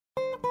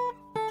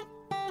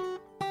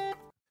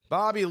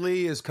Bobby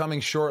Lee is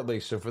coming shortly.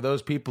 So for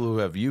those people who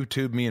have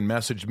YouTubed me and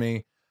messaged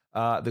me,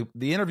 the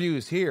interview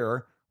is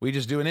here. We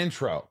just do an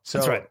intro. So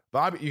That's right.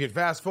 Bobby, you can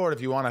fast forward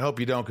if you want. I hope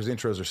you don't, because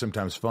intros are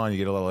sometimes fun. You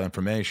get a little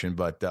information.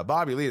 But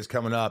Bobby Lee is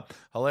coming up.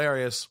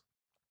 Hilarious,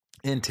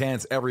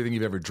 intense, everything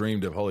you've ever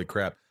dreamed of. Holy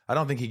crap. I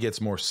don't think he gets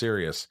more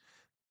serious,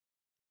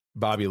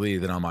 Bobby Lee,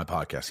 than on my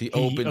podcast. He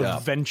opened up.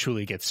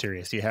 Eventually gets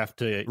serious. You have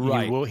to.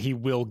 Right. He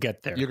will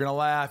get there. You're going to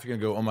laugh. You're going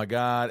to go, oh, my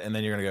God. And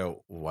then you're going to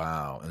go,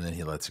 wow. And then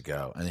he lets it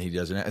go. And he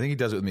does it. I think he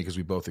does it with me because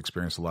we both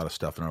experienced a lot of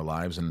stuff in our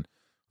lives. And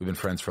we've been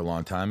friends for a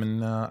long time.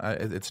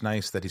 And it's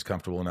nice that he's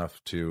comfortable enough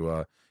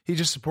to he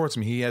just supports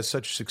me. He has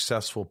such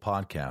successful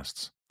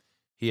podcasts.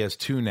 He has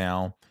 2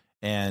 now.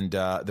 And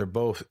they're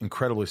both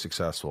incredibly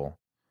successful.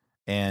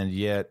 And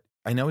yet,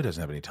 I know he doesn't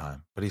have any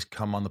time. But he's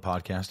come on the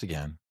podcast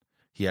again.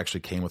 He actually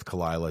came with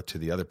Kalila to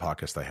the other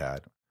podcast I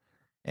had.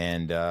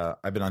 And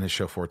I've been on his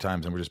show 4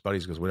 times, and we're just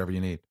buddies. He goes, whatever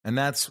you need. And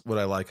that's what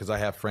I like, because I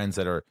have friends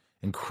that are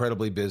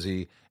incredibly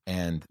busy,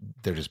 and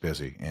they're just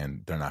busy,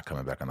 and they're not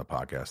coming back on the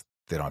podcast.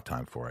 They don't have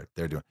time for it.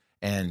 They're doing,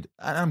 and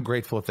I'm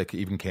grateful if they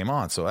even came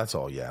on. So that's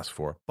all you ask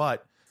for.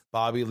 But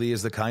Bobby Lee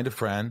is the kind of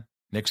friend.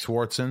 Nick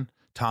Swartzen,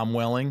 Tom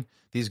Welling,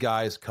 these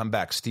guys come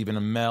back. Stephen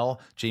Amell,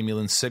 Jamie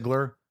Lynn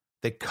Sigler,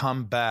 they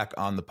come back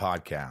on the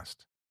podcast.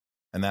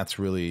 And that's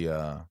really,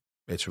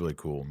 it's really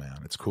cool, man.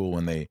 It's cool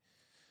when they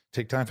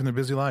take time from their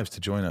busy lives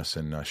to join us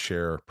and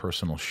share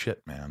personal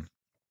shit, man.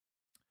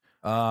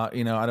 I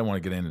don't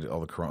want to get into all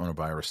the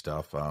coronavirus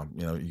stuff.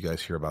 You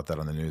guys hear about that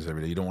on the news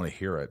every day. You don't want to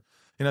hear it.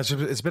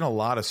 It's been a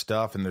lot of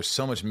stuff, and there's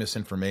so much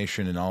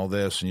misinformation and all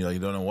this, and you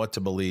don't know what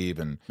to believe.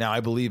 And now I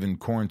believe in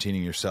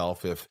quarantining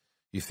yourself if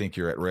you think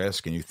you're at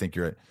risk and you think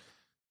you're at.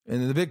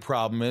 And the big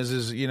problem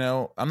is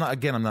I'm not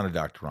a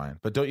doctor, Ryan,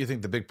 but don't you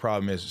think the big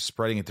problem is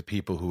spreading it to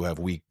people who have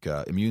weak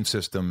immune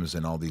systems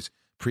and all these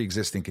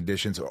pre-existing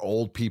conditions, or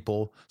old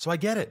people? So I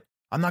get it.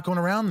 I'm not going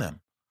around them,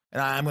 and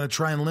I'm going to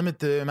try and limit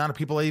the amount of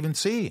people I even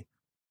see,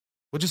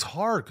 which is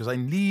hard because I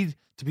need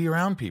to be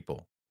around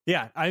people.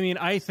 Yeah, I mean,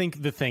 I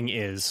think the thing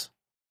is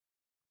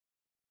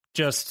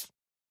just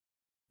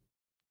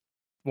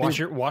wash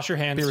your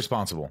hands. Be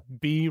responsible.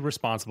 Be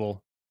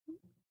responsible.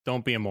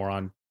 Don't be a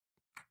moron.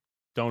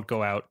 Don't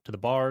go out to the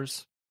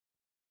bars.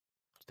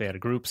 Stay out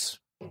of groups.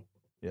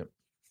 Yep.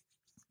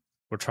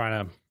 We're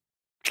trying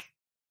to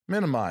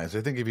minimize.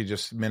 I think if you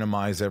just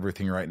minimize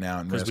everything right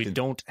now, because we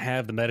don't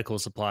have the medical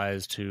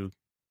supplies to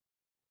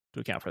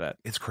account for that.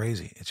 It's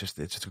crazy. It's just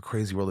a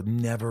crazy world. I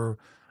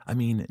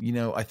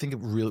think it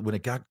really,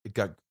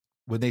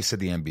 when they said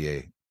the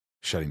NBA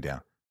shutting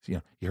down,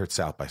 you heard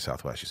South by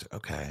Southwest, you said,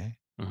 okay,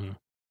 mm-hmm.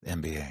 The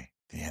NBA,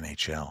 the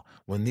NHL,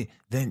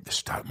 then the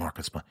stock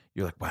market's,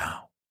 you're like,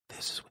 wow,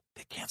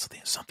 they canceled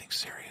something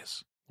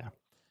serious. Yeah.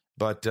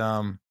 But,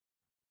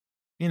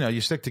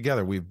 you stick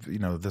together.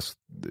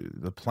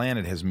 The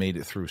planet has made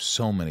it through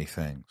so many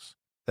things.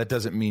 That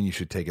doesn't mean you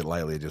should take it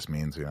lightly. It just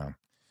means,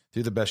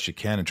 do the best you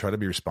can and try to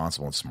be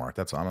responsible and smart.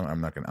 That's all. I'm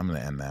going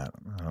to end that.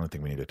 I don't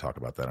think we need to talk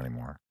about that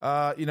anymore.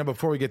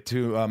 Before we get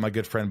to my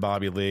good friend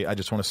Bobby Lee, I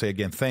just want to say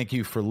again, thank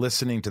you for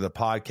listening to the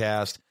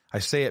podcast. I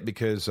say it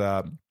because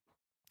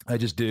I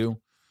just do.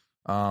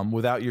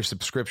 Without your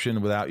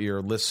subscription, without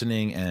your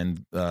listening,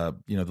 and the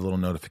little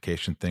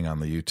notification thing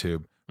on the YouTube,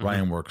 mm-hmm.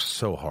 Ryan works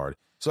so hard.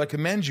 So I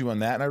commend you on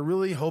that, and I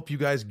really hope you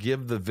guys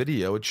give the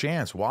video a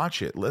chance.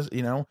 Watch it.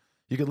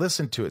 You can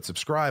listen to it,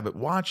 subscribe, but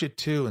watch it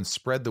too, and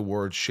spread the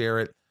word. Share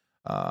it.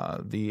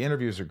 The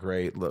interviews are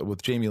great.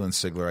 With Jamie Lynn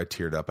Sigler, I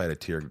teared up. I had a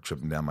tear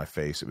dripping down my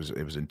face. It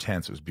was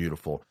intense. It was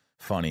beautiful,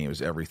 funny. It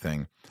was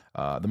everything.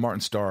 The Martin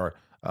Starr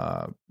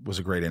was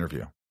a great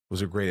interview. It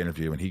was a great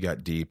interview, and he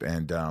got deep.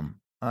 And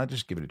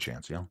just give it a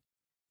chance,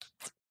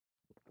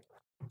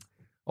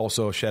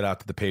 Also, a shout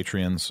out to the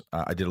Patreons.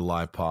 I did a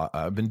live pod.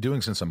 I've been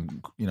doing since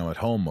I'm at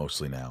home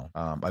mostly now.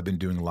 I've been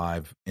doing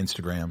live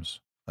Instagrams.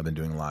 I've been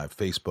doing live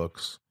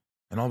Facebooks,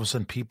 and all of a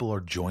sudden, people are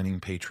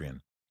joining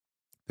Patreon.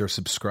 They're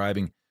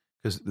subscribing.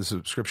 Because the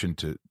subscription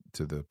to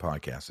the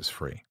podcast is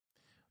free,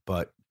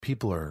 but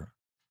people are,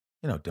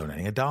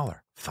 donating $1,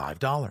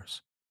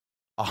 $5,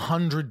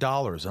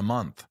 $100 a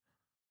month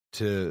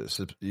to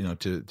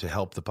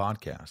help the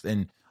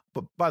podcast.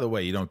 But by the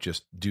way, you don't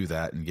just do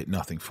that and get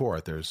nothing for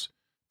it. There's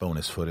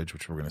bonus footage,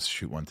 which we're going to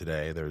shoot one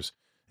today. There's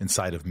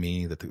inside of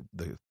me that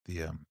the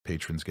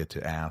patrons get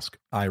to ask.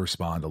 I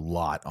respond a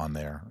lot on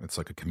there. It's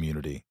like a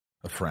community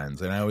of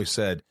friends, and I always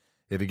said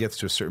if it gets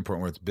to a certain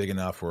point where it's big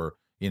enough where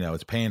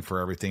it's paying for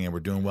everything and we're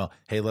doing well.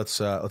 Hey, let's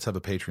have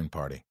a Patreon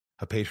party.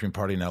 A Patreon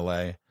party in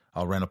LA.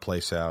 I'll rent a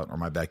place out or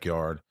my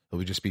backyard.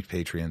 It'll just be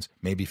Patreons,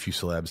 maybe a few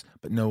celebs,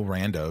 but no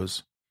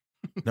randos.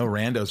 No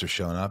randos are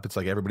showing up. It's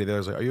like everybody there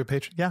is like, are you a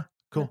patron? Yeah,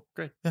 cool. Yeah,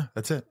 great. Yeah,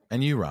 that's it.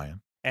 And you,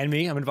 Ryan. And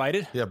me, I'm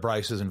invited. Yeah,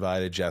 Bryce is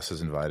invited. Jess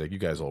is invited. You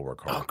guys all work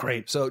hard. Oh,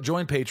 great. So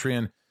join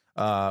Patreon.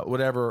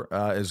 Whatever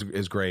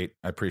is great.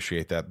 I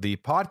appreciate that. The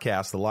live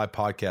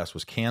podcast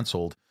was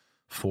canceled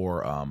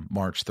for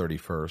March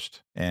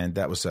 31st, and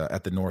that was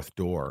at the North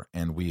Door,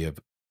 and we have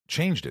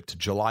changed it to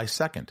July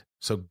 2nd.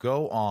 So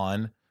go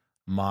on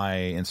my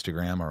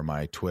Instagram or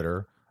my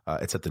Twitter.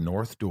 It's at the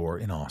North Door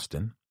in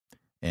Austin,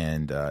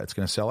 and it's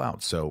going to sell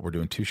out. So we're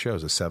doing 2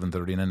 shows, a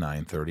 7:30 and a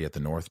 9:30 at the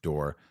North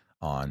Door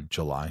on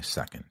July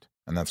 2nd.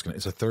 And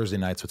it's a Thursday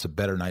night, so it's a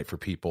better night for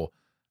people.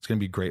 It's going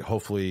to be great.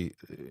 Hopefully,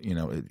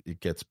 it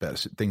gets better.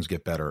 Things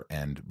get better,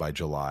 and by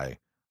July,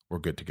 we're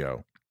good to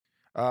go.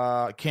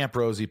 Camp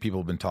Rosie, people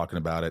have been talking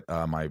about it.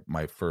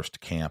 My first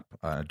camp,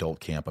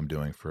 adult camp I'm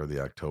doing for the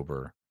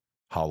October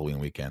Halloween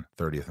weekend,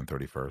 30th and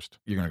 31st.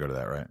 You're going to go to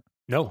that, right?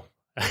 No,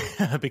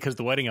 because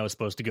the wedding I was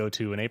supposed to go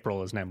to in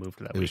April is now moved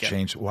to that weekend. It was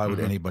changed. Why would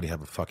anybody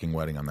have a fucking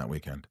wedding on that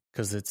weekend?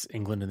 Because it's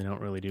England and they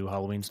don't really do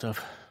Halloween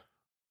stuff.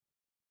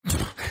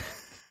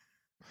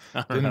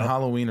 Didn't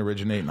Halloween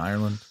originate in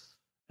Ireland?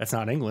 That's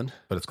not England.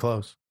 But it's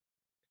close.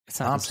 It's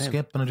not I'm the same.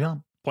 skipping a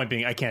jump. Point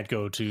being, I can't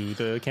go to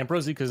the Camp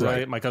Rosie because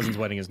my cousin's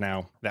wedding is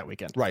now that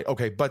weekend. Right.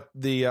 Okay. But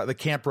the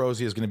Camp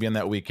Rosie is going to be on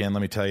that weekend.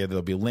 Let me tell you,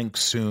 there'll be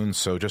links soon,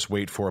 so just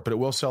wait for it. But it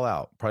will sell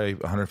out. Probably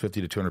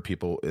 150 to 200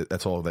 people.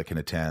 That's all that can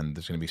attend.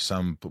 There's going to be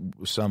some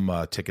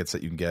tickets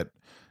that you can get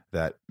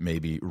that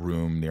maybe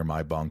room near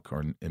my bunk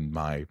or in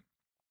my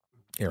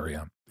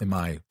area, in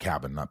my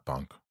cabin, not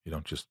bunk. You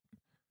don't just.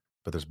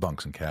 But there's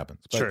bunks and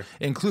cabins. But sure.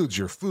 It includes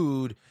your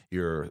food,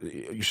 your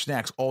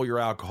snacks, all your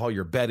alcohol,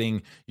 your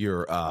bedding,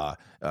 your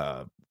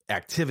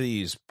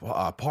activities,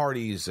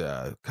 parties,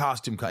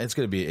 costume. It's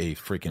going to be a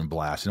freaking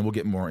blast, and we'll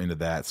get more into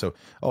that. So,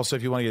 also,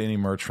 if you want to get any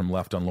merch from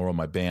Left on Laurel,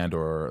 my band,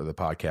 or the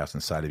podcast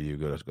Inside of You,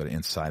 go to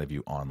Inside of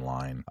You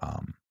online.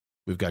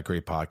 We've got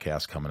great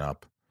podcasts coming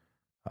up,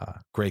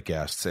 great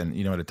guests, and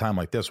at a time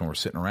like this when we're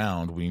sitting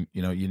around,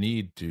 you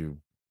need to.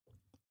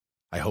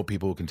 I hope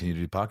people will continue to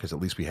do podcasts. At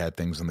least we had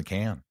things in the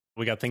can.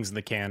 We got things in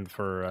the can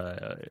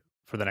for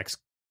the next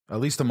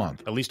at least a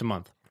month.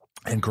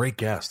 And great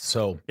guests.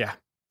 So yeah,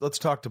 let's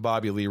talk to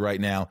Bobby Lee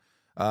right now.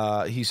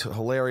 He's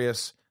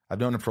hilarious. I've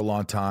known him for a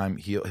long time.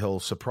 He'll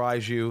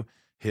surprise you.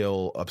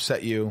 He'll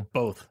upset you.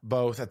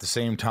 Both at the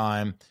same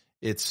time.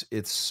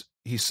 He's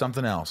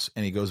something else,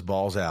 and he goes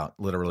balls out,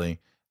 literally.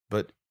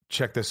 But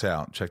check this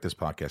out. Check this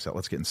podcast out.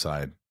 Let's get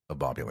inside of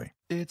Bobby Lee.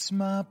 It's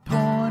my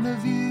point of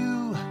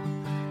view.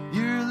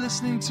 You're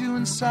listening to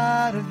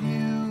Inside of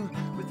You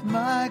with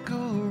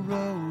Michael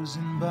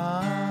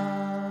Rosenbaum.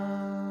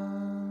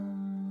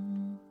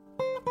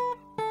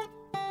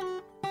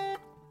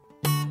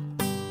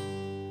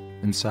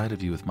 Inside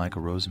of You with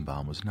Michael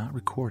Rosenbaum was not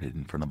recorded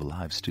in front of a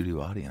live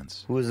studio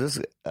audience. Who is this?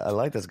 I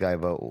like this guy,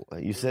 but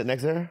you sit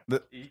next there?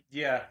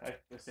 Yeah, I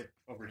sit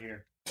over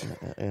here.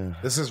 Yeah.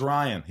 This is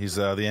Ryan. He's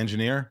the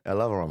engineer. I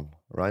love him.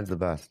 Ryan's the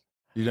best.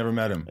 You never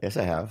met him? Yes,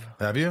 I have.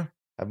 Have you?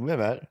 I've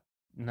met.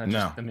 Not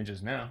just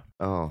images now.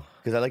 Oh,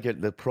 because I like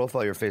the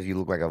profile of your face. You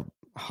look like a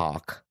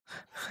hawk.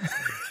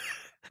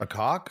 A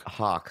cock? A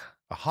hawk.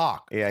 A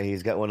hawk. Yeah,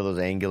 he's got one of those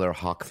angular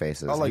hawk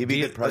faces. Oh, like he'd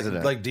be a good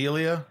president. Like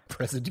Delia?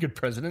 Good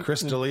president?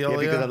 Chris D'Elia? Yeah,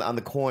 because on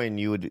the coin,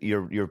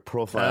 your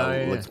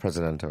profile looks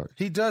presidential.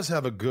 He does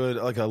have a good,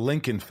 like a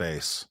Lincoln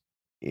face.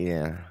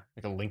 Yeah.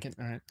 Like a Lincoln?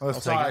 All right.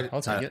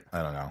 I'll take it.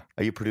 I don't know.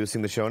 Are you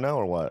producing the show now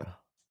or what?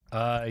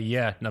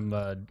 Yeah, and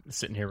I'm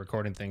sitting here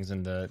recording things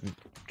and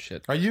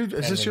shit. Are you?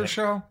 Is this your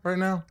show right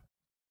now?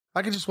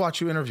 I can just watch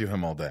you interview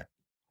him all day.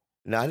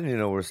 No, I didn't even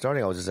know we were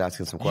starting. I was just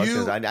asking some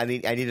questions. I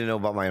need to know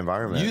about my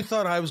environment. You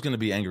thought I was going to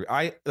be angry.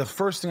 The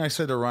first thing I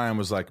said to Ryan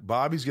was like,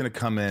 Bobby's going to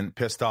come in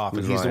pissed off,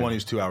 and he's Ryan? The one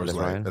who's 2 hours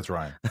late. Ryan? That's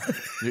Ryan.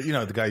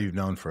 The guy you've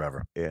known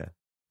forever. Yeah.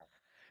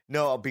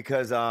 No,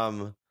 because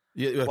a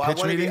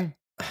pitch meeting.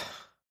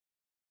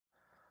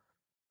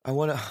 I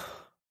want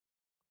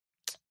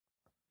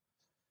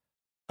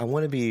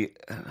to be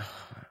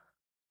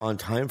on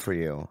time for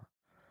you.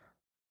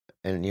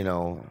 And,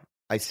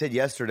 I said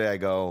yesterday, I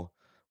go,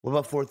 what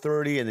about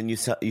 4:30? And then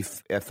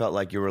I felt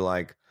like you were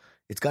like,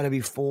 it's got to be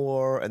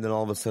 4. And then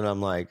all of a sudden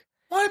I'm like,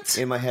 what?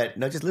 In my head,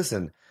 no, just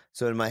listen.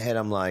 So in my head,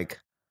 I'm like,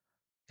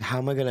 how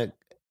am I going to,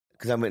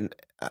 because I'm in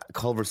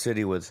Culver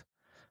City what's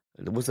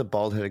the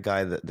bald-headed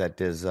guy that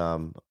does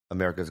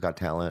America's Got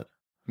Talent?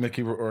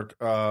 Mickey Rourke.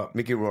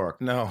 Mickey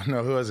Rourke. No,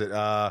 who is it?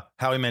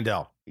 Howie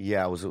Mandel.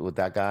 Yeah, I was with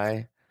that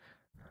guy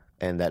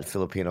and that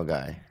Filipino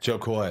guy. Joe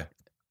Coy.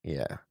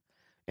 Yeah.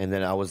 And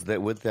then I was there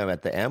with them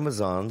at the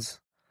Amazons,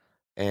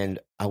 and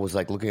I was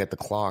like looking at the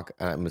clock,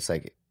 and it's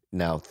like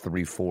now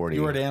 3:40.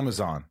 You were at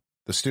Amazon,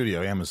 the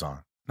studio, Amazon,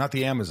 not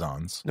the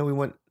Amazons. No, we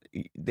went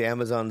the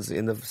Amazons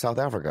in South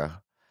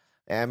America.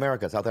 South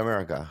America.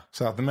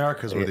 South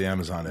America is where the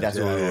Amazon is. That's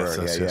where we were.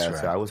 Yeah. Right.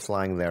 So I was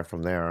flying there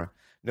from there.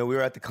 No, we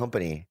were at the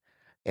company,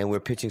 and we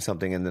were pitching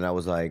something, and then I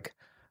was like,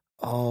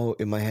 oh,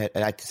 in my head,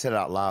 and I said it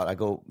out loud. I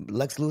go,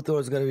 Lex Luthor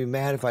is going to be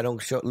mad if I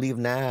don't leave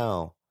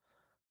now.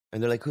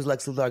 And they're like, who's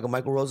Lex Luthor? I go,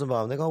 Michael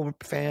Rosenbaum. They go, we're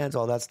fans,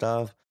 all that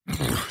stuff.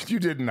 You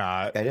did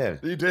not. I did.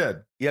 You did.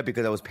 Yeah,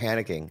 because I was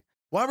panicking.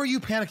 Why were you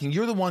panicking?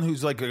 You're the one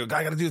who's like, I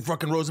got to do the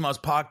fucking Rosenbaum's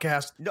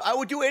podcast. No, I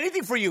would do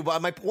anything for you,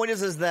 but my point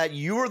is that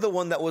you're the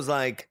one that was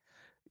like,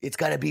 it's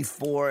got to be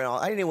 4. And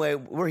all. Anyway,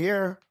 we're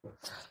here. And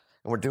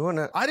we're doing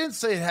it. I didn't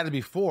say it had to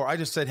be 4. I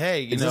just said,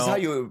 hey, Is this how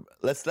you,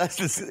 let's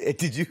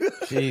did you?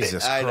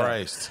 Jesus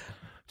Christ.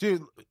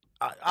 Dude,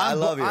 I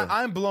love you.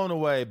 I'm blown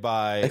away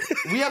by,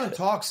 we haven't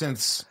talked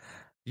since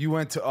you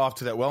went off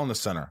to that wellness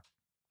center.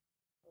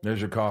 There's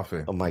your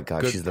coffee. Oh my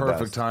God, Good, she's the perfect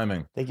best.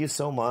 timing. Thank you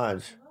so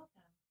much.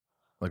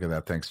 Look at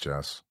that. Thanks,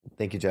 Jess.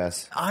 Thank you,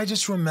 Jess. I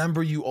just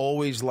remember you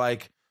always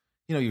like,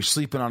 you're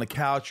sleeping on a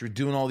couch, you're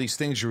doing all these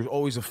things. You're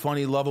always a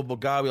funny, lovable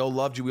guy. We all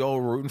loved you. We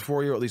all were rooting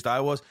for you, or at least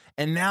I was.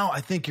 And now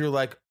I think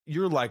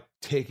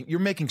you're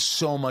making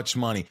so much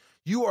money.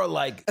 You are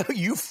like,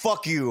 you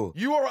fuck you.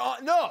 You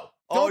are no.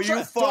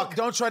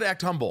 Don't try to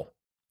act humble.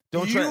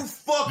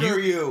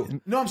 You.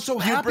 No, I'm so You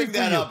happy bring for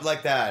that you. up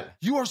like that.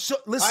 You are so.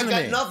 Listen I to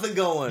me. got nothing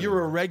going.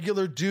 You're a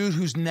regular dude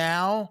who's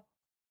now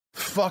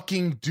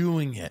fucking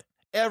doing it.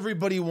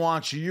 Everybody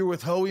wants you. You're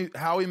with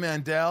Howie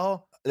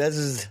Mandel. This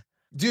is.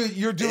 Dude,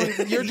 you're doing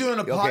Okay,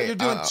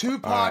 two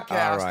podcasts.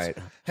 All right.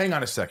 Hang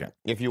on a second.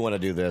 If you want to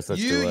do this, let's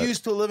do You it.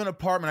 used to live in an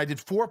apartment. I did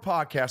 4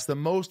 podcasts. The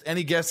most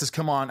any guest has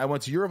come on. I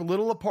went to your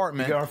little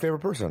apartment. You're our favorite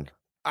person.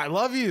 I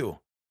love you.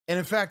 And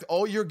in fact,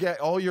 all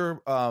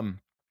your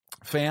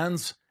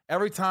fans,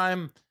 every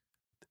time,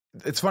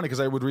 it's funny because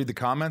I would read the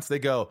comments. They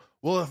go,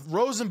 well, if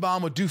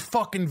Rosenbaum would do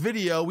fucking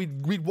video,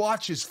 we'd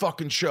watch his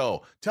fucking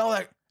show. Tell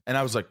that. And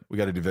I was like, we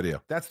got to do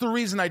video. That's the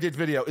reason I did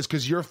video, is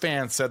because your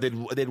fans said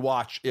they'd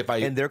watch if I.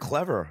 And they're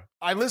clever.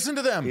 I listen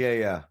to them.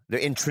 Yeah. They're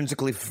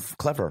intrinsically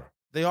clever.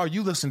 They are.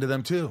 You listen to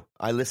them too.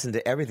 I listen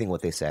to everything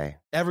what they say.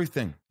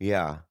 Everything.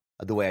 Yeah.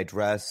 The way I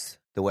dress,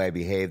 the way I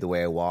behave, the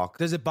way I walk.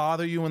 Does it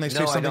bother you when they say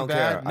No, I something don't bad?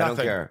 care. Nothing. I don't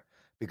care.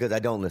 Because I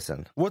don't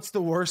listen. What's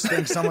the worst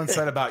thing someone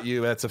said about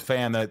you that's a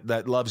fan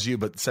that loves you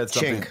but said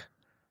something? Chink.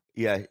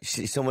 Yeah.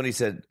 Somebody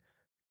said,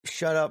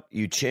 shut up,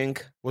 you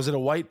chink. Was it a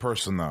white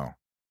person though?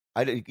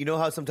 You know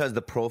how sometimes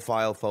the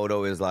profile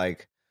photo is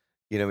like,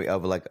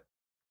 of like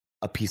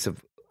a piece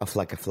of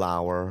like a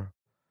flower.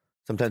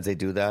 Sometimes they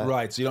do that.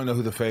 Right. So you don't know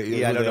who the face.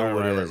 Yeah, I don't know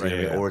what it is.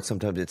 Right. Or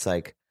sometimes it's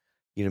like,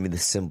 the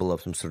symbol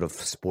of some sort of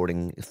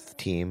sporting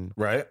team.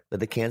 Right.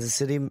 But the Kansas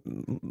City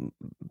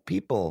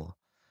people,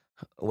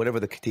 whatever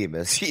the team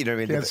is, you know what I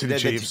mean? Kansas City The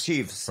Chiefs.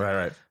 Chiefs.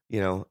 Right.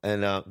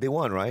 And they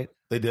won, right?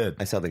 They did.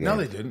 I saw the game. No,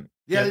 they didn't.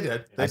 Yeah, they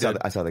did. I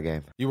saw the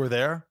game. You were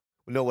there?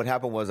 No, what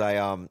happened was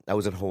I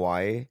was in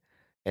Hawaii,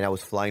 and I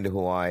was flying to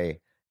Hawaii,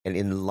 and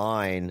in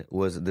line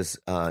was this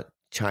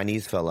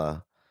Chinese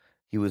fella.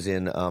 He was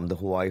in the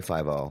Hawaii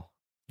 5-0.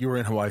 You were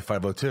in Hawaii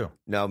 502.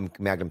 No,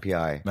 Magnum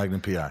PI.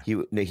 Magnum PI.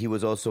 He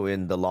was also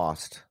in the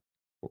Lost.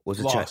 What's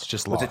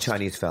a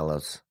Chinese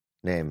fella's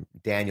name?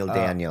 Daniel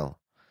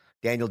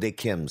Day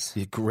Kim's.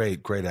 He's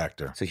great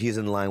actor. So he's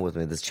in line with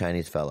me, this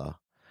Chinese fella,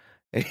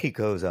 and he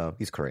goes,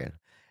 he's Korean.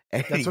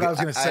 And That's what I was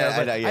going to say.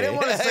 I didn't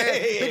want to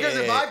say it because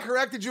if I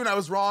corrected you and I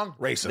was wrong,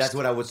 racist. That's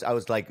what I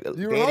was like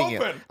you were baiting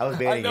hoping. him. I was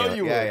baiting him. I know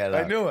you were.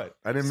 I knew it.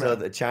 I didn't. So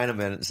the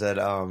Chinaman said,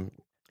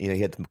 he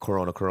had the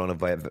Corona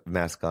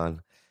mask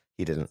on.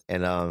 He didn't,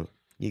 and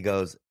he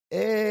goes,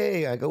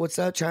 "Hey," I go, "What's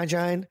up,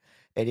 Chine?"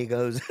 And he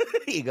goes,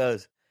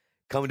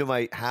 "Come to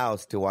my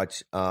house to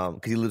watch," because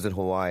he lives in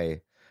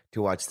Hawaii,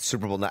 to watch the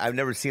Super Bowl. Now, I've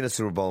never seen a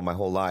Super Bowl in my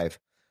whole life,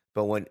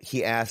 but when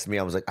he asked me,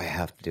 I was like, I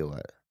have to do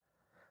it.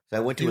 So I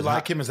went to his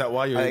house. Him? Is that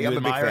why you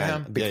admire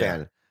him? Big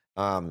fan.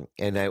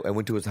 And I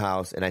went to his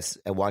house and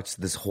I watched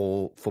this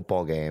whole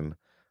football game,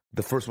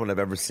 the first one I've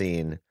ever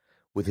seen,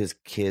 with his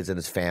kids and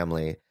his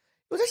family. It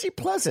was actually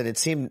pleasant. It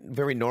seemed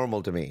very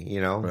normal to me,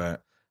 Right.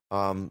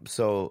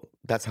 So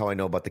that's how I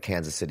know about the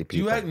Kansas City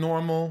people. Do you act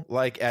normal,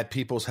 like at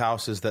people's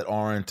houses that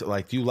aren't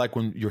like? Do you like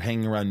when you're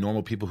hanging around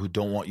normal people who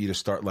don't want you to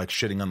start like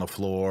shitting on the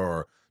floor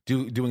or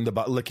doing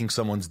licking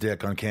someone's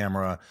dick on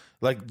camera?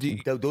 Like,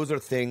 those are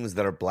things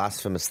that are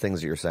blasphemous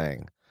things that you're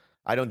saying.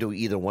 I don't do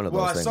either one of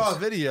those things. Well, I saw a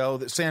video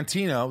that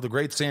Santino, the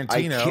great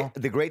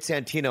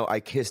Santino, I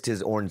kissed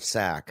his orange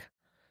sack.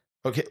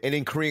 Okay, and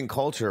in Korean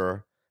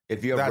culture,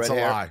 if you have that's red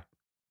hair, lie.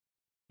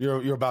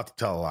 You're about to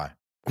tell a lie.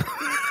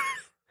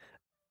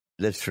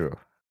 That's true.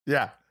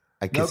 Yeah.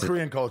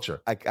 Korean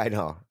culture. I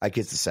know. I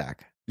kissed the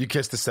sack. You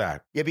kissed the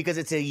sack. Yeah, because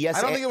it's a yes.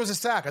 I don't think it was a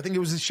sack. I think it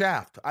was a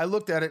shaft. I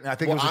looked at it and I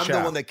think it was a shaft. I'm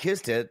the one that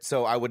kissed it,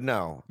 so I would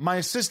know. My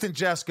assistant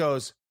Jess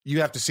goes,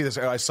 "You have to see this."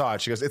 I saw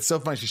it. She goes, "It's so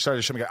funny." She started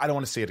to show me. I don't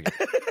want to see it again.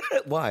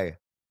 Why?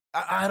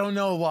 I don't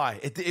know why.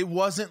 It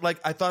wasn't like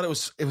I thought it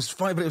was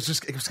funny, but it was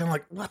kind of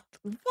like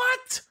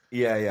what?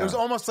 Yeah. It was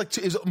almost like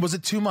was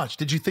it too much?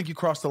 Did you think you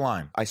crossed the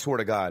line? I swear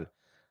to God,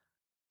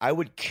 I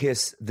would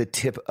kiss the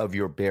tip of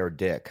your bare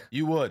dick.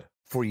 You would.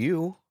 For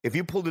you, if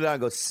you pulled it out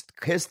and go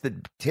kiss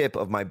the tip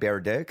of my bare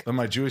dick, of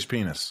my Jewish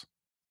penis,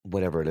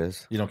 whatever it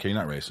is. You don't care. You're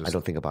not racist. I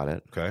don't think about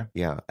it. Okay.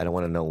 Yeah, I don't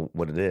want to know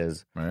what it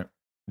is. Right.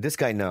 This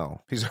guy,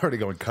 no. He's already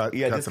going cut.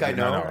 Yeah, this guy,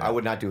 no. I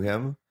would not do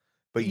him.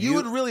 But you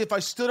would really, if I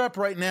stood up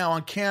right now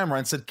on camera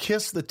and said,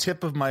 "Kiss the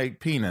tip of my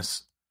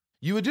penis,"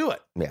 you would do it.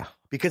 Yeah,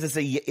 because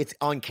it's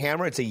on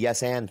camera. It's a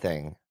yes and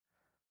thing.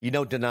 You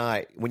don't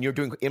deny when you're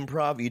doing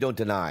improv. You don't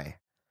deny,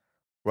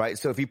 right?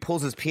 So if he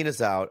pulls his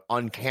penis out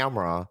on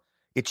camera,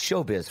 it's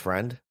showbiz,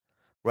 friend,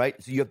 right?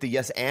 So you have to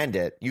yes and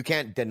it. You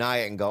can't deny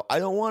it and go, "I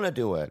don't want to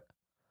do it."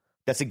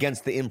 That's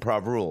against the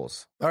improv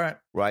rules. All right.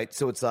 Right?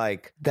 So it's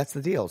like, that's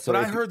the deal. So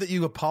but I heard that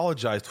you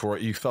apologized for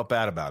it. You felt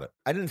bad about it.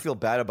 I didn't feel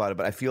bad about it,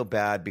 but I feel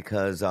bad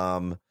because,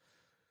 I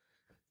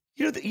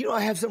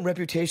have some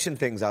reputation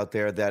things out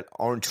there that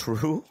aren't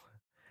true.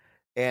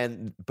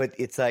 But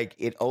it's like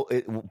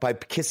by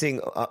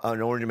kissing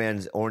an orange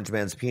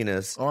man's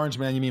penis, Orange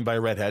man, you mean by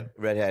redhead?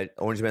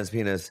 orange man's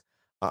penis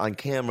on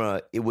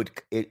camera, it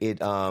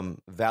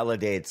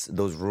validates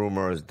those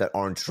rumors that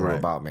aren't true Right.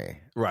 about me.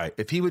 Right.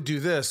 If he would do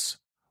this,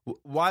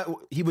 why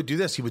he would do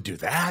this? He would do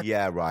that.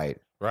 Yeah, right.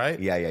 Right.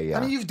 Yeah. I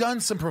mean, you've done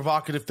some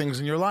provocative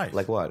things in your life.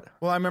 Like what?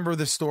 Well, I remember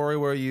this story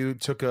where you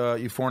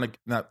defecated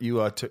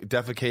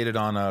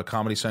on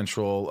Comedy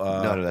Central.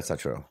 No, that's not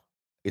true.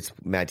 It's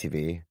Mad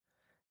TV,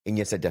 and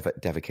yes, I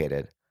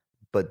defecated,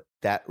 but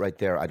that right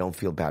there, I don't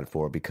feel bad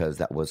for because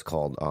that was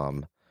called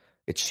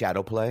it's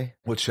shadow play.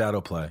 What's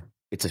shadow play?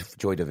 It's a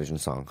Joy Division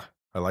song,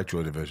 I like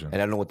Joy Division. and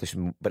I don't know what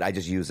but I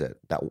just use it.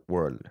 That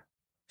word,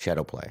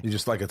 shadow play. You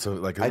just like it's I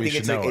think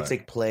it's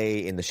like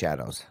play in the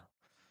shadows,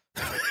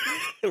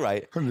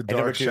 right? In the And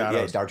number dark two,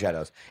 shadows. yeah, dark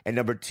shadows. And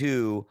number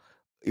two,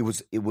 it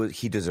was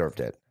he deserved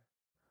it.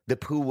 The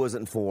poo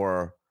wasn't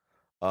for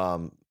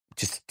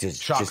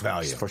just Shock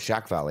value. for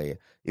shock value.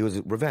 It was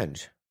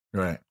revenge.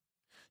 Right.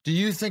 Do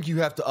you think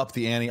you have to up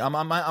the ante?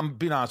 I'm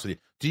being honest with you.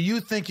 Do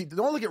you think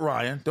don't look at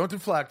Ryan? Don't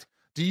deflect.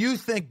 Do you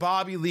think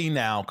Bobby Lee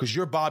now? Because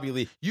you're Bobby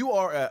Lee.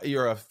 You're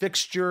a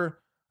fixture.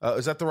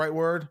 Is that the right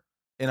word?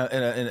 In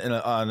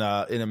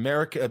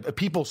America,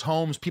 people's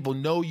homes, people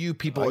know you.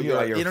 People,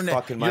 you're an internet.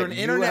 Fucking You're an Mike.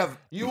 internet.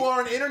 You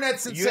are an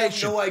internet You have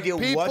sensation. no idea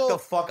what the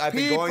fuck I've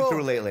been going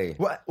through lately.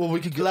 What? Well, we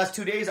could The last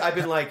 2 days, I've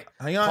been like,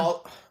 Hang on.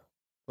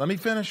 Let me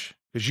finish,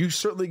 because you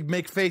certainly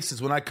make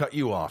faces when I cut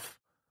you off.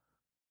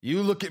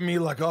 You look at me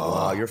like, oh,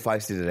 wow, you're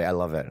feisty today. I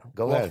love it.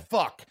 Go well, ahead.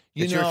 fuck.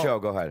 It's your show.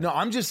 Go ahead. No,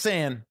 I'm just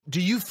saying, do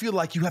you feel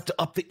like you have to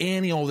up the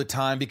ante all the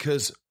time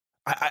because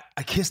I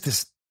kissed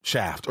his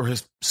shaft or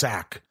his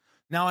sack?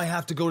 Now I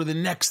have to go to the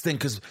next thing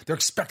because they're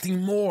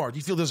expecting more. Do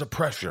you feel there's a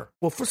pressure?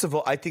 Well, first of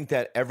all, I think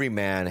that every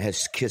man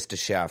has kissed a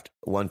shaft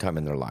one time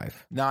in their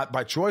life. Not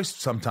by choice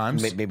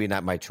sometimes. Maybe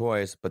not my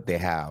choice, but they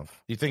have.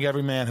 You think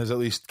every man has at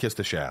least kissed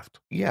a shaft?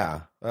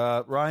 Yeah.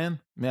 Ryan,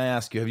 may I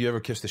ask you, have you ever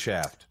kissed a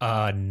shaft?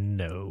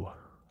 No,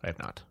 I have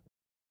not.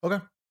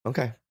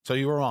 Okay. So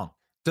you were wrong.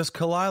 Does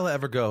Kalila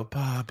ever go,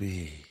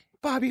 Bobby?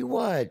 Bobby,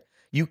 what?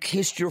 You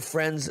kissed your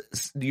friends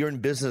you're in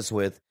business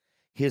with.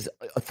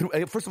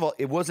 First of all,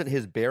 it wasn't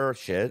his bare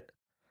shit.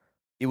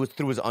 It was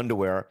through his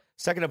underwear.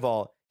 Second of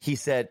all, he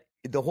said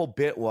the whole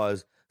bit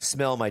was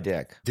smell my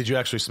dick. Did you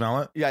actually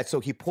smell it? Yeah,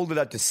 so he pulled it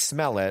out to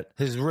smell it.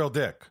 His real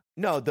dick.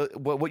 No,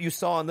 what you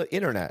saw on the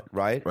internet,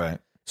 right? Right.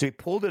 So he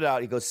pulled it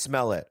out. He goes,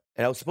 smell it.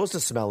 And I was supposed to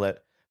smell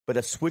it, but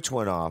a switch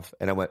went off,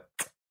 and I went,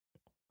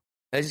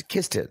 and I just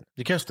kissed it.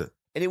 You kissed it.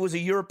 And it was a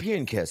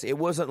European kiss. It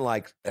wasn't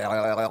like, you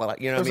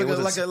know, It was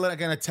like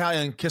an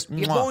Italian kiss.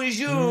 Yeah, Mwah.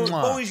 bonjour,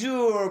 Mwah.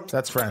 bonjour.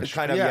 That's French.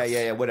 Kind of, Yes.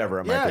 yeah,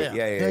 whatever.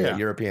 Yeah.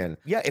 European.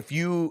 Yeah, if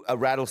a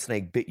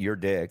rattlesnake bit your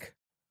dick,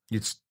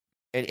 It's,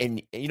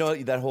 and you know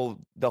the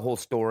whole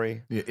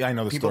story. yeah, I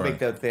know the People story. make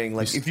that thing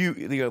like if you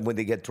know, when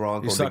they get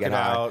drunk You or suck they get it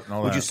high, out and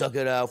all would you that. suck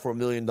it out for $1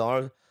 million?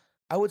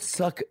 I would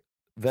suck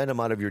venom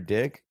out of your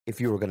dick if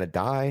you were gonna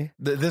die.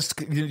 This,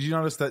 did you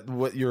notice that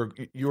what you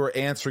were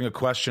answering a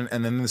question,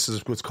 and then this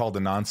is what's called a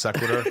non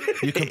sequitur.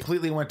 You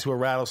completely went to a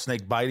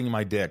rattlesnake biting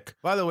my dick.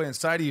 By the way,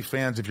 inside of you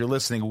fans, if you're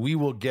listening, we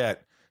will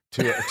get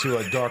to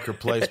a darker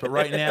place. But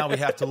right now, we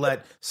have to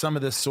let some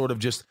of this sort of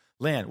just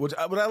land. What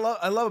I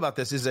love about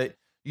this is that,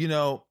 you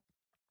know,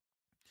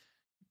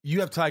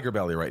 you have Tiger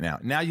Belly right now.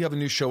 Now you have a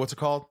new show. What's it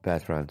called?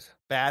 Bad friends.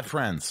 Bad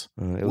Friends.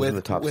 It was in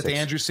the top with 6.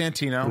 Andrew It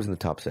Santino. was in the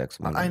top 6.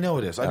 I know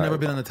it is. I've never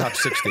been in the top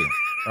 60.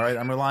 All right,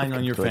 I'm relying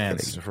on your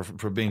fans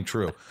for being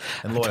true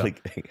and loyal.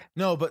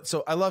 No, but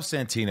so I love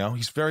Santino.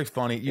 He's very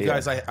funny. You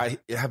guys, I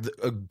have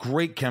a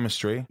great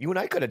chemistry. You and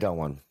I could have done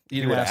one.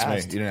 You didn't ask me.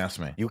 You didn't ask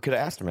me. You could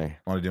have asked me.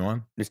 Want to do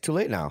one? It's too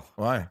late now.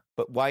 Why?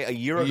 But why a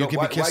year ago? You could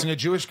why, be kissing why, a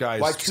Jewish guy.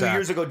 Why 2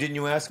 years ago didn't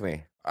you ask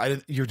me?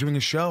 You're doing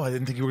a show. I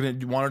didn't think you were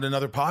you wanted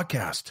another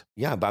podcast.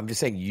 Yeah, but I'm just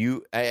saying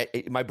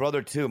my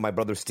brother too. My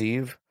brother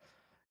Steve.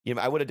 You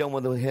know, I would have done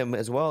one with him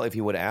as well if he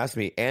would have asked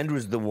me.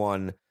 Andrew's the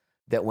one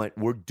that went,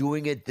 we're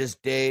doing it this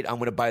date. I'm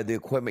going to buy the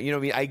equipment. You know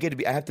what I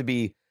mean? I have to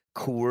be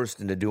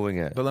coerced into doing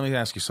it. But let me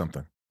ask you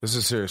something. This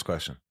is a serious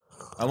question.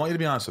 I want you to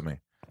be honest with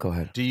me. Go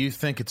ahead. Do you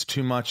think it's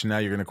too much and now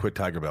you're going to quit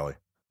Tiger Belly?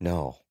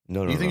 No.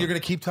 You think you're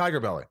going to keep Tiger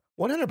Belly?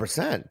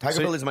 100%. Tiger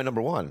Belly is my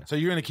number one. So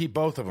you're going to keep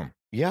both of them?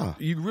 Yeah.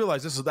 You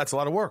realize that's a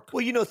lot of work.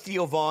 Well, you know,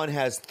 Theo Vaughn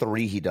has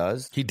 3 he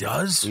does. He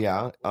does?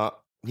 Yeah.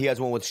 He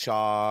has one with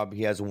Schaub.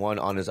 He has one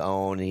on his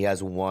own. He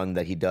has one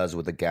that he does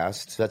with a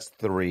guest. That's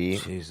 3.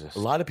 Jesus. A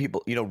lot of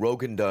people, you know,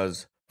 Rogan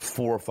does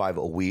 4 or 5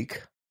 a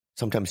week,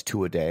 sometimes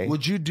 2 a day.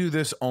 Would you do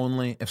this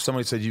only if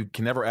somebody said you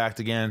can never act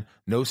again,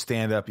 no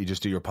stand up, you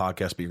just do your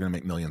podcast, but you're going to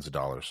make millions of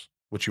dollars,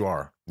 which you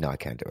are? No, I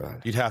can't do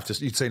that.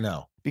 You'd say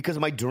no. Because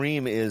my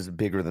dream is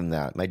bigger than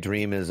that. My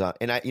dream is,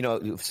 and I, you know,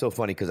 it's so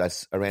funny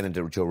because I ran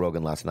into Joe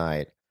Rogan last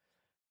night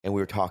and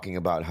we were talking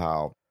about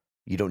how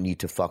you don't need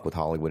to fuck with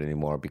Hollywood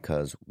anymore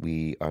because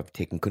we are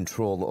taking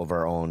control of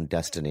our own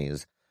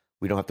destinies.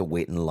 We don't have to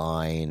wait in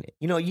line.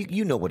 You know,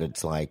 you know what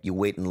it's like. You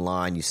wait in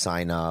line, you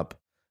sign up,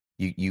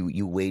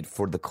 You wait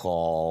for the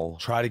call.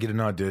 Try to get an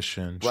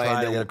audition. Right, Try and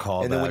to then, get a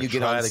call and then back, when you get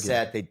try on to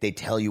set, they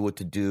tell you what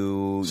to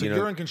do. So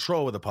you're in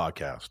control with the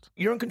podcast.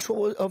 You're in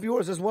control of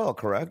yours as well,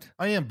 correct?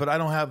 I am, but I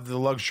don't have the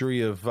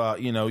luxury of,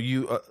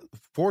 you.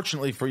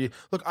 Fortunately for you,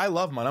 look, I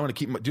love mine. I'm going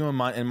to keep doing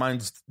mine, and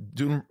mine's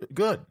doing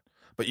good.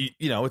 But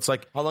it's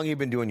like How long have you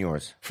been doing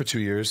yours? for 2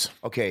 years.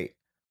 Okay,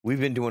 we've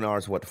been doing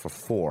ours for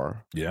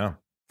 4. Yeah,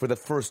 For the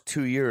first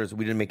 2 years,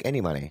 we didn't make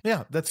any money.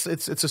 yeah. It's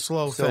a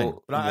slow So, thing,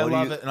 but I what do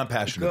love you- it, and I'm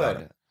passionate about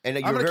Good. it. And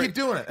I'm going to keep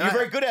doing it. You're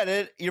very good at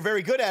it. You're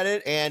very good at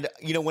it. And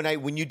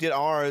when you did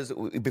ours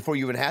before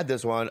you even had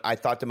this one, I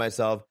thought to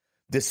myself,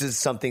 this is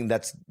something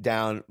that's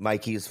down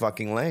Mikey's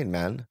fucking lane,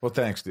 man. Well,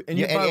 thanks, dude. And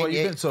Yeah, by the way, and-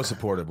 you've been so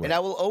supportive with And it. I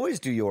will always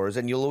do yours,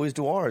 and you'll always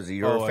do ours.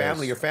 You're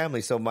Always. your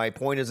family. So my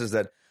point is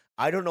that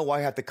I don't know why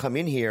I have to come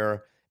in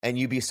here and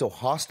you be so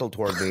hostile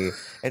toward me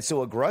and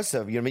so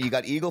aggressive. You know what I mean? You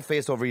got eagle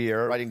face over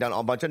here, writing down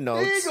a bunch of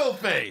notes. Eagle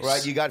face,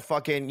 Right? You got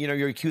fucking,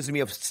 you're accusing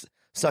me of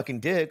sucking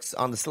dicks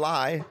on the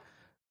sly.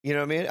 You know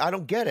what I mean? I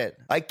don't get it.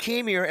 I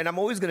came here, and I'm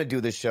always going to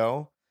do this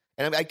show.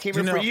 And I came Do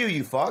here you for know-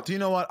 you fuck. Do you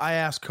know what? I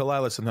ask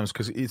Kalila sometimes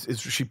because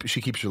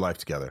she keeps your life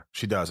together.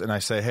 She does, and I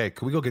say, "Hey,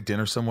 can we go get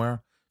dinner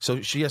somewhere?"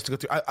 So she has to go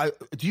through.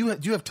 Do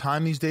you have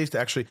time these days to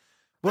actually?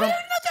 What I'm,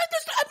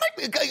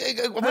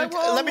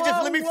 Let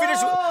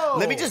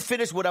me just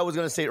finish what I was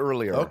going to say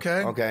earlier.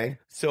 Okay. Okay.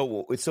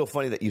 So it's so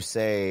funny that you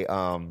say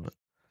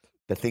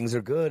that things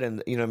are good,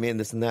 and you know what I mean,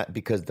 this and that,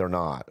 because they're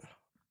not.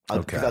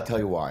 Okay. I'll tell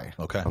you why.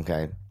 Okay.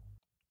 Okay.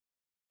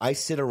 I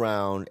sit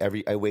around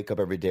I wake up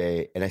every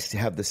day, and I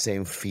still have the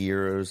same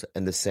fears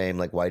and the same,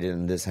 like, why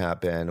didn't this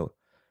happen? You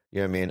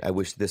know what I mean? I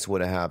wish this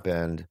would have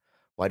happened.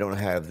 Why don't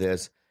I have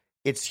this?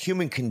 It's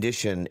human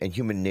condition and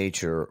human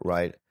nature,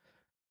 right?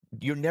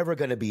 You're never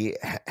going to be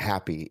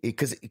happy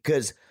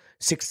because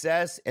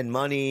success and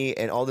money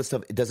and all this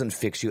stuff, it doesn't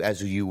fix you,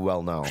 as you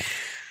well know.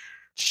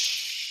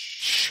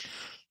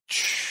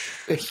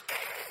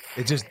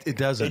 It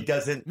doesn't. It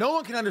doesn't. No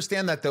one can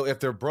understand that though. If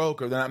they're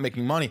broke or they're not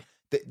making money,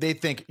 they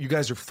think you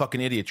guys are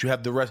fucking idiots. You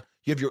have the rest.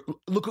 You have your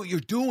look what you're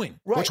doing.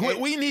 Right. Which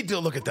we need to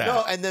look at that.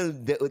 No, and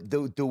then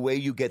the way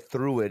you get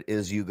through it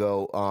is you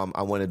go,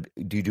 I want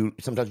to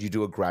sometimes you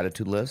do a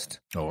gratitude list,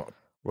 Oh,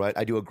 right?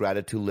 I do a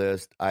gratitude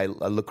list. I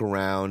look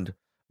around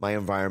my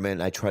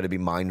environment. I try to be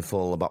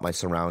mindful about my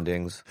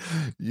surroundings.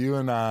 you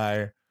and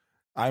I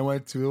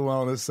went to a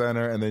wellness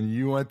center, and then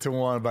you went to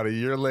one about a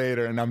year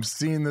later, and I'm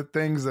seeing the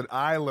things that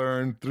I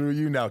learned through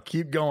you. Now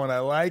keep going. I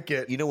like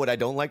it. You know what I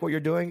don't like what you're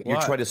doing? You're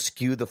What? trying to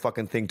skew the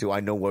fucking thing to I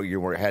know where you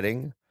were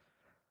heading.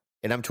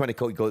 And I'm trying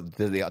to go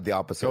the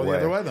opposite Go way. the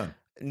other way then.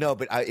 No,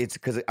 but it's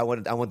because I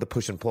want the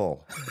push and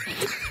pull.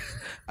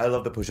 I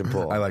love the push and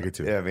pull. I like it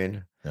too. You know what I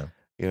mean? Yeah.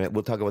 You know,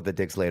 we'll talk about the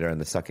dicks later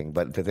and the sucking.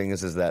 But the thing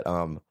is that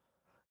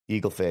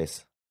eagle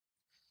face,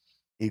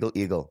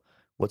 eagle.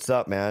 What's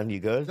up, man? You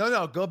good?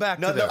 No, go back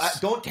No, to this.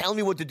 don't tell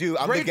me what to do.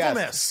 I'm the guest.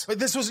 Gratefulness. But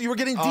this was you were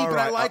getting deep, All and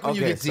I right, like when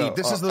you okay, get deep. so,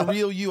 This is the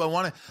real you. I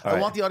want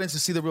right. the audience to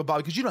see the real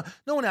Bobby because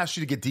no one asked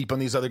you to get deep on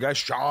these other guys.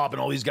 Schaub and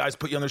all these guys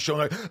put you on their show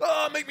and like,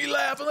 oh, make me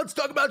laugh and let's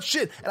talk about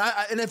shit.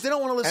 And if they don't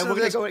want to listen And to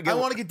we're this, gonna go- I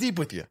want to get deep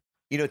with you.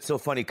 You know, it's so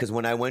funny because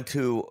when I went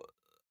to,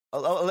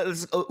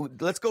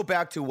 let's go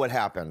back to what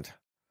happened.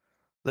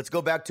 Let's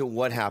go back to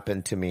what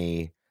happened to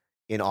me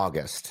in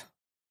August.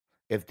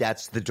 If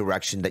that's the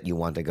direction that you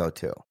want to go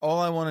to, All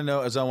I want to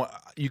know is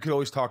you could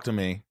always talk to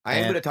me. I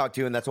am going to talk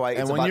to you, and that's why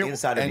it's when about you're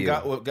inside of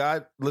you.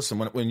 God, listen,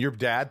 when your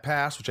dad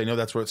passed, which I know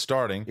that's where it's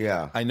starting.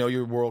 Yeah. I know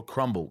your world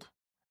crumbled,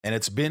 and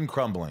it's been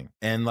crumbling.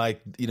 And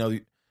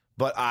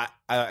but I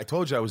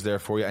told you I was there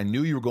for you. I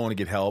knew you were going to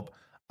get help.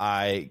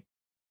 I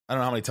don't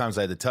know how many times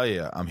I had to tell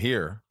you I'm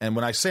here. And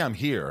when I say I'm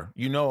here,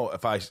 you're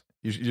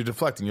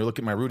deflecting. You're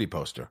looking at my Rudy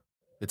poster.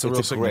 It's a real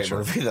great signature.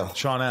 movie, though.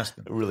 Sean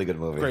Astin, A really good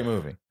movie. great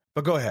movie.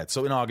 But go ahead.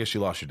 So in August,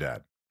 you lost your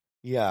dad.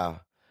 Yeah,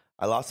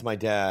 I lost my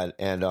dad,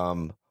 and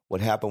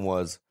what happened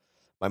was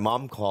my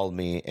mom called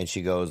me, and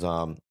she goes,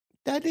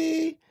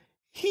 "Daddy,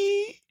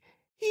 he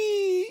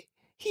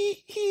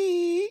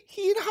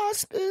in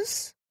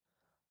hospice."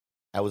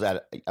 I was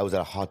at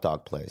a hot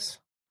dog place.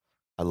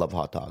 I love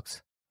hot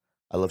dogs.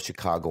 I love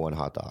Chicagoan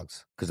hot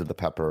dogs because of the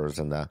peppers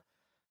and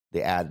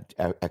they add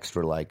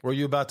extra like. Were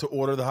you about to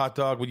order the hot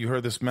dog when you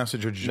heard this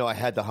message? Or did you... No, I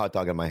had the hot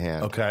dog in my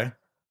hand. Okay.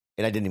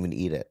 And I didn't even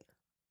eat it.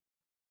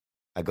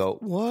 I go,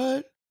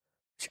 what?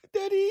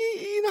 Daddy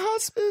in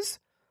hospice?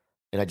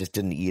 And I just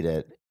didn't eat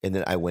it. And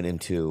then I went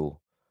into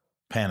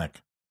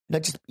Panic.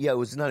 it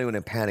was not even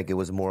a panic. It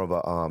was more of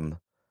a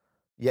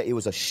it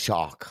was a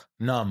shock.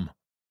 Numb.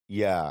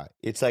 Yeah.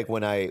 It's like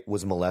when I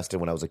was molested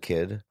when I was a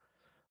kid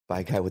by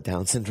a guy with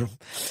Down syndrome.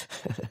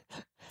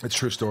 It's a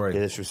true story.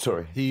 It is a true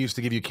story. He used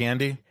to give you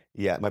candy.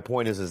 Yeah. My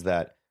point is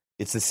that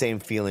it's the same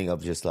feeling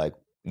of just like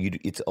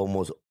it's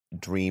almost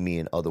dreamy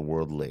and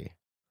otherworldly.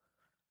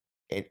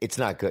 It's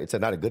not good. It's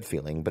not a good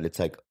feeling, but it's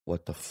like,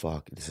 what the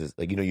fuck? This is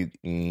like, you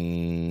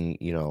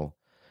know.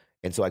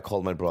 And so I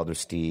called my brother,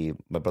 Steve.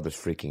 My brother's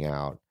freaking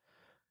out.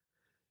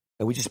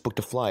 And we just booked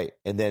a flight.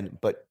 And then,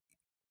 but,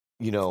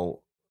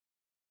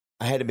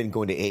 I hadn't been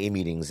going to AA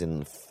meetings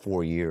in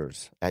 4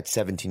 years. I had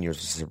 17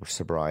 years of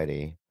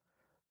sobriety.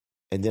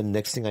 And then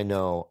next thing I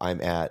know,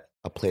 I'm at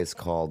a place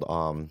called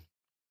I'm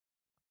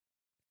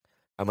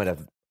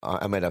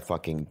at a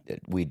fucking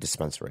weed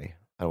dispensary.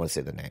 I don't want to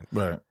say the name.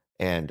 Right.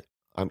 And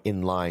I'm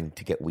in line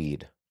to get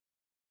weed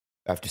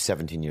after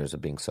 17 years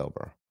of being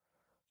sober.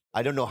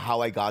 I don't know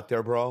how I got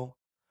there, bro.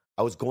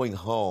 I was going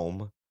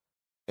home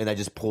and I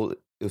just pulled,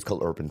 it was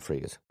called Urban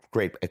Freeze.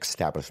 Great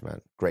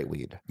establishment, great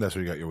weed. That's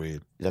where you got your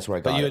weed. That's where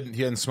I got it. But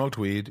you hadn't smoked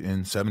weed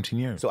in 17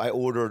 years. So I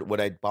ordered, what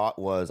I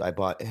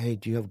bought, hey,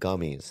 do you have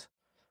gummies?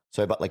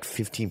 So I bought like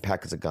 15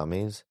 packets of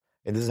gummies.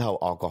 And this is how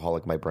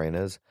alcoholic my brain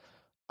is.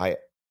 Because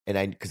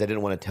I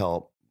didn't want to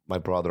tell my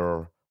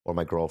brother or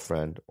my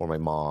girlfriend or my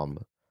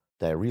mom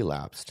that I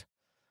relapsed.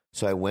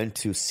 So I went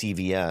to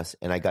CVS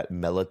and I got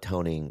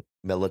melatonin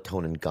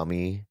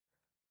gummy,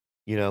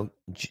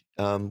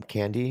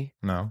 candy.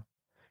 No.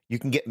 You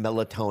can get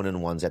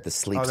melatonin ones at the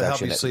sleep they section.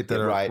 help you sleep.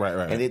 Right.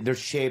 And they're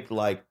shaped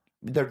like,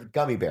 they're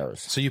gummy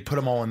bears. So you put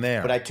them all in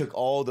there. But I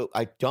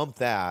dumped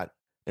that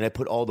and I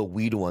put all the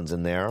weed ones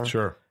in there.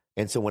 Sure.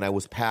 And so when I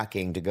was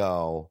packing to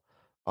go,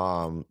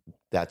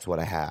 that's what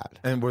I had.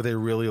 And were they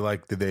really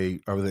like? They're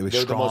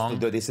strong?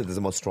 They said they're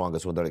the most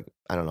strongest one. They're like,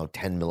 I don't know,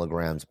 10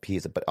 milligrams a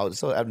piece. But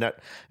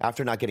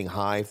after not getting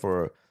high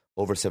for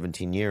over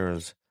 17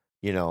 years,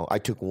 I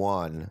took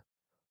one,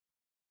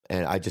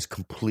 and I just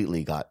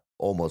completely got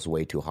almost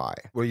way too high.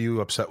 Were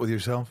you upset with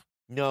yourself?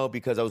 No,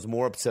 because I was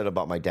more upset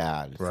about my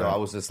dad. Right. So I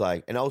was just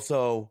like, and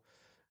also,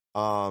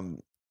 I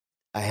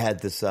had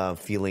this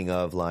feeling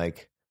of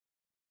like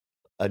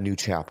a new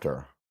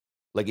chapter.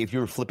 Like if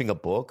you were flipping a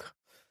book,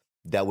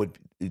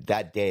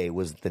 that day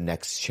was the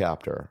next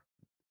chapter,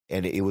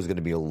 and it was going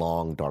to be a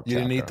long, dark chapter. You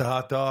didn't eat the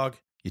hot dog.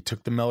 You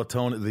took the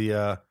melatonin,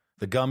 the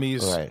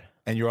gummies, right?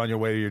 And you're on your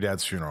way to your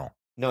dad's funeral.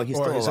 No, he's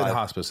still alive. In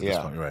hospice at this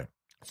point, right?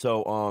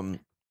 So,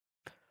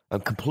 I'm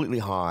completely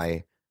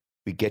high.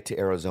 We get to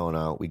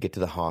Arizona. We get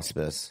to the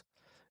hospice,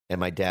 and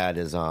my dad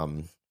is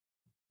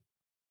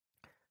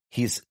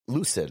he's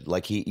lucid.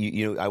 Like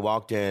I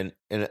walked in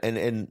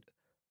and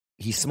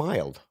he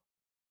smiled.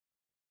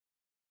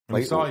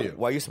 I saw you.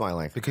 Why are you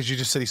smiling? Because you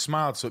just said he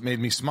smiled, so it made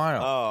me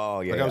smile.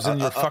 Oh, yeah. Like I was in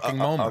your fucking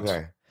moment.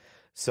 Okay.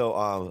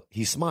 So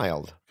he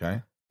smiled.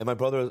 Okay. And my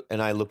brother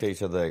and I looked at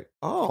each other like,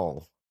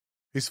 oh.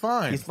 He's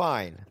fine. He's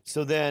fine.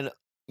 So then,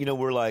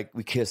 we're like,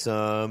 we kiss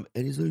him,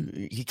 and he's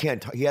like, he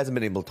can't talk. He hasn't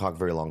been able to talk a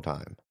very long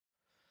time.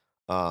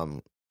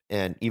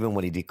 And even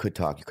when he could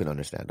talk, you couldn't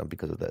understand him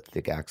because of that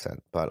thick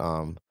accent. But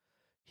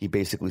he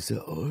basically said,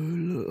 oh,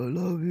 I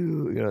love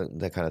you,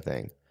 that kind of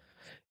thing.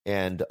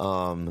 And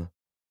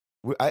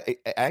I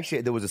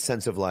actually, there was a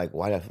sense of like,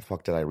 why the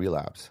fuck did I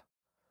relapse?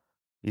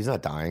 He's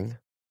not dying.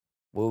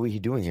 What were he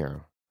doing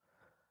here?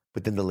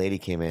 But then the lady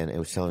came in and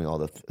was telling me all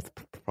the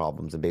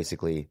problems. And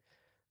basically,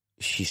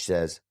 she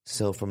says,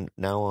 so from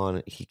now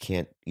on, he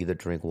can't either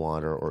drink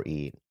water or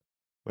eat.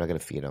 We're not going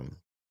to feed him.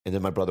 And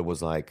then my brother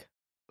was like,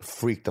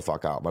 freaked the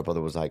fuck out. My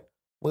brother was like,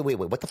 wait,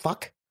 what the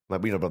fuck? My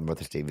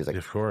brother Steve, he's like,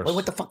 of course. Wait,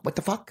 what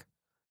the fuck?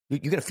 You're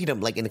going to feed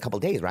him like in a couple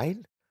of days, right?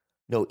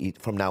 No,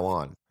 from now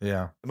on.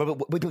 Yeah.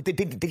 He's going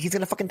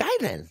to fucking die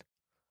then.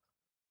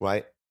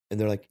 Right? And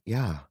they're like,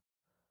 yeah.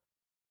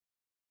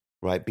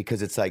 Right?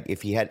 Because it's like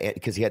if he had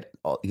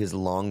his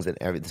lungs and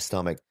the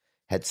stomach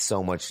had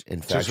so much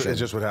infection. It's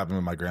just what happened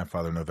with my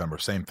grandfather in November.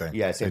 Same thing.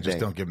 Yeah, same thing. Just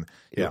don't give him.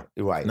 Yeah.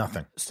 Right.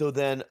 Nothing. So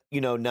then,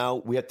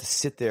 now we have to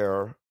sit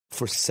there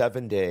for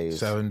 7 days.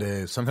 7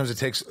 days. Sometimes it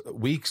takes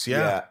weeks. Yeah.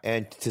 Yeah.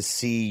 And to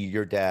see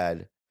your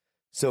dad.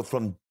 So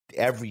from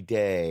every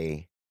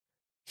day,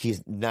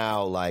 he's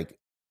now like,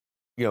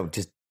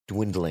 just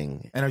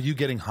dwindling. And are you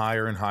getting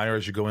higher and higher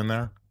as you go in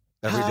there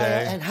every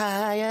higher day? and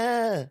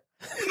higher.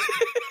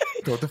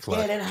 Go with the flow.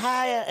 Getting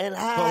higher and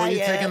higher. But were you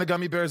taking the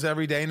gummy bears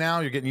every day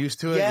now? You're getting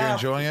used to it? Yeah. You're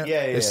enjoying it?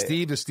 Yeah.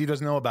 Steve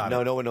doesn't know about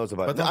it. No one knows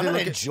about it. But I'm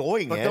not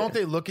enjoying it. But don't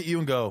they look at you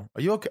and go,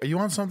 are you okay? Are you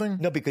on something?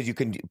 No, because you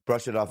can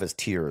brush it off as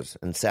tears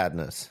and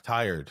sadness.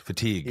 Tired,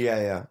 fatigue.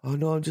 Yeah. Oh,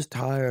 no, I'm just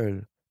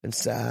tired and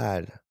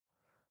sad.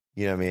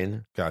 You know what I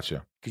mean?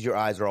 Gotcha. Because your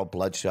eyes are all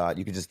bloodshot.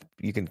 And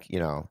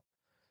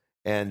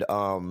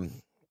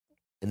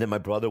then my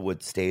brother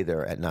would stay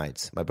there at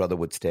nights. My brother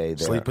would stay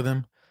there. Sleep with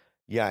him?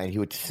 Yeah, and he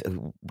would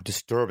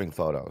disturbing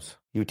photos.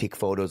 He would take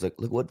photos like,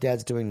 look what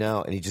Dad's doing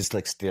now, and he's just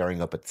like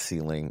staring up at the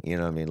ceiling. You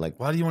know what I mean? Like,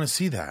 why do you want to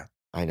see that?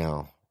 I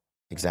know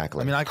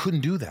exactly. I mean, I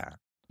couldn't do that.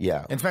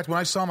 Yeah. In fact, when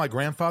I saw my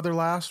grandfather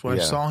last, I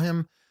saw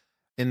him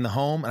in the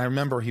home, and I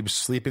remember he was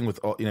sleeping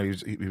with,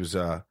 he was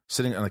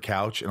sitting on the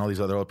couch and all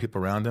these other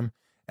people around him.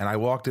 And I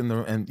walked in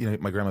there, and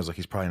my grandma's like,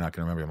 he's probably not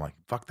going to remember. I'm like,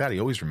 fuck that. He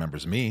always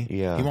remembers me.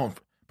 Yeah. He won't.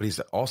 But he's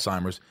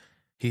Alzheimer's.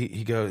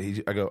 I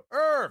go,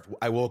 Irv.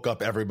 I woke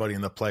up everybody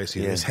in the place.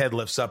 His head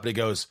lifts up and he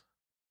goes,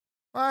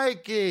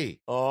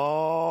 Mikey.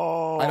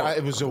 Oh. And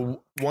it was a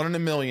 1 in a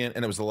million.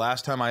 And it was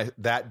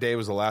that day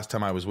was the last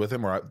time I was with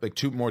him, or like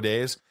 2 more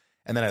days.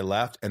 And then I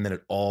left, and then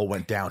it all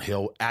went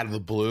downhill out of the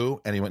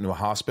blue. And he went into a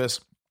hospice.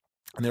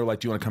 And they were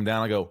like, do you want to come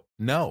down? I go,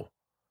 no,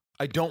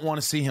 I don't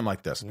want to see him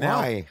like this. Why?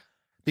 Now,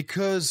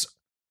 because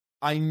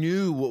I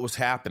knew what was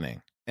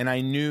happening. And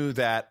I knew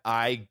that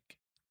I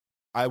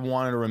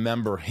wanted to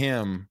remember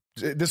him.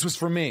 This was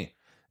for me.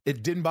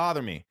 It didn't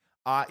bother me.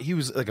 He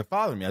was like a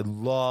father to me. I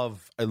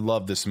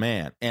love this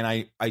man, and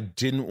I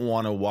didn't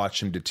want to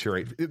watch him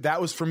deteriorate.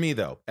 That was for me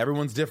though.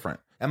 Everyone's different.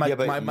 And my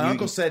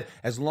uncle said,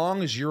 as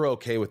long as you're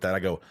okay with that, I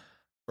go.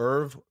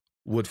 Irv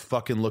would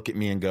fucking look at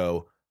me and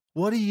go,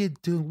 "What are you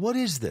doing? What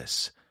is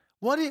this?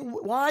 Why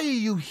are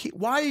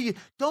you?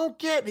 Don't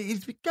get me.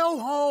 Go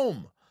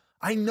home."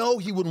 I know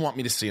he wouldn't want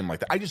me to see him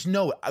like that. I just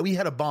know it. We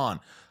had a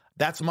bond.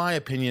 That's my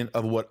opinion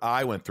of what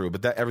I went through,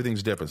 but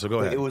everything's different. So go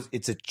ahead.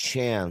 It's a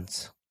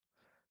chance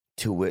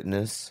to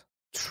witness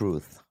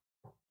truth.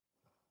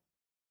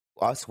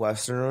 Us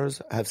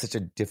Westerners have such a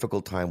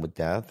difficult time with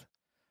death.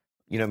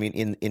 You know what I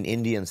mean? In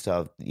India and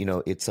stuff, you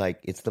know, it's like,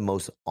 it's the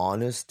most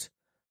honest,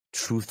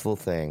 truthful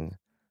thing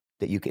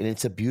that you can, and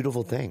it's a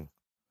beautiful thing,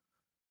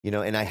 you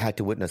know, and I had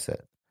to witness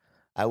it.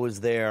 I was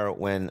there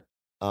when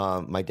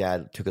my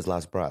dad took his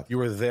last breath. You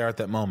were there at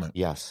that moment?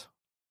 Yes.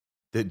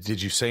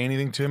 Did you say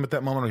anything to him at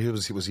that moment, or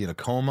was he in a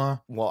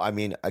coma? Well, I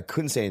mean, I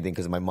couldn't say anything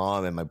because my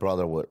mom and my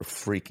brother were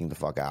freaking the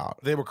fuck out.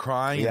 They were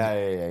crying? Yeah.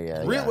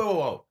 Really? Yeah.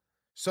 Whoa.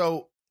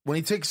 So when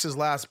he takes his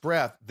last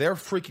breath, they're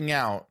freaking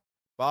out.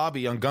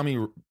 Bobby on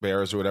gummy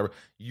bears or whatever,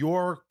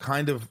 you're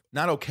kind of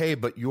not okay,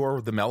 but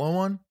you're the mellow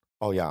one?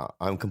 Oh, yeah.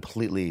 I'm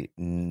completely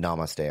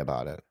namaste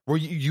about it. Were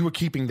you were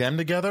keeping them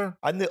together?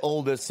 I'm the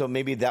oldest, so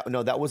maybe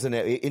that wasn't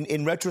it.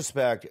 In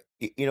retrospect,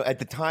 you know, at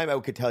the time I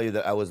could tell you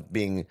that I was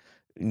being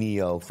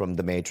Neo from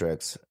The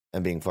Matrix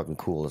and being fucking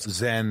cool as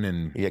Zen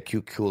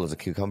and cool as a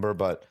cucumber.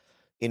 But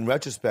in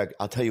retrospect,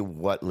 I'll tell you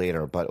what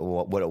later, but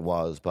what it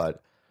was.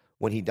 But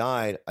when he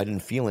died, I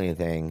didn't feel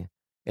anything,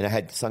 and I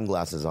had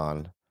sunglasses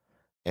on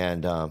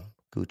and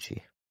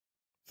Gucci,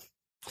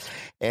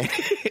 and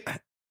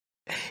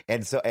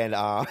so and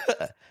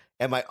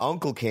my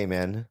uncle came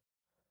in.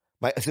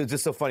 So it's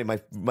just so funny.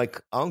 My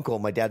uncle,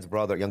 my dad's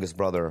brother, youngest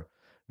brother,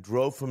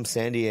 drove from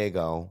San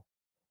Diego,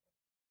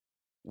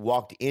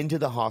 walked into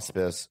the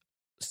hospice,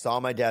 saw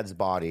my dad's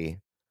body,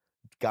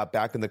 got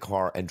back in the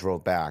car, and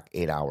drove back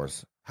 8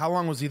 hours. How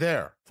long was he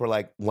there? For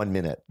like 1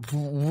 minute.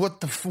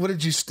 What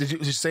did you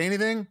say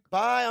anything?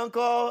 Bye,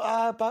 uncle.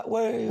 Bye.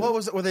 Where? What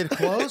was it? Were they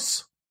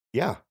close?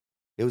 Yeah,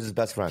 it was his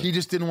best friend. He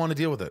just didn't want to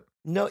deal with it.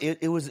 No,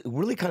 it was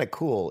really kind of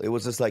cool. It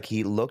was just like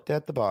he looked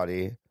at the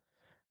body,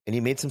 and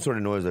he made some sort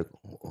of noise like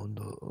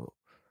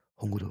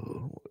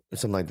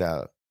something like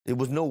that. It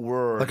was no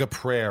word, like a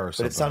prayer or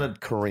something, but it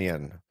sounded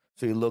Korean.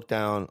 So he looked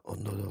down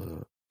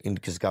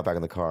and just got back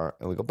in the car,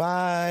 and we go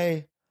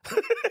bye.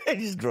 And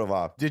he just drove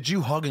off. Did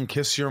you hug and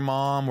kiss your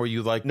mom? Were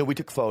you like? No, we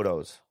took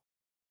photos.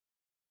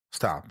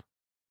 Stop.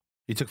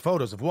 You took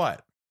photos of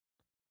what?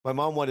 My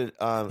mom wanted.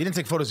 You didn't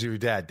take photos of your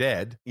dad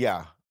dead.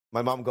 Yeah,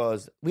 my mom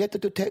goes, "We have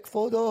to take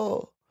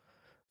photo."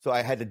 So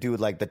I had to do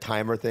like the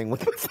timer thing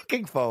with my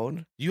fucking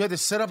phone. You had to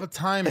set up a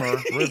timer,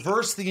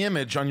 reverse the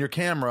image on your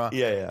camera,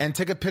 and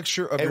take a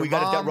picture of your mom. And we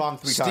got it wrong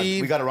 3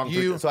 times. We got it wrong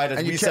 3 times. So I had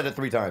to reset it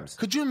 3 times.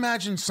 Could you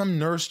imagine some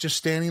nurse just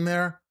standing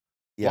there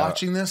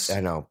watching this?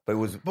 I know, but it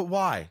was. But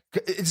why?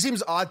 It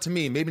seems odd to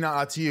me. Maybe not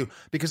odd to you,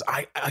 because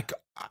I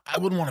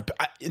wouldn't want to.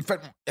 In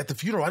fact, at the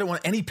funeral, I don't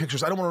want any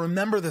pictures. I don't want to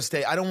remember this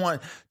day. I don't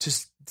want to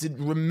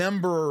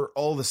remember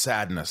all the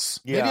sadness.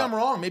 Yeah. Maybe I'm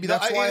wrong. Maybe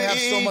that's why I have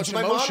so much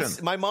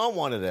emotion. My mom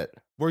wanted it.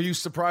 Were you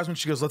surprised when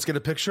she goes, "Let's get a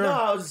picture"? No,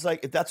 I was just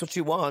like, if that's what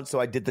she wants. So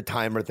I did the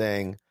timer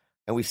thing,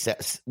 and we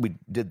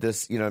did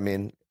this. You know what I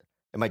mean?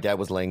 And my dad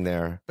was laying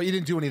there. But you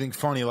didn't do anything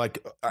funny,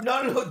 like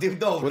no,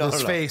 dude, with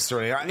his face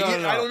or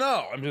anything. I don't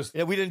know. I'm just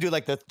we didn't do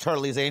like the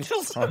Charlie's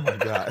Angels. Oh my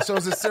god! So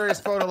it's a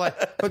serious photo.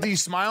 Like, but do you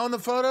smile in the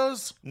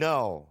photos?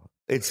 No,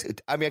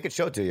 I mean, I could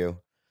show it to you,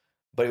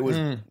 but it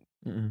was.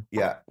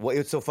 Yeah, well,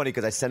 it's so funny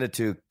because I sent it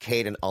to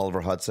Kate and Oliver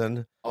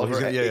Hudson.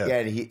 Oliver,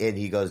 and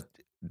he goes,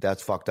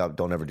 "That's fucked up.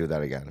 Don't ever do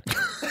that again."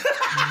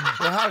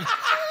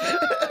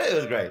 It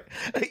was great.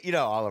 You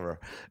know, Oliver,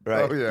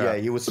 right? Oh, yeah. Yeah,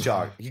 he was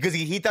shocked because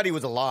he thought he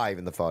was alive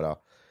in the photo.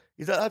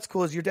 He said, "That's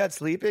cool. Is your dad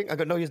sleeping?" I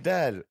go, "No, he's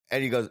dead."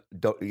 And he goes,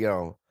 "Don't you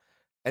know?"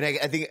 And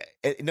I think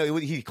no,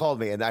 he called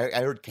me, and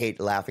I heard Kate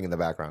laughing in the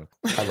background.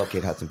 I love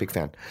Kate Hudson, big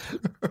fan.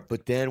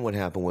 But then what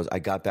happened was I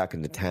got back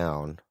into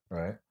town,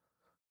 right?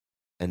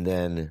 And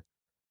then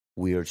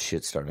weird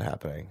shit started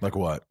happening. Like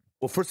what?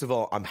 Well, first of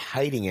all, I'm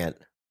hiding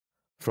it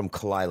from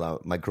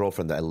Kalila, my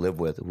girlfriend that I live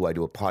with, who I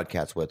do a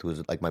podcast with,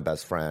 who's like my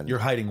best friend. You're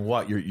hiding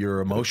what? Your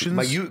emotions?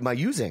 My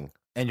using.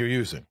 And you're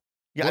using.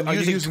 Yeah, well, I'm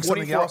using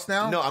something else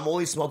now? No, I'm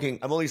only smoking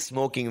and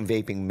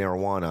vaping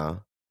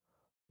marijuana,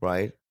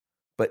 right?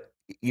 But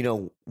you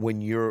know,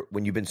 when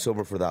you've been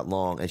sober for that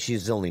long, and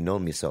she's only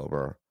known me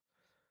sober,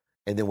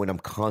 and then when I'm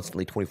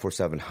constantly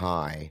 24/7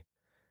 high,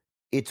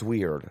 it's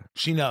weird.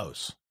 She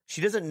knows.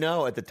 She doesn't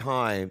know at the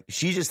time.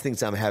 She just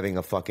thinks I'm having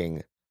a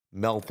fucking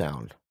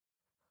meltdown.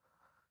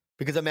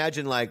 Because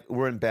imagine, like,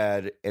 we're in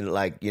bed and,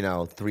 like, you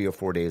know, 3 or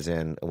 4 days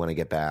in when I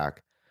get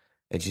back,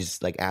 and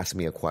she's, like, asking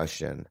me a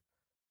question,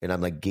 and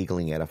I'm, like,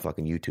 giggling at a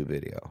fucking YouTube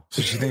video.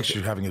 So she thinks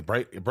you're having a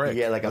break.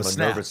 Yeah, like I'm a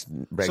nervous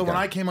breakdown. So when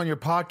I came on your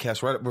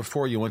podcast right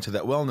before you went to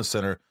that wellness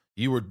center,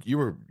 you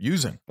were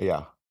using.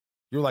 Yeah.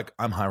 You're like,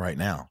 I'm high right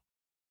now.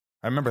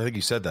 I remember, I think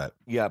you said that.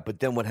 Yeah, but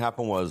then what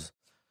happened was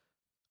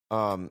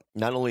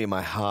not only am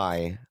I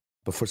high,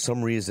 but for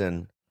some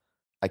reason,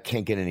 I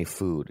can't get any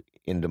food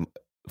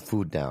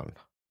down.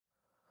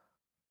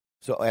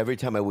 So every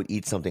time I would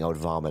eat something, I would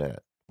vomit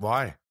it.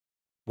 Why?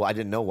 Well, I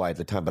didn't know why at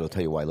the time, but I'll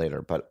tell you why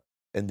later.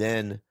 And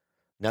then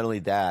not only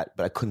that,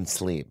 but I couldn't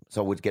sleep.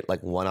 So I would get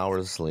like 1 hour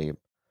of sleep.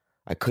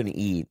 I couldn't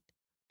eat,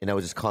 and I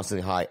was just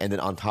constantly high. And then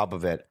on top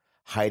of it,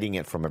 hiding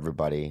it from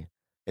everybody.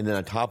 And then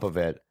on top of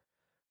it,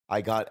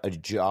 I got a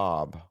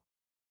job,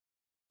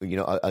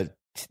 a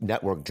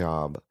network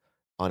job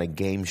on a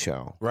game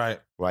show.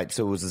 Right.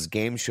 So it was this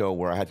game show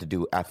where I had to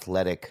do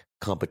athletic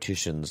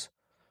competitions.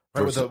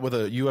 Right, with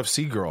a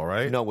UFC girl,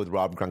 right? No, with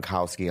Rob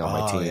Gronkowski on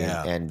my team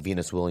and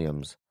Venus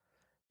Williams.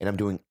 And I'm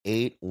doing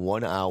 8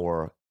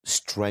 1-hour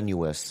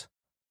strenuous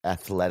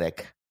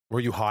athletic. Were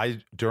you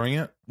high during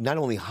it? Not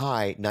only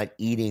high, not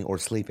eating or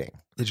sleeping.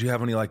 Did you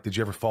have any did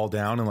you ever fall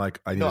down and I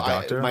need a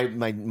doctor?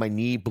 My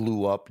knee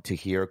blew up to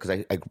here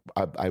because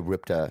I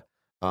ripped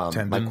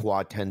my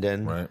quad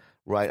tendon.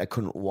 Right. I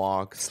couldn't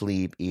walk,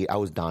 sleep, eat. I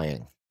was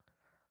dying.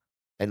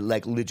 And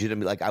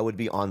legitimately, I would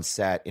be on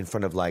set in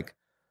front of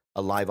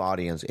a live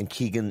audience, and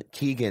Keegan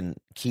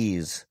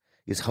Keys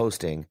is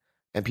hosting,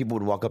 and people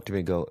would walk up to me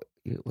and go,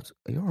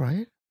 "Are you all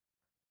right?"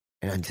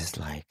 And I'm just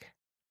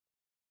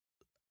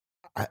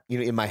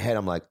in my head,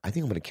 I'm like, I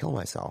think I'm going to kill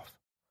myself.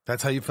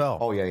 That's how you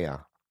felt? Oh, yeah.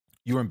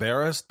 You were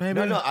embarrassed,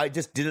 maybe? No, I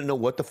just didn't know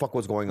what the fuck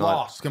was going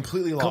on.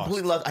 Completely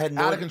lost. I had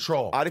out of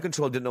control. Out of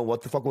control, didn't know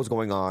what the fuck was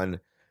going on.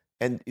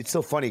 And it's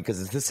so funny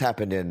because this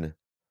happened in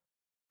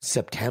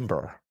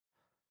September.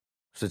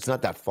 So it's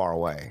not that far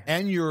away.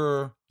 And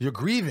you're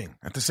grieving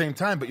at the same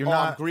time, but you're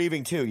not. I'm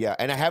grieving too, yeah.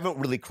 And I haven't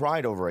really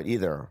cried over it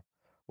either,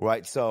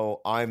 right?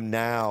 So I'm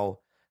now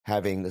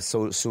having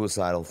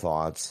suicidal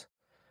thoughts,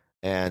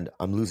 and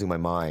I'm losing my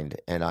mind,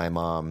 and I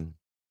don't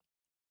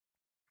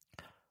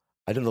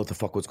know what the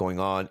fuck was going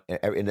on.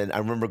 And then I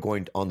remember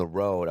going on the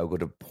road. I would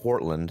go to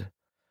Portland,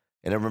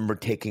 and I remember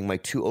taking my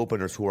 2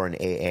 openers who are in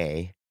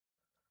AA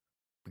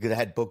because I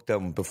had booked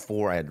them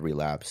before I had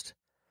relapsed.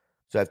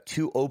 So I have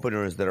 2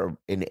 openers that are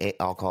in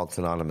Alcoholics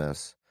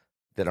Anonymous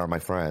that are my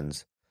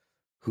friends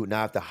who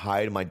now have to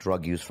hide my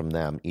drug use from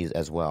them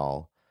as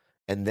well.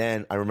 And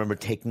then I remember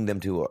taking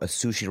them to a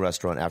sushi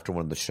restaurant after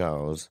one of the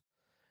shows.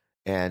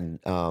 And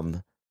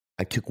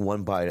I took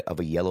one bite of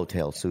a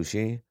yellowtail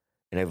sushi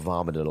and I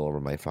vomited all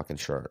over my fucking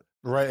shirt.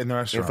 Right in the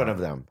restaurant. In front of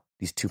them.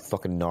 These 2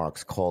 fucking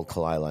narcs called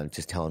Kalila and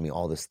just telling me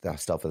all this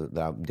stuff that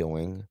I'm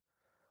doing.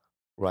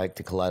 Right?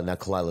 To Kalila. Now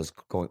Kalila's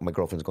my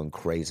girlfriend's going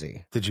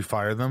crazy. Did you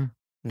fire them?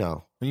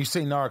 No. When you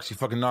say narcs, you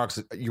fucking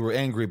narcs, you were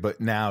angry,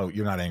 but now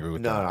you're not angry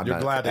with them. No,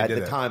 you're glad they did it.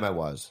 At the time I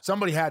was.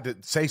 Somebody had to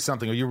say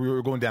something or you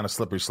were going down a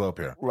slippery slope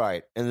here.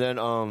 Right. And then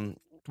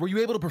were you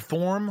able to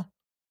perform?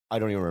 I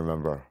don't even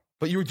remember.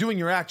 But you were doing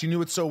your act. You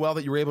knew it so well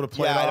that you were able to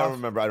play it off? I don't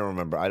remember.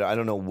 I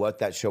don't know what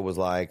that show was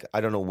like. I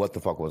don't know what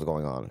the fuck was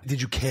going on.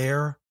 Did you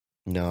care?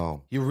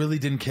 No. You really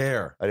didn't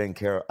care? I didn't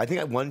care. I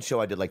think at one show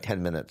I did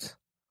 10 minutes.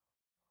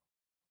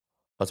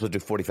 I was supposed to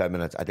do 45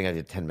 minutes. I think I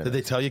did 10 minutes. Did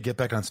they tell you, get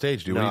back on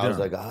stage, dude? No, what are you I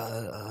was doing?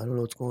 I don't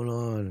know what's going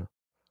on.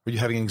 Were you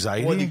having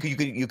anxiety? Well,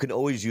 you can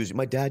always use,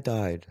 my dad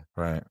died.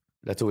 Right.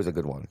 That's always a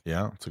good one.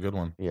 Yeah, it's a good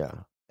one. Yeah.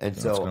 And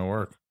That's going to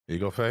work.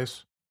 Ego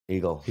face?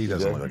 Eagle. He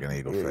doesn't look like an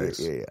eagle face.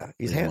 Yeah.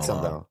 He's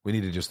handsome, though. We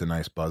needed just a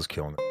nice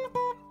buzzkill.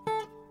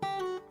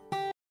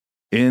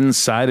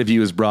 Inside of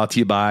You is brought to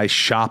you by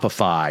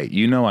Shopify.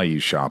 You know I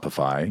use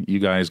Shopify. You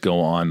guys go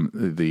on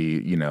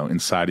the,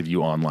 Inside of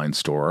You online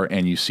store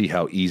and you see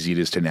how easy it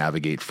is to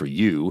navigate for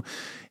you.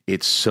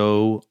 It's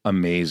so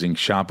amazing.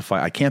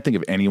 Shopify, I can't think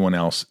of anyone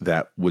else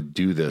that would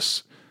do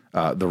this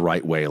the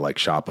right way like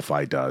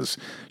Shopify does.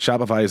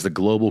 Shopify is the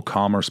global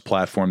commerce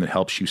platform that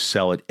helps you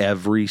sell at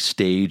every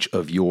stage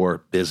of your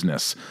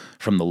business.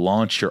 From the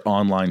launch your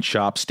online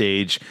shop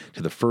stage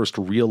to the first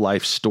real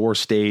life store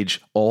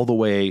stage, all the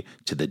way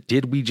to the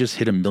did we just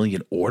hit 1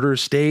 million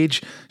orders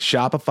stage,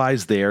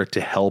 Shopify's there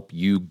to help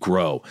you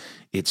grow.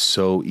 It's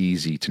so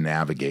easy to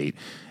navigate.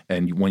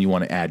 And when you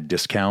want to add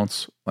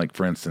discounts, like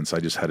for instance, I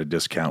just had a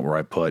discount where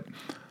I put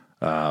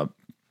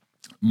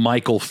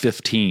Michael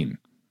 15.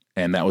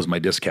 And that was my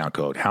discount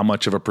code. How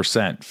much of a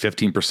percent?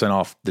 15%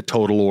 off the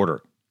total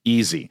order.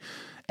 Easy.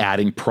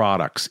 Adding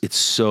products. It's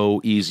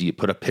so easy. You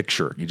put a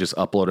picture. You just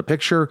upload a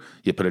picture.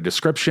 You put a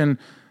description.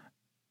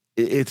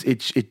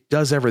 It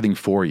does everything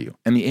for you.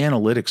 And the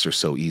analytics are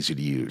so easy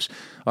to use.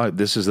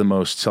 This is the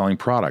most selling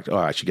product. Oh,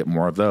 I should get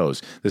more of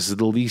those. This is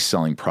the least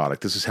selling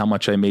product. This is how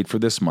much I made for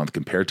this month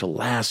compared to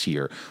last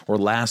year or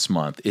last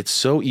month. It's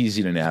so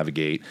easy to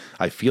navigate.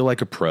 I feel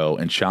like a pro,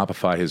 and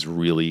Shopify has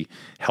really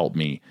helped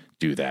me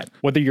do that.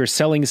 Whether you're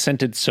selling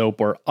scented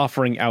soap or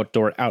offering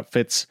outdoor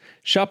outfits,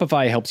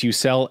 Shopify helps you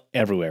sell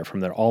everywhere, from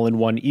their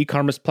all-in-one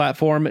e-commerce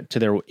platform to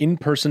their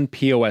in-person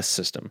POS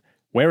system.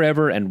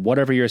 Wherever and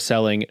whatever you're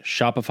selling,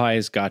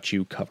 Shopify's got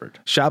you covered.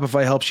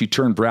 Shopify helps you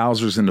turn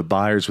browsers into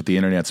buyers with the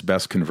internet's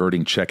best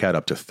converting checkout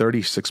up to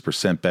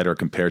 36% better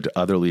compared to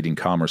other leading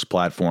commerce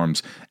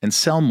platforms, and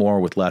sell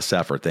more with less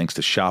effort thanks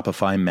to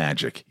Shopify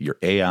Magic, your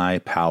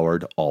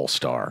AI-powered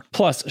all-star.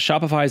 Plus,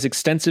 Shopify's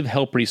extensive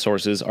help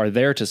resources are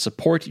there to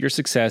support your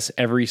success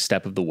every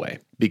step of the way.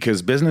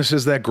 Because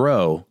businesses that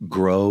grow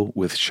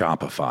with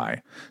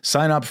Shopify.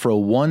 Sign up for a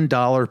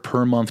 $1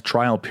 per month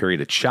trial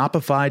period at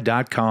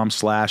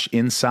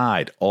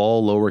shopify.com/inside,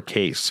 all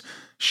lowercase.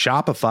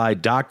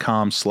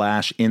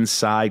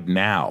 Shopify.com/inside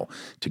now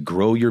to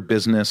grow your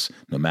business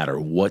no matter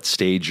what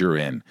stage you're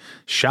in.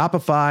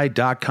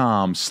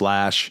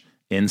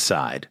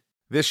 Shopify.com/inside.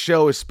 This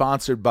show is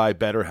sponsored by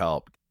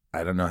BetterHelp.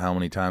 I don't know how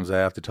many times I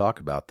have to talk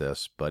about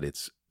this, but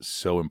it's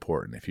so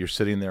important. If you're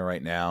sitting there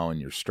right now and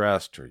you're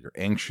stressed or you're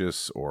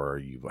anxious or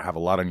you have a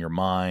lot on your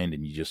mind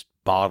and you just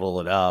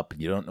bottle it up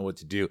and you don't know what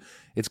to do,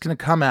 it's going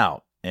to come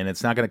out, and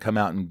it's not going to come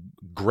out in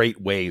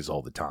great ways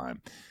all the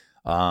time.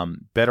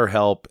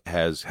 BetterHelp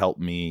has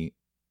helped me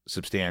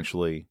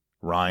substantially.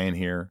 Ryan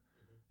here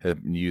has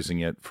been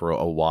using it for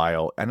a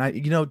while. And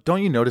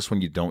don't you notice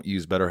when you don't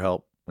use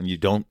BetterHelp, when you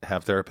don't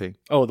have therapy?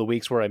 Oh, the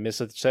weeks where I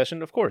miss a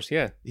session? Of course,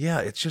 yeah.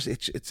 Yeah,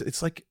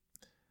 it's like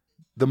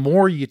the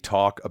more you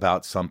talk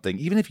about something,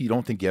 even if you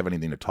don't think you have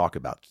anything to talk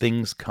about,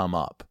 things come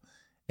up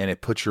and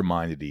it puts your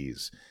mind at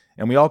ease.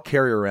 And we all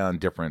carry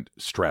around different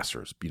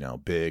stressors,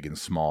 big and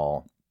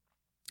small.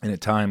 And at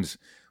times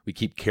we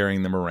keep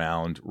carrying them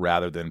around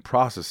rather than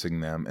processing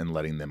them and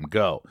letting them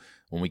go.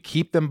 When we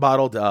keep them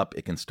bottled up,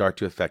 it can start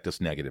to affect us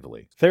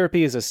negatively.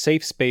 Therapy is a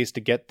safe space to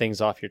get things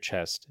off your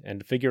chest and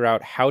to figure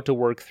out how to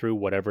work through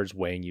whatever's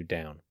weighing you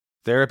down.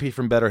 Therapy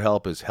from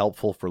BetterHelp is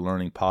helpful for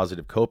learning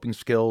positive coping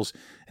skills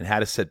and how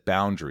to set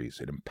boundaries.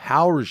 It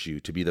empowers you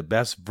to be the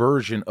best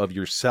version of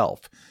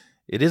yourself.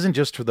 It isn't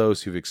just for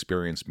those who've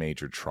experienced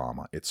major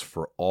trauma. It's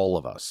for all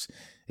of us.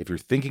 If you're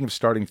thinking of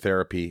starting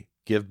therapy,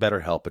 give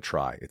BetterHelp a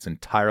try. It's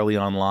entirely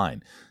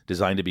online,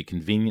 designed to be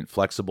convenient,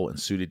 flexible, and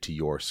suited to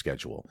your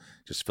schedule.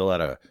 Just fill out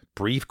a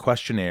brief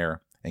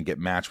questionnaire and get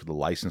matched with a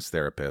licensed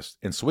therapist,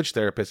 and switch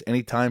therapists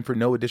anytime for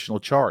no additional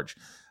charge.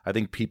 I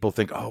think people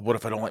think, oh, what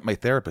if I don't like my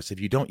therapist? If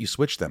you don't, you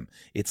switch them.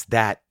 It's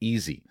that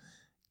easy.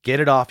 Get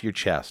it off your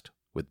chest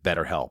with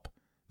BetterHelp.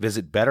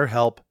 Visit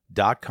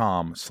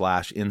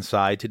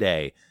BetterHelp.com/inside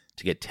today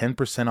to get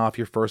 10% off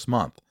your first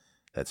month.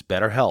 That's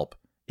BetterHelp,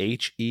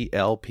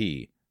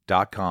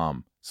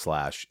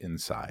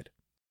 HELP.com/inside.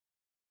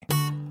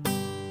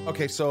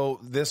 Okay, so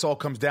this all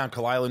comes down.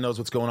 Kalila knows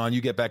what's going on.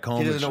 You get back home.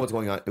 She doesn't know what's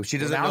going on. She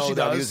doesn't know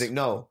that I'm using.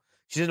 No,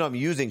 she doesn't know I'm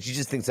using. She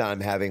just thinks that I'm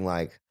having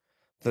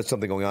there's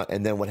something going on.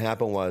 And then what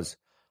happened was,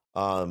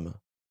 one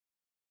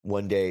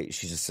day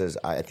she just says,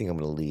 I think I'm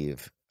going to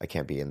leave. I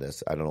can't be in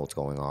this. I don't know what's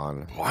going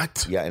on.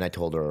 What? Yeah, and I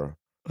told her,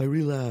 I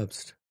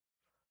relapsed.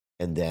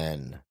 And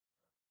then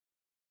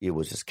it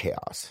was just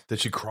chaos.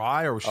 Did she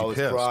cry or was she pissed?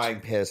 I was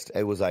crying, pissed.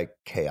 It was like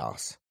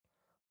chaos.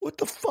 What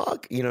the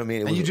fuck? You know what I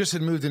mean? And you just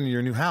had moved into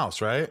your new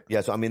house, right? Yeah,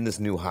 so I'm in this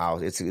new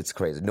house. It's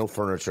crazy. No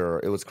furniture.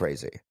 It was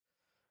crazy.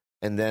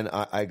 And then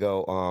I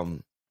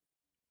go,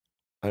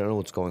 I don't know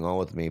what's going on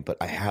with me, but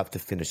I have to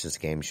finish this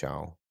game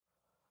show.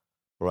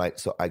 Right?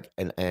 So I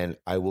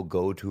will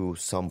go to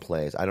some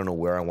place. I don't know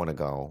where I want to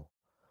go.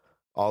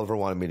 Oliver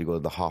wanted me to go to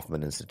the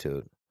Hoffman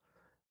Institute.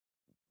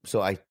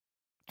 So I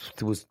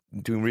was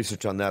doing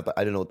research on that, but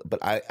I don't know. But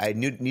I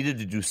needed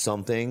to do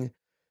something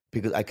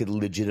because I could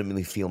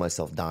legitimately feel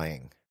myself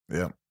dying.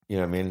 Yeah. You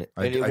know what I mean?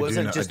 And it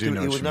wasn't just it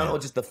was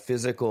not just the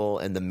physical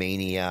and the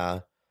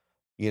mania,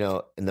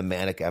 and the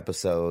manic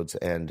episodes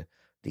and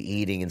the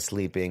eating and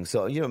sleeping.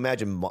 So,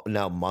 imagine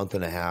now, month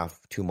and a half,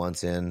 2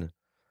 months in,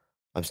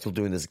 I'm still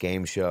doing this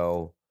game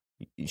show.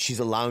 She's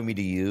allowing me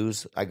to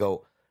use. I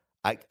go,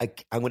 I'm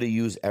going to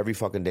use every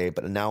fucking day,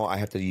 but now I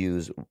have to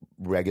use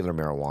regular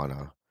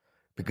marijuana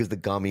because the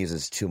gummies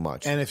is too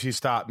much. And if you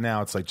stop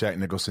now, it's like Jack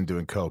Nicholson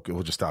doing coke. It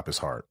will just stop his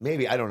heart.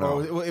 Maybe, I don't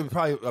know. Or it would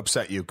probably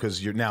upset you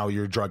because you're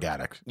a drug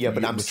addict. Yeah,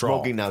 but I'm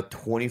smoking now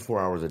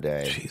 24 hours a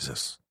day.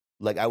 Jesus.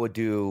 Like I would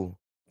do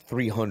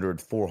 300,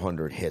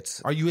 400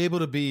 hits. Are you able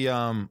to be?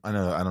 I don't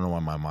know why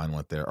my mind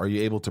went there. Are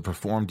you able to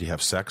perform? Do you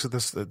have sex at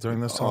this during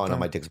this whole time? No,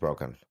 my dick's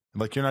broken.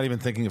 Like you're not even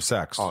thinking of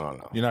sex. Oh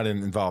no. You're not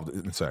involved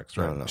in sex,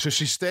 right? No. So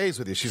she stays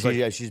with you.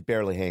 She's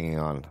barely hanging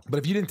on. But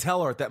if you didn't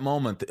tell her at that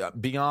moment,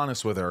 be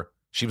honest with her,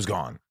 she was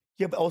gone.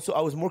 Yeah, but also I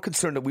was more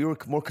concerned that we were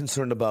more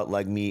concerned about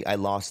me. I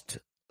lost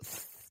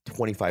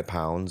 25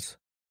 pounds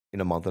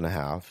in a month and a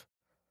half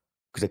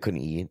because I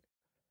couldn't eat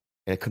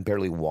and I could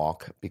barely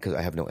walk because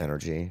I have no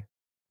energy.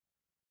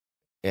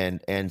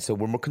 And so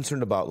we're more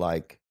concerned about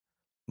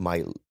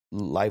my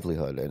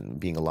livelihood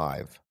and being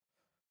alive.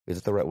 Is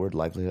it the right word,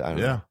 livelihood? I don't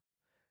know.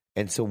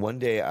 And so one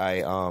day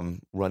I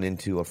run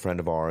into a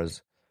friend of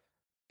ours,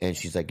 and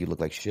she's like, "You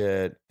look like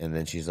shit." And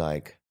then she's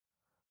like,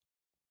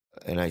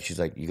 she's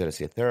like, "You got to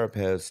see a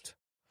therapist."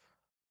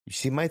 You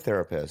see my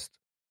therapist,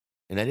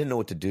 and I didn't know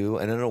what to do.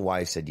 I don't know why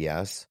I said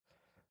yes.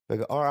 I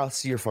go, "All right, I'll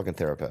see your fucking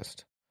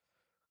therapist."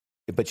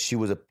 But she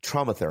was a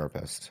trauma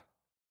therapist.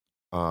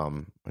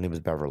 Her name was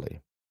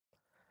Beverly.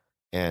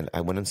 And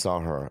I went and saw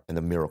her, and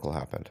the miracle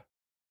happened.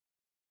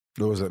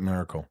 What was that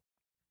miracle?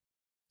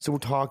 So we're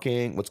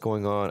talking, what's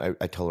going on?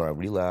 I tell her I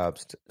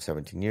relapsed,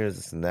 17 years,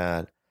 this and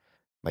that.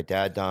 My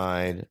dad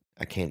died.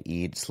 I can't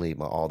eat,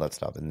 sleep, all that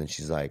stuff. And then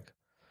she's like,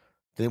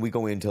 then we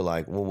go into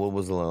like, well, what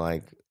was it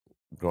like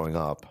growing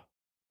up?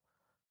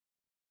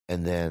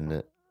 And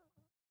then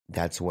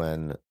that's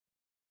when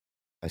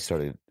I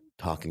started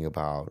talking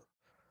about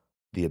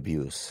the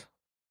abuse.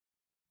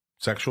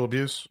 Sexual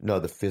abuse? No,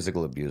 the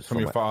physical abuse. From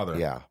your father?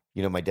 Yeah.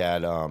 You know, my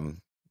dad, I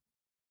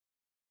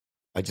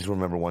just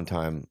remember one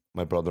time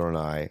my brother and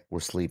I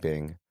were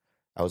sleeping.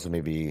 I was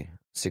maybe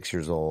 6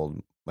 years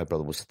old. My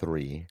brother was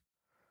 3.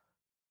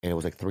 And it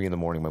was like 3 a.m.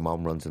 My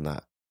mom runs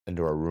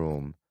into our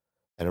room.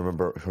 And I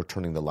remember her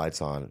turning the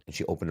lights on, and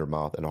she opened her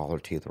mouth and all her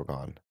teeth were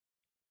gone.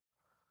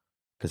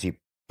 Because he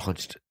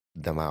punched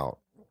them out.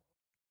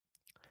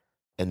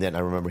 And then I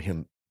remember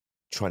him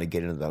trying to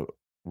get into the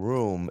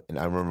room. And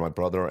I remember my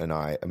brother and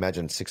I,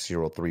 imagine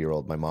 6-year-old,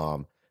 3-year-old, my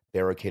mom,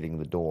 barricading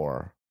the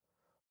door,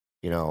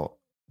 you know,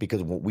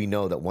 because we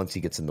know that once he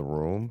gets in the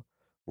room,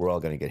 we're all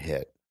going to get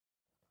hit,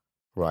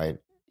 right?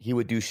 He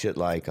would do shit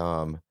like,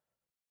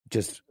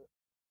 just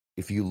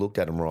if you looked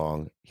at him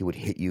wrong, he would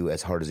hit you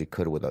as hard as he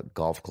could with a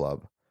golf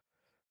club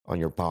on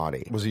your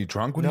body. Was he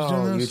drunk when he was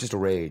doing No, this? he was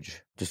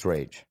just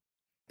rage.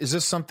 Is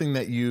this something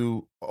that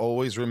you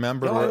always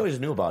remember? No, I always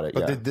knew about it.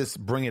 But Yeah. did this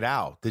bring it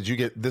out? Did you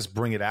get this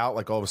bring it out?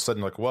 Like all of a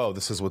sudden, like, whoa,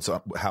 this is what's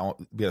up. How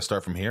we got to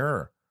start from here?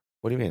 Or?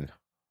 What do you mean?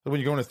 When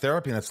you go into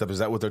therapy and that stuff, is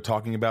that what they're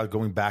talking about?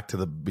 Going back to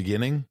the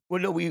beginning?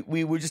 Well, no,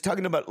 we were just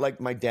talking about like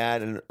my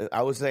dad, and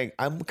I was saying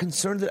I'm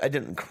concerned that I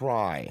didn't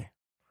cry.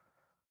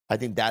 I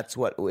think that's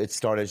what it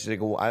started. She's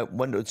like, well, I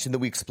wonder. So then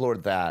we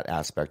explored that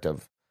aspect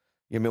of,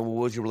 you know,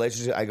 what was your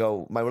relationship? I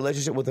go, my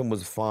relationship with him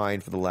was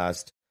fine for the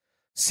last,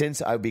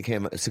 since I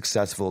became a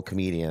successful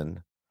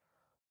comedian.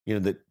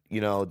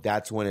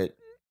 That's when it,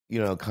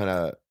 kind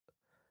of.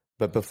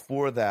 But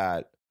before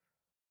that,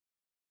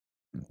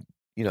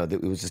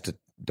 it was just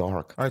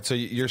dark. All right. So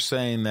you're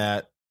saying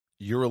that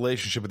your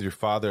relationship with your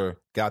father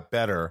got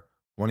better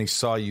when he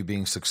saw you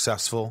being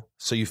successful.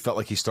 So you felt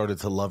like he started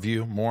to love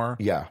you more.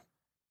 Yeah.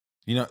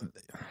 You know,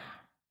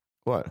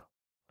 What?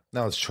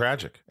 no, it's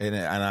tragic. And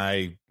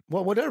I,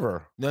 Well,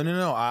 whatever.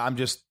 no. I'm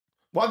just,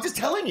 Well, I'm just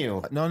telling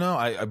you. no.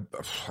 I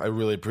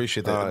really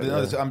appreciate that.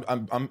 Yeah.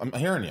 I'm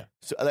hearing you.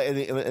 So,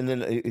 and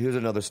then here's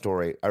another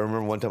story. I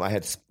remember one time I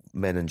had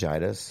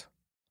meningitis.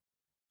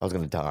 I was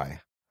going to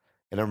die.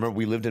 And I remember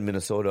we lived in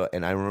Minnesota,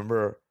 and I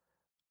remember,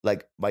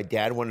 like, my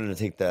dad wanted to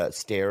take the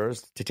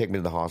stairs to take me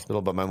to the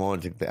hospital, but my mom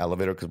wanted to take the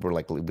elevator because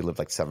we lived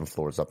like 7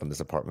 floors up in this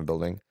apartment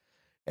building.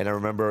 And I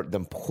remember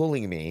them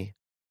pulling me,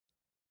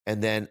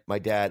 and then my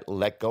dad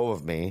let go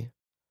of me,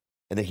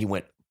 and then he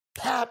went,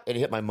 pap, and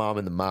he hit my mom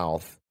in the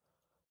mouth,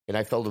 and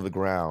I fell to the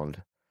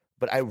ground.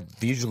 But I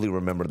visually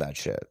remember that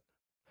shit.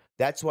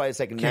 That's why it's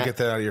like... Can't get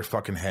that out of your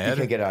fucking head. You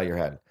can't get it out of your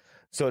head.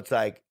 So it's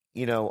like,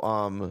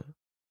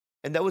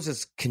 and that was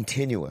just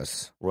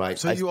continuous, right?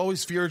 So you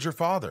always feared your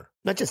father.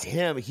 Not just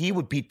him. He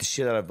would beat the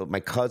shit out of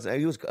my cousin.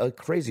 He was a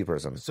crazy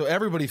person. So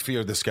everybody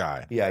feared this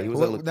guy. Yeah, he was.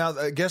 Well, now,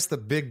 I guess the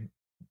big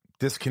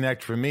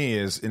disconnect for me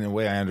is, in a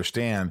way I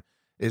understand,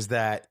 is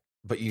that,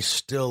 but you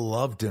still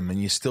loved him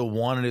and you still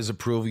wanted his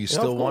approval. You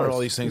still wanted all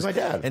these things. He's my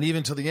dad. And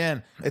even to the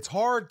end, it's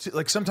hard to,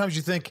 like, sometimes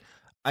you think,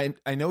 I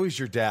know he's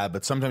your dad,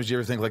 but sometimes you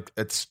ever think, like,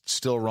 it's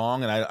still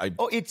wrong. And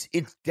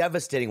it's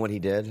devastating what he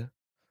did.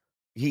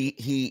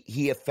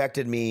 He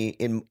affected me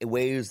in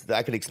ways that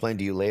I could explain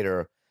to you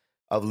later,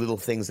 of little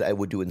things that I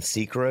would do in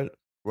secret,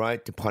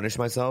 right, to punish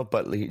myself.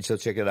 But so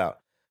check it out.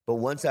 But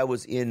once I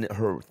was in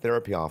her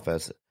therapy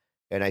office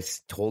and I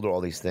told her all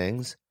these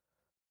things,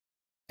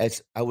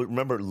 I would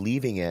remember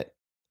leaving it,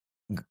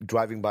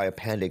 driving by a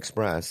Panda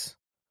Express,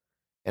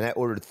 and I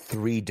ordered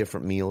 3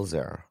 different meals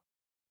there.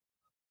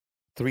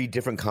 3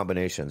 different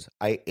combinations.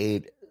 I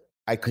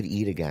could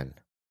eat again.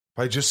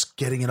 by just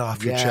getting it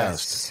off your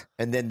chest.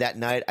 And then that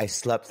night I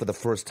slept for the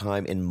first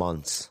time in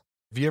months.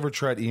 Have you ever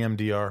tried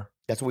EMDR?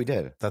 That's what we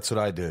did. That's what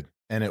I did.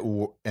 And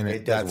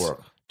it does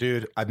work.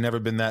 Dude, I've never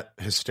been that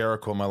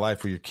hysterical in my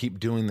life where you keep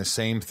doing the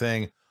same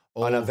thing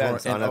On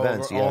events,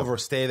 over.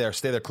 Stay there,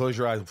 close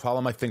your eyes,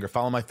 follow my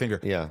finger.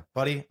 Yeah.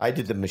 Buddy, I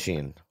did the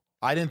machine.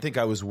 I didn't think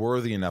I was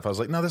worthy enough. I was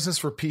like, no, this is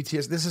for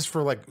PTS. This is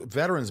for like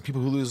veterans,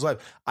 people who lose life.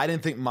 I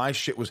didn't think my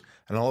shit was,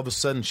 and all of a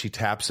sudden she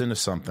taps into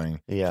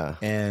something. Yeah.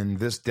 And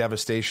this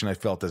devastation I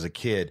felt as a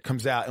kid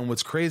comes out. And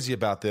what's crazy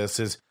about this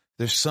is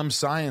there's some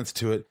science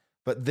to it,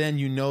 but then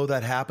you know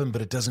that happened,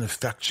 but it doesn't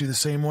affect you the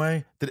same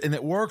way. And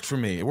it worked for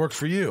me. It worked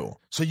for you.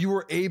 So you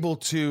were able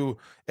to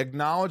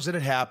acknowledge that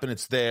it happened.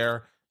 It's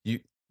there.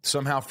 You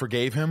somehow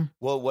forgave him.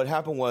 Well, what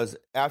happened was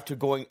after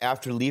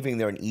leaving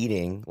there and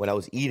eating, when I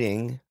was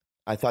eating,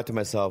 I thought to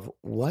myself,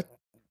 what?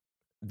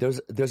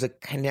 There's a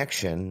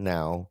connection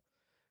now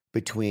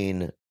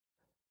between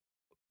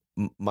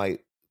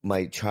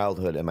my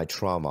childhood and my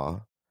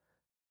trauma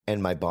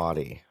and my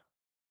body.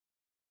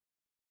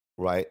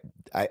 Right?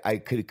 I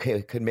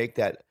could make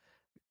that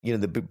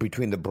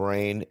between the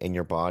brain and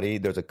your body,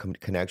 there's a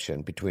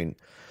connection between.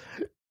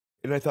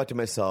 And I thought to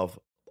myself,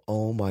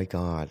 oh my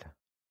God,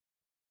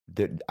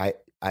 I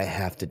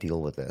have to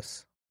deal with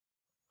this.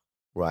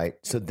 Right.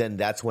 So then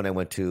that's when I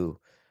went to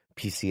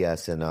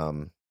PCS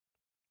in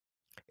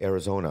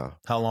Arizona.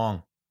 How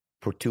long?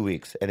 For 2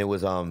 weeks. And it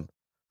was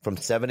from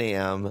 7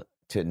 a.m.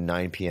 to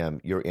 9 p.m.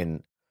 You're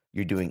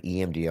doing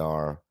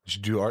EMDR. Did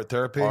you do art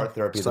therapy? The whole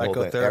thing,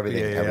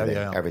 Psychotherapy?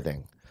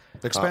 Everything.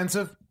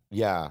 Expensive?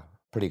 Yeah,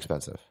 pretty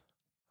expensive.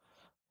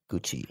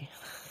 Gucci.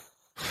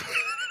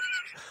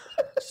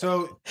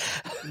 So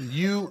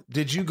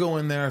did you go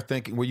in there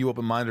thinking, were you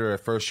open-minded, or at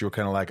first you were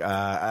kind of like,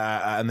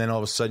 and then all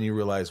of a sudden you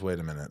realize, wait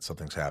a minute,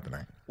 something's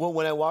happening? Well,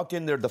 when I walked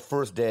in there the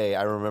first day,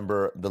 I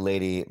remember the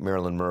lady,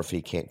 Marilyn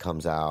Murphy,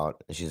 comes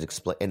out, and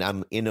she's and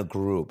I'm in a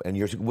group, and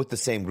you're with the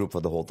same group for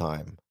the whole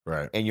time.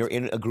 Right. And you're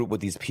in a group with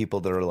these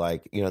people that are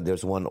like,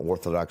 there's one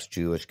Orthodox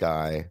Jewish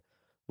guy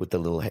with the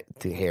little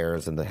the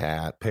hairs and the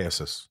hat.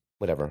 Pegasus.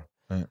 Whatever.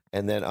 Right.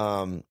 And then,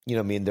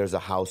 there's a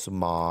house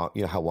mom,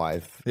 her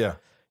wife. Yeah.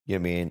 You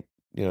know what I mean?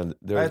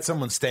 I had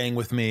someone staying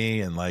with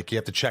me, and like you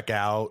have to check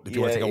out if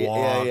you want to take a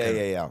walk.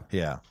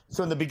 Yeah.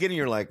 So in the beginning,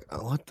 you're like,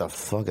 oh, "What the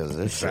fuck is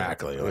this?"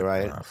 Exactly. Shit?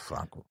 Right? Oh,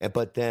 fuck.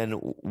 But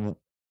then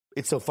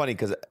it's so funny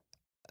because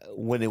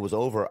when it was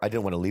over, I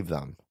didn't want to leave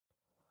them.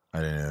 I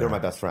didn't. They're my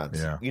best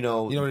friends. Yeah. You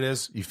know what it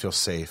is? You feel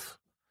safe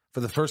for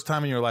the first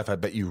time in your life. I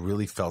bet you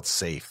really felt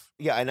safe.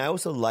 Yeah, and I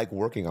also like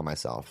working on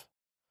myself.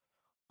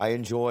 I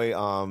enjoy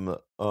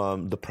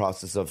the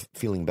process of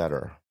feeling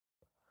better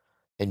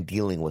and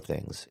dealing with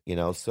things,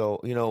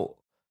 So,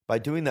 by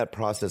doing that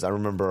process, I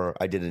remember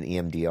I did an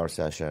EMDR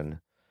session,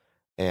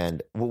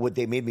 and what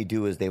they made me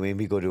do is they made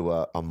me go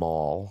to a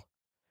mall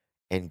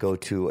and go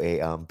to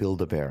a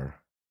Build-A-Bear.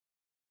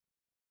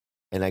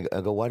 And I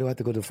go, why do I have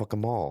to go to a fucking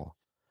mall?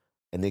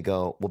 And they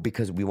go, well,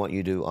 because we want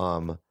you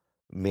to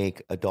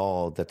make a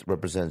doll that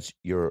represents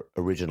your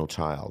original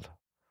child.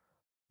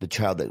 The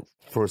child that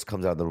first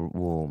comes out of the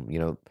womb,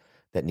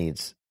 that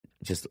needs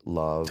just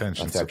love,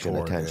 attention, affection,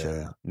 support,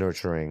 attention,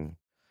 nurturing,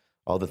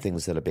 all the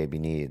things that a baby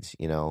needs,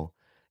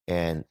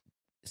 And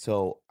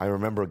so I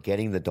remember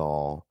getting the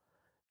doll,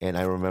 and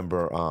I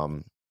remember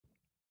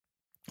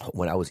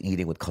when I was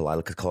eating with Kalila,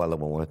 because Kalila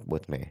went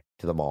with me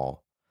to the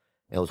mall,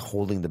 and I was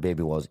holding the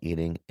baby while I was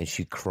eating, and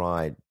she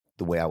cried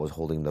the way I was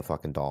holding the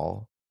fucking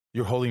doll.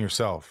 You're holding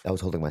yourself. I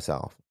was holding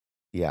myself.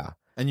 Yeah.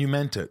 And you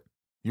meant it.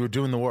 You were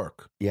doing the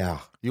work. Yeah.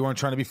 You weren't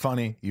trying to be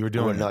funny. You were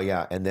doing it. No,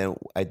 yeah. And then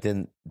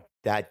later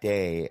that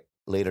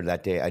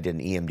day, I did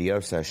an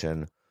EMDR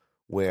session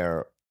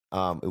where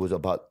it was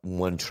about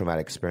one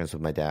traumatic experience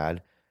with my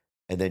dad.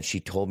 And then she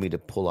told me to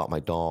pull out my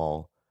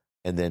doll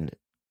and then,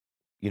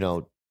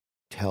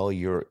 tell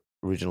your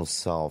original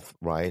self,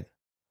 right?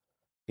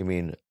 I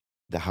mean,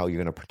 how you're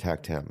going to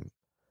protect him.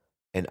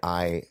 And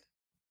I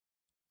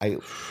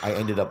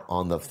ended up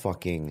on the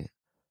fucking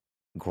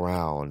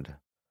ground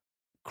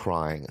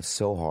crying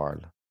so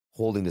hard,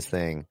 holding this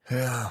thing.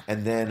 Yeah.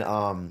 And then,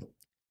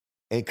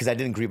 because I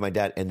didn't grieve my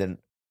dad. And then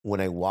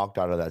when I walked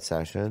out of that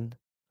session,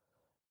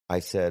 I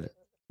said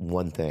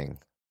one thing: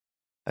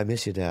 I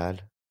miss you,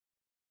 Dad.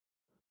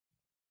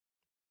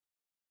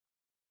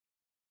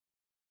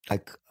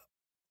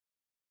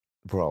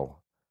 Bro,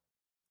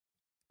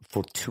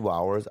 for 2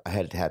 hours, I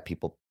had to have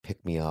people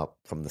pick me up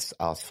from the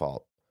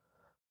asphalt.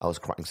 I was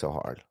crying so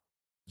hard.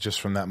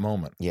 Just from that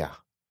moment. Yeah.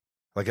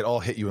 Like it all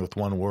hit you with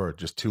one word,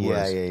 just two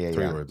words,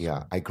 three words.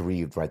 Yeah, I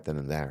grieved right then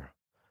and there.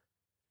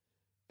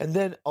 And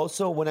then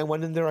also when I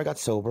went in there, I got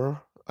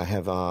sober. I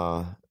have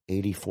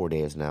 84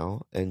 days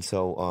now. And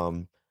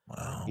so,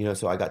 wow.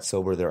 So I got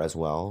sober there as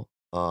well.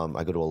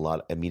 I go to a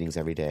lot of meetings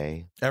every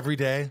day. Every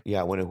day?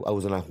 Yeah, when I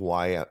was in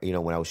Hawaii,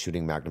 when I was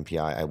shooting Magnum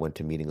PI, I went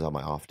to meetings on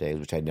my off days,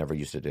 which I never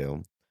used to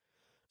do.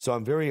 So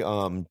I'm very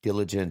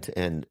diligent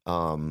and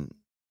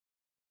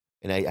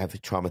I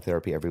have trauma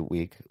therapy every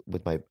week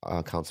with my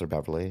counselor,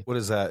 Beverly. What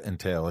does that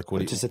entail? Like,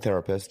 Just a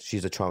therapist.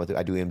 She's a trauma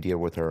I do EMDR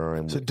with her.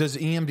 And so does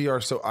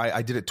EMDR? So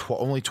I did it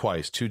only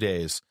twice, 2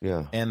 days.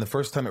 Yeah. And the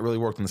first time it really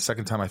worked, and the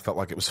second time I felt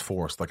like it was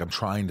forced. Like I'm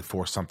trying to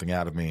force something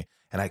out of me,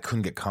 and I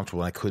couldn't get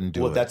comfortable, and I couldn't do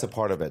it. Well, that's a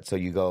part of it. So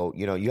you go,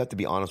 you have to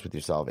be honest with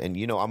yourself. And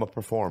I'm a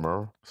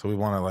performer. So we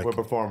want to we're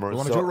performers. We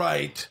want to do it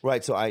right.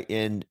 Right. So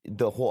and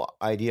the whole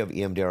idea of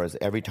EMDR is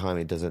every time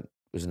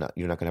you're not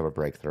going to have a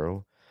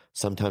breakthrough.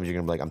 Sometimes you're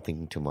going to be like, I'm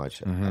thinking too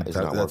much. Mm-hmm. It's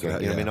not working.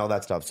 I mean, all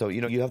that stuff. So,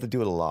 you have to do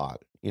it a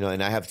lot,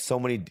 and I have so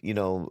many,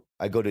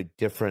 I go to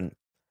different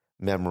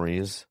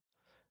memories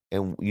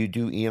and you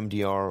do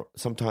EMDR,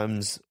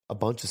 sometimes a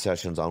bunch of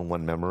sessions on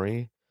one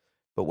memory,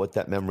 but what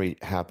that memory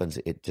happens,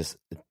 it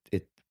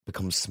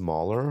becomes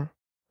smaller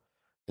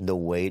and the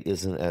weight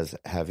isn't as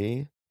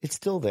heavy. It's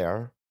still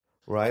there.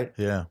 Right.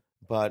 Yeah.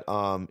 But,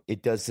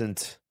 it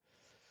doesn't,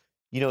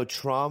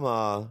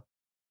 trauma,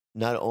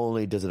 not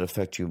only does it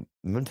affect you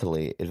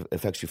mentally, it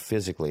affects you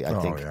physically.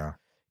 I think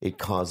it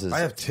causes. I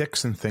have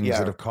tics and things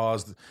that have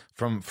caused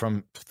from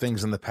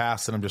things in the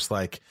past, and I'm just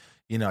like,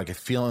 I can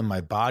feel in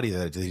my body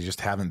that they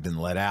just haven't been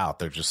let out.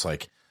 They're just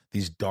like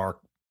these dark.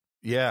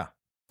 Yeah.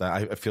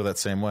 I feel that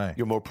same way.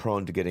 You're more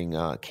prone to getting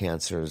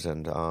cancers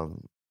and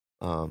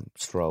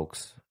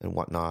strokes and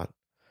whatnot,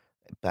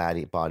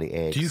 body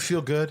aches. Do you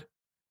feel good?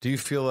 Do you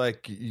feel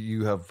like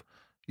you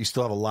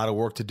still have a lot of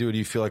work to do? Do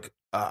you feel like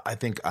I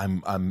think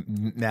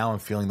I'm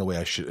feeling the way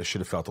I should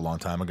have felt a long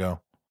time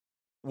ago?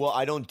 Well,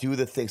 I don't do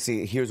the thing.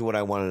 See, here's what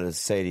I wanted to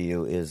say to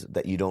you is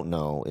that you don't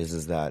know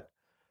is that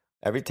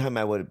every time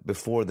I would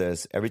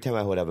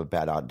have a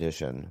bad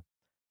audition,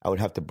 I would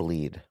have to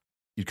bleed.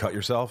 You cut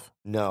yourself?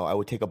 No, I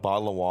would take a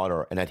bottle of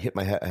water and I'd hit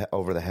my head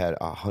over the head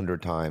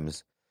 100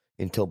 times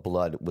until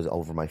blood was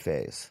over my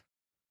face.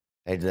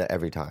 I did that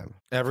every time.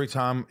 Every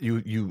time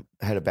you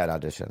had a bad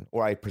audition,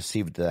 or I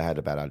perceived that I had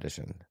a bad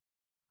audition.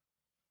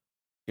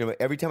 You know,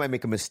 every time I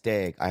make a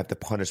mistake, I have to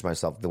punish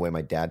myself the way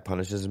my dad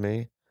punishes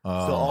me.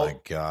 Oh my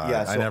God.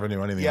 Yeah, I never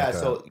knew anything like that.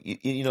 So,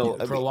 you know.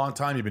 For a long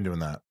time you've been doing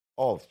that.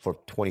 Oh, for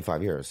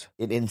 25 years.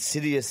 It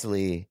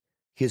insidiously,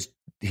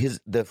 the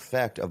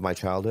effect of my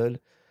childhood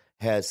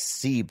has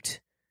seeped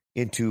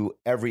into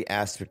every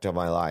aspect of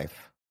my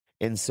life.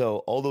 And so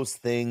all those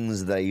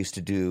things that I used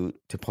to do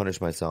to punish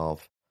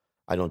myself,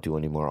 I don't do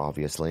anymore,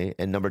 obviously.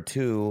 And number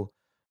two,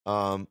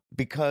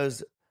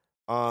 because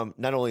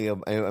not only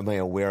am I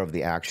aware of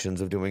the actions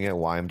of doing it,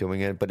 why I'm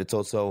doing it, but it's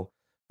also,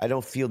 I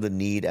don't feel the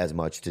need as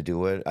much to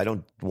do it. I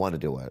don't want to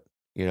do it,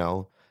 you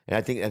know? And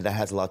I think that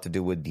has a lot to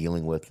do with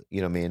dealing with,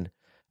 you know what I mean?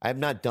 I'm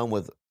not done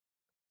with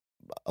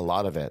a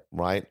lot of it,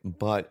 right?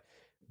 But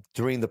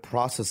during the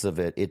process of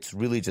it, it's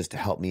really just to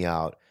help me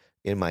out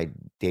in my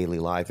daily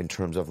life in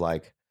terms of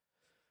like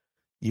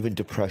even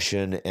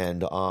depression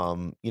and,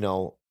 you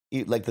know,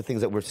 like the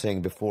things that we're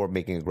saying before,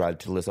 making a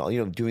gratitude list,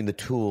 you know, doing the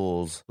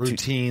tools.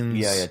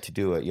 Routines. To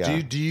do it,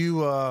 yeah. Do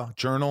you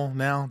journal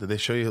now? Do they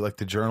show you like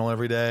the journal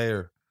every day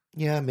or?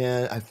 Yeah,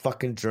 man, I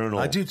fucking journal.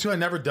 I do too. I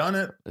never done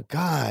it.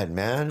 God,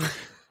 man.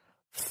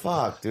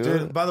 Fuck, dude.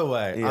 Dude, by the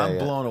way, I'm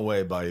blown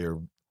away by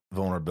your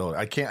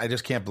vulnerability. I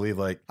just can't believe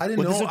like I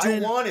didn't know. This is what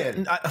you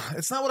wanted.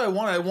 It's not what I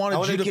wanted. I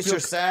wanted you to kiss feel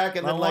your sack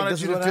and then I like wanted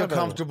this you is to what feel happened.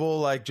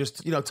 comfortable. Like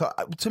just, you know,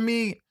 to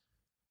me,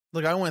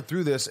 like I went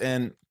through this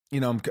and,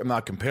 you know, I'm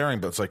not comparing,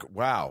 but it's like,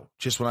 wow,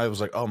 just when I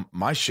was like, oh,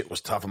 my shit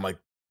was tough. I'm like,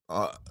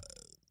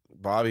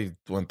 Bobby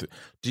went through.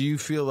 Do you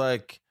feel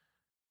like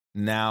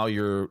now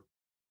you're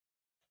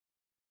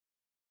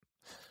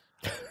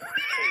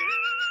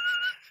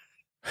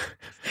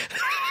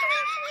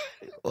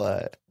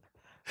What?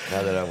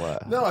 Now that I'm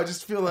what? No, I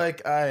just feel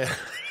like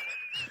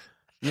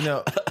you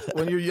know,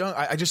 when you're young,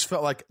 I just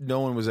felt like no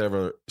one was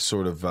ever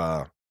sort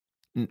of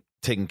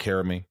taking care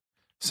of me,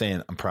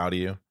 saying, I'm proud of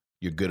you.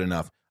 You're good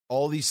enough.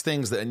 All these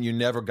things that you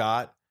never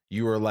got,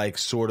 you were like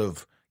sort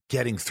of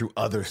getting through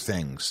other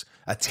things.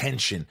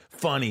 Attention,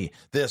 funny,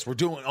 this, we're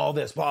doing all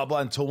this, blah, blah,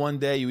 until one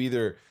day you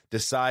either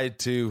decide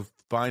to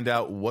find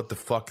out what the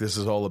fuck this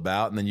is all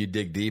about, and then you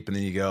dig deep, and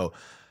then you go,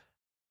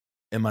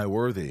 am I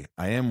worthy?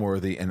 I am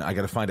worthy, and I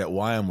got to find out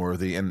why I'm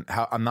worthy and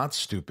how I'm not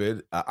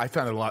stupid. I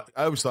found it a lot.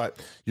 I always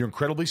thought you're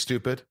incredibly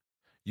stupid.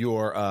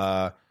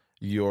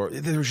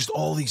 There's just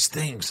all these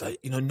things.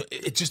 You know,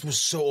 it just was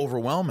so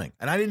overwhelming,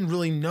 and I didn't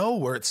really know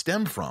where it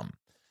stemmed from.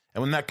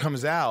 And when that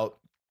comes out,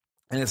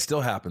 and it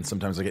still happens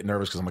sometimes, I get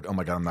nervous because I'm like, oh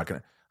my God, I'm not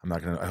gonna.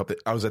 I hope that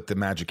I was at the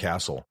Magic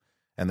Castle,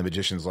 and the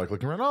magician's like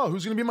looking around. Oh,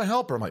 who's gonna be my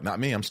helper? I'm like, not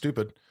me. I'm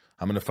stupid.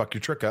 I'm gonna fuck your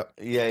trick up.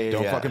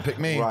 Don't fucking pick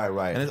me.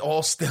 Right. And it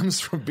all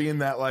stems from being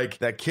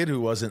that kid who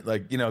wasn't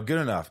like, you know, good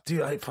enough.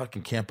 Dude, I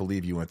fucking can't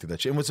believe you went through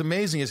that shit. And what's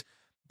amazing is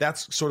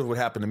that's sort of what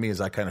happened to me is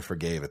I kind of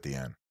forgave at the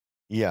end.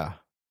 Yeah.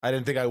 I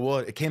didn't think I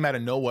would. It came out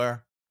of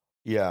nowhere.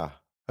 Yeah.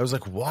 I was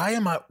like, why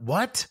am I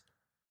what?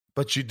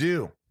 But you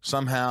do.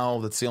 Somehow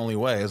that's the only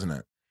way, isn't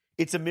it?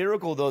 It's a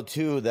miracle though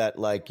too that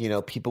like, you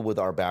know, people with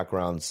our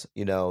backgrounds,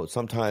 you know,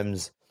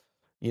 sometimes,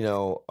 you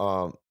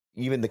know,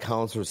 even the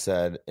counselor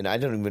said, and I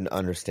don't even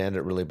understand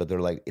it really, but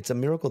they're like, it's a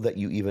miracle that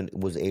you even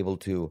was able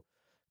to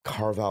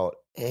carve out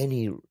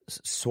any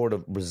sort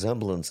of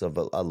resemblance of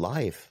a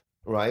life,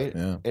 right?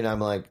 Yeah. And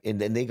I'm like,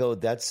 and then they go,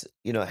 that's,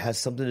 you know, it has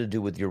something to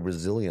do with your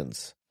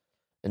resilience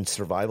and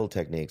survival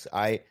techniques.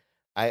 I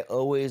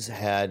always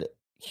had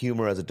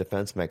humor as a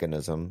defense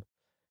mechanism,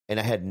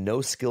 and I had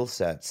no skill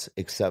sets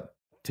except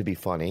to be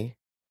funny.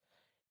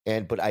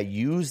 But I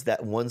used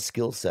that one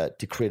skill set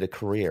to create a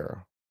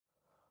career,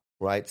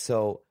 right?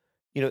 So,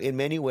 you know, in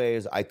many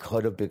ways, I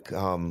could have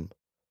become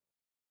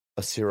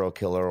a serial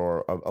killer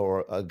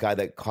or a guy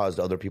that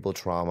caused other people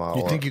trauma.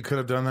 You think you could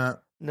have done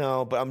that?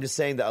 No, but I'm just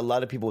saying that a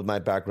lot of people with my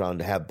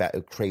background have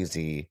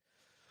crazy.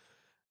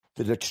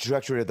 The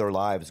trajectory of their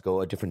lives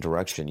go a different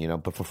direction, you know.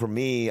 But for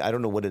me, I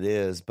don't know what it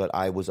is, but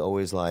I was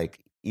always like,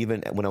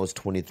 even when I was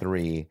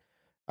 23,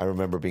 I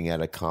remember being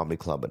at a comedy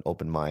club, an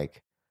open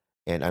mic,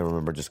 and I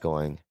remember just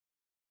going,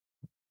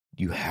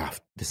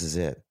 this is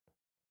it.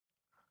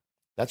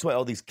 That's why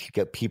all these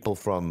people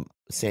from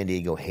San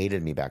Diego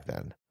hated me back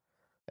then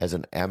as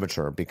an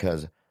amateur,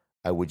 because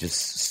I would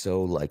just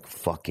so like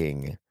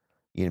fucking,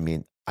 you know what I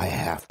mean? I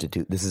have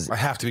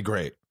to be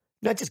great.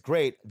 Not just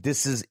great.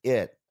 This is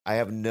it. I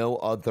have no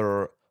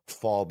other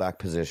fallback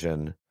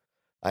position.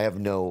 I have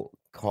no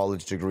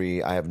college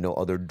degree. I have no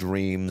other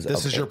dreams.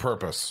 This is your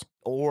purpose.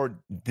 or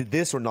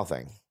this or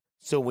nothing.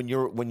 So when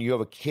you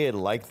have a kid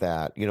like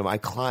that, I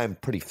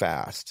climbed pretty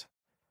fast.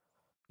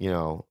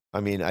 I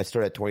mean, I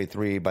started at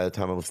 23. By the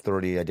time I was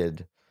 30, I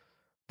did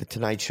The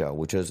Tonight Show,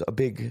 which is a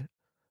big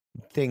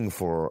thing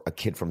for a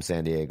kid from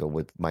San Diego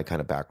with my kind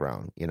of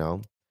background,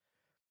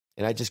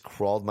 and I just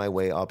crawled my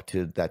way up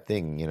to that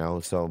thing,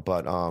 so,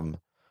 but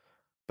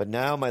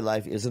now my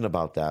life isn't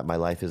about that. My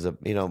life is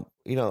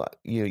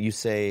you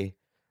say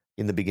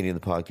in the beginning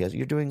of the podcast,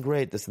 you're doing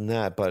great, this and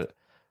that, but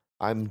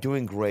I'm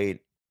doing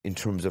great in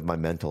terms of my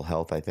mental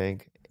health, I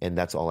think. And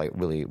that's all I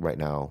really right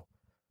now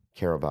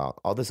care about.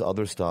 All this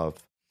other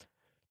stuff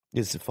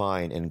is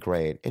fine and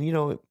great.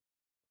 And,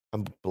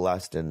 I'm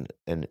blessed and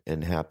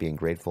happy and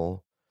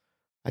grateful.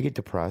 I get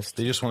depressed.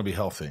 They just want to be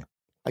healthy.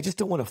 I just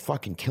don't want to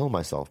fucking kill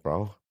myself,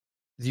 bro.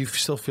 Do you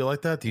still feel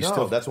like that? Do you No,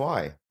 still? that's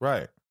why.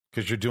 Right.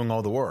 Because you're doing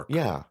all the work.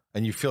 Yeah.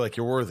 And you feel like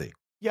you're worthy.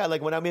 Yeah,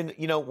 like when I'm in,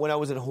 when I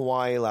was in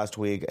Hawaii last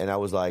week and I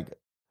was like,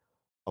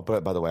 oh,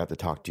 but by the way, I have to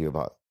talk to you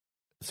about,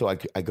 so I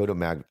go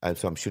to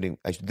so I'm shooting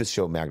this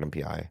show, Magnum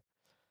PI.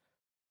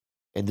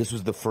 And this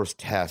was the first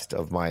test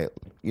of my,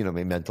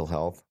 my mental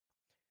health.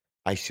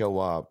 I show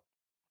up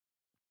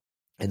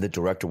and the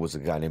director was a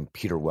guy named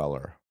Peter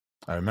Weller.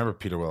 I remember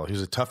Peter Weller. He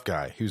was a tough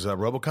guy. He was a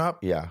RoboCop?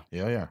 Yeah.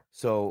 Yeah.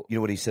 So, you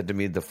know what he said to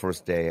me the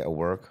first day at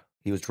work?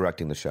 He was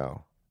directing the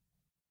show.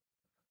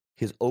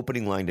 His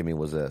opening line to me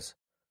was this: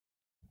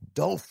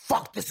 "Don't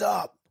fuck this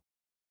up."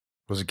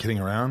 Was he kidding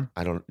around?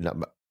 I don't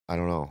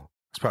know.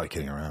 He's probably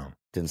kidding around.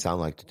 Didn't sound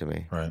like it to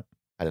me. Right.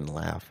 I didn't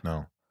laugh.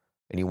 No.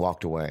 And he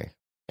walked away.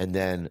 And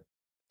then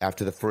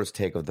after the first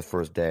take of the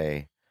first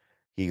day,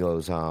 he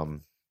goes,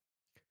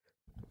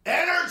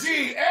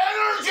 energy!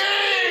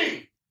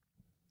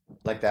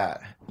 Like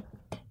that.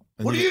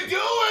 And What are you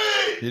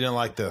doing? You didn't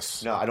like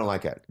this. No, I don't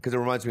like it because it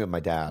reminds me of my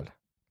dad.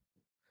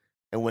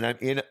 And when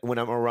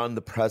I'm around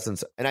the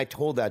presence, and I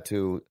told that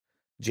to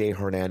Jay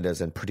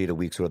Hernandez and Perdita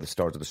Weeks, who are the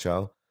stars of the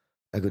show,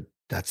 I go,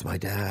 that's my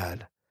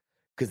dad.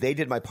 Because they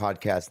did my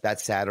podcast that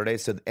Saturday.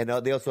 So, and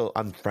they also,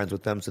 I'm friends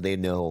with them, so they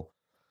know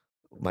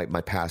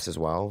my past as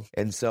well.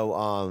 And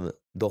so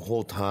the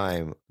whole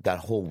time, that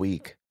whole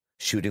week,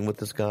 shooting with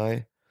this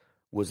guy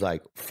was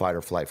like fight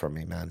or flight for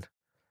me, man.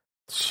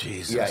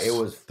 Jesus. Yeah, it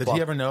was. Did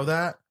he ever know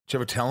that? Did you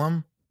ever tell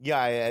him?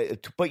 Yeah,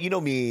 but you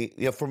know me.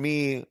 For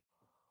me,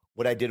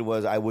 what I did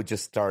was I would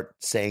just start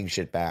saying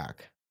shit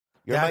back.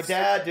 You're my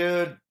dad,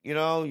 dude.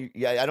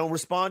 Yeah, I don't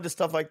respond to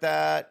stuff like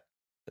that.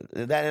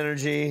 That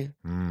energy.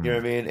 You know what I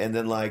mean? And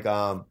then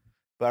but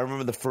I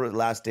remember the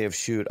last day of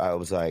shoot, I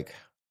was like,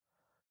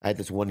 I had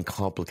this one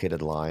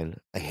complicated line.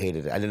 I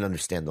hated it. I didn't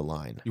understand the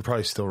line. You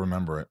probably still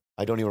remember it.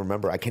 I don't even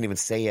remember. I can't even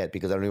say it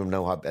because I don't even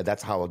know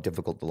that's how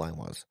difficult the line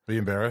was. Are you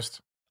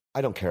embarrassed? I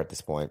don't care at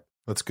this point.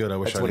 That's good. I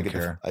wish I didn't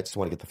care. I just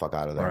want to get the fuck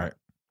out of there. All right.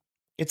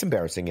 It's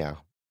embarrassing, yeah.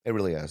 It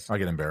really is. I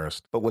get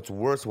embarrassed. But what's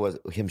worse was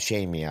him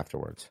shaming me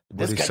afterwards.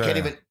 What'd This he guy say? can't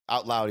even,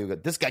 out loud, he would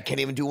go, this guy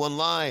can't even do one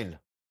line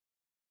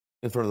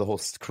in front of the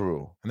whole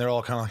crew. And they're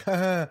all kind of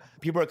like,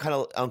 People are kind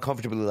of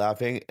uncomfortably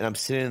laughing, and I'm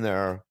sitting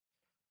there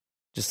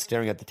just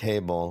staring at the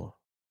table,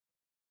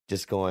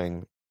 just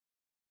going,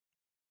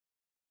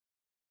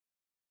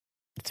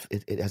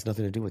 it has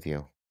nothing to do with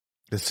you.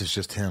 this is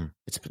just him.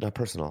 It's not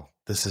personal.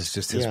 This is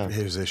just Yeah.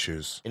 his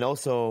issues. And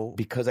also,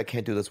 because I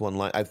can't do this one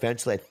line,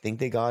 eventually I think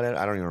they got it.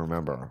 I don't even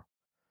remember.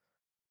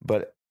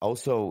 But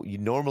also,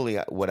 normally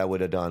what I would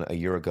have done a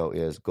year ago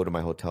is go to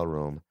my hotel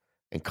room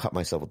and cut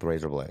myself with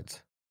razor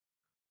blades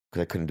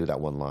because I couldn't do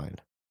that one line.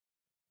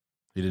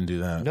 You didn't do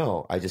that.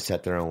 No, I just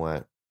sat there and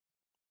went,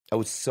 I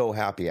was so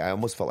happy. I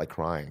almost felt like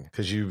crying.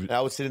 Because you, And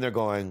I was sitting there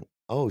going,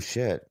 oh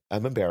shit,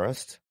 I'm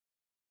embarrassed.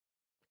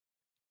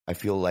 I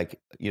feel like,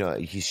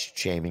 he's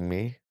shaming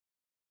me,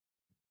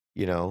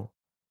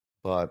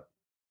 but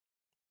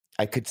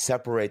I could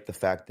separate the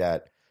fact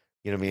that,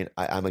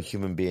 I'm a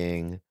human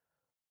being,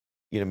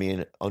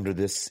 under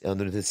this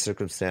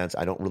circumstance,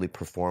 I don't really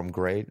perform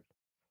great.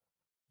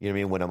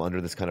 When I'm under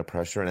this kind of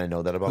pressure, and I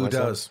know that about who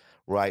myself. does?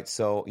 Right.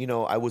 So,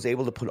 I was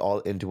able to put all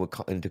into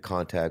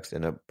context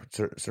and a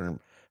certain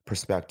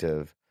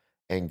perspective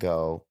and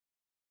go,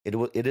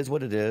 it is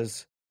what it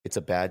is. It's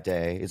a bad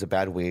day. It's a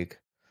bad week.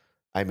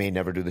 I may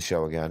never do the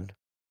show again,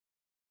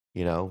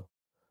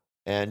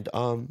 and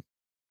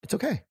it's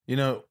okay.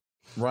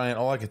 Ryan,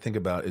 all I can think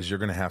about is you're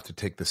going to have to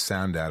take the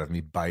sound out of me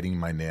biting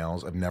my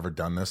nails. I've never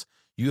done this.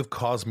 You have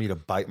caused me to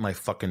bite my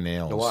fucking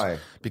nails. Why?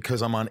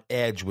 Because I'm on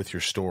edge with your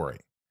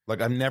story.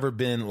 Like, I've never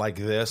been like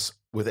this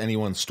with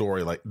anyone's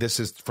story. Like, this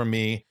is, for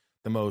me,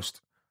 the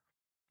most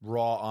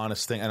raw,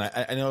 honest thing. And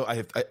I know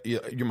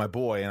you're my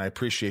boy, and I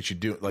appreciate you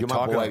doing. Like, You're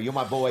my boy. You're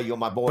my boy. You're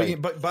my boy.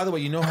 But by the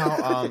way, you know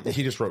how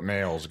he just wrote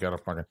nails. Got to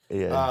fucking.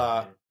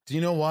 Yeah. Do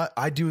you know what?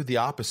 I do the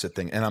opposite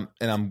thing, and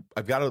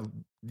I've got to.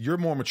 You're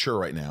more mature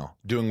right now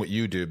doing what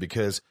you do,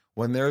 because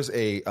when there's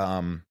a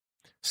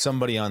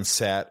somebody on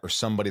set or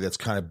somebody that's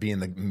kind of being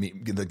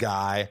the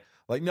guy,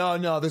 like,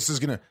 no, this is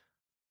gonna.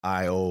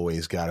 I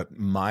always got it.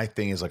 My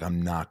thing is like,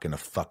 I'm not gonna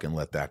fucking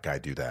let that guy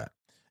do that.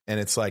 And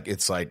it's like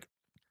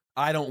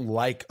I don't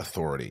like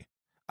authority.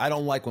 I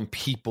don't like when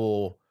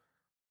people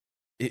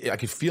I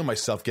could feel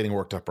myself getting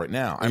worked up right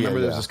now. I remember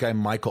there was this guy,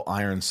 Michael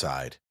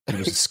Ironside. He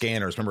was a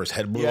scanners. Remember his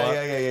head blew up?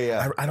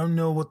 Yeah. I don't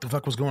know what the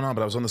fuck was going on,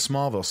 but I was on the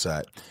Smallville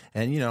set.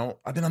 And,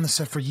 I've been on the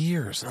set for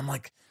years. And I'm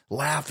like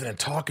laughing and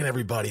talking to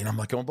everybody. And I'm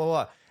like, going, blah,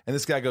 blah, blah. And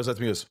this guy goes up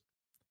to me and goes,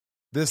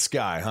 this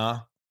guy, huh?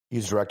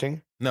 He's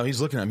directing? No,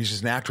 he's looking at him. He's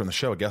just an actor on the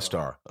show, a guest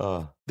star.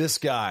 This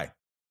guy.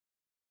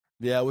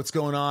 Yeah, what's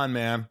going on,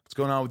 man? What's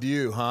going on with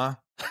you, huh?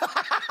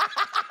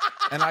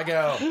 And I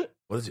go,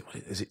 what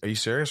is he? Are you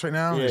serious right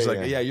now? He's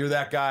like, yeah, you're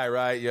that guy,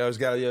 right? You always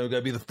got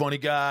to be the funny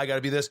guy. Got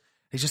to be this.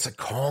 He's just like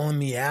calling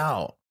me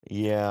out.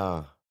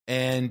 Yeah.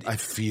 And I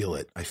feel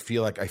it. I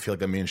feel like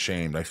I'm being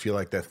shamed. I feel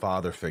like that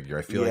father figure.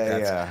 I feel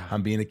like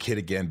I'm being a kid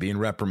again, being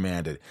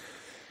reprimanded.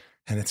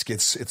 And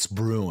it's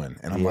brewing.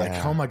 And I'm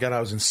like, oh my God, I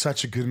was in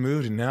such a good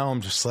mood. And now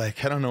I'm just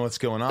like, I don't know what's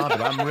going on,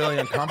 but I'm really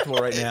uncomfortable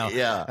right now.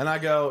 Yeah. And I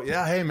go,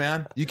 yeah, hey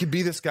man, you could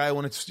be this guy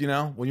when it's,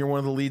 when you're one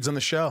of the leads on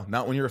the show,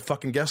 not when you're a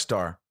fucking guest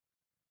star.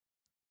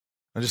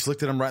 I just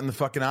looked at him right in the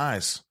fucking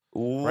eyes.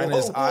 Whoa, right in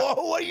his eye.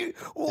 What are you?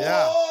 Whoa,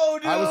 yeah.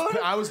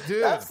 dude. I was,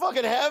 dude. That's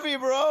fucking heavy,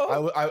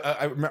 bro.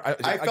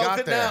 I felt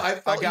it now. I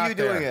felt you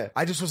doing it.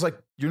 I just was like,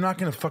 you're not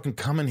going to fucking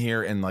come in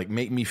here and like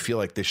make me feel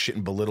like this shit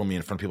and belittle me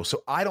in front of people.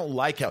 So I don't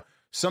like how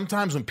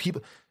sometimes when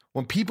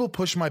people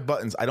push my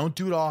buttons, I don't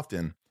do it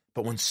often,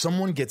 but when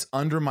someone gets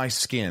under my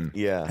skin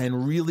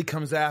and really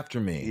comes after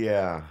me,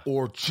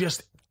 or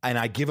just, and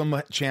I give them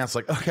a chance,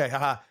 like, okay,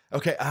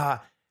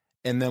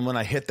 and then when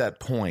I hit that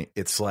point,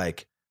 it's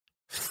like,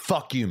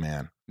 fuck you,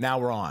 man. Now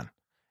we're on.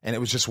 And it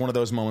was just one of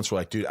those moments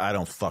where like, dude, I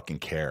don't fucking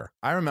care.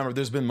 I remember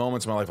there's been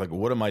moments in my life like,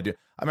 what am I doing?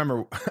 I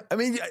remember,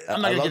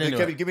 I'm not going to get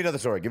into it. Give me another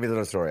story. Give me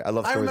another story. I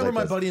love stories. I remember like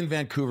my this. buddy in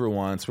Vancouver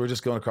once. We were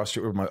just going across the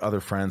street with my other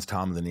friends,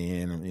 Tom the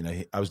Knee,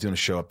 and I was doing a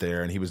show up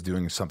there, and he was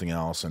doing something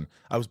else, and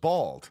I was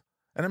bald.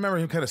 And I remember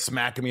him kind of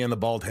smacking me on the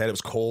bald head. It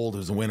was cold. It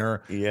was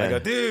winter. Yeah. I go,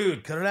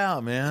 dude, cut it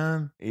out,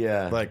 man.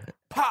 Yeah. Like,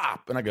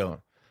 pop. And I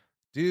go,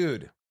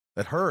 dude,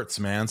 that hurts,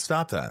 man.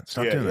 Stop that.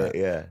 Stop doing that.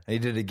 Yeah. And he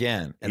did it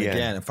again and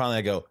again. And finally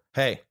I go,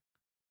 hey,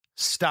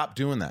 stop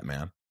doing that,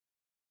 man.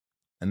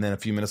 And then a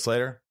few minutes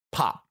later,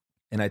 pop.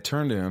 And I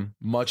turned to him,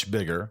 much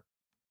bigger,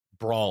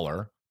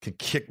 brawler, could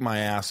kick my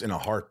ass in a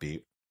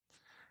heartbeat.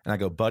 And I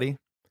go, buddy,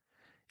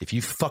 if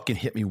you fucking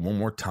hit me one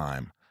more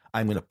time,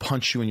 I'm going to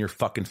punch you in your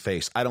fucking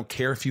face. I don't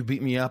care if you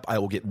beat me up. I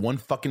will get one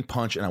fucking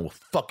punch and I will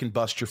fucking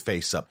bust your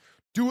face up.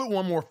 Do it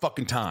one more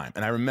fucking time.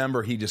 And I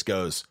remember he just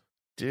goes,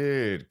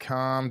 dude,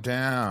 calm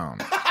down.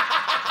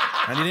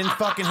 And he didn't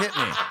fucking hit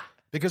me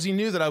because he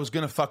knew that I was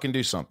going to fucking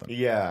do something.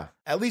 Yeah.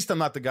 At least I'm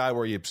not the guy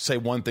where you say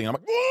one thing, I'm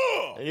like,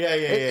 whoa! Yeah.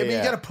 I mean,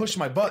 you got to push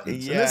my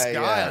buttons. And this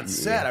guy on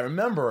set, I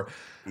remember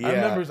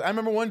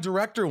one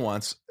director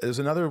once, there's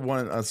another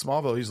one on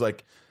Smallville, he's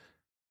like,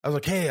 I was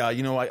like, hey, I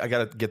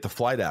got to get the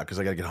flight out because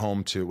I got to get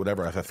home to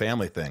whatever, I have a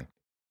family thing.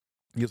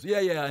 He goes,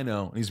 yeah, I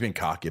know. And he's being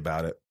cocky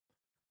about it.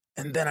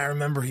 And then I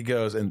remember he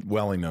goes, and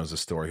Welling knows the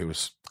story. He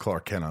was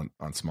Clark Kent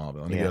on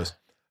Smallville. And he goes,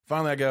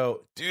 finally I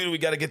go, dude, we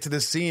got to get to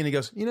this scene. He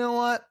goes, you know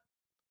what?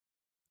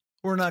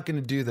 We're not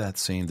going to do that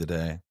scene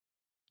today.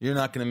 You're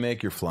not going to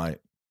make your flight.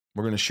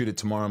 We're going to shoot it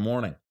tomorrow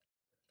morning.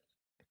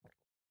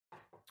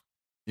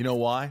 You know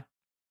why?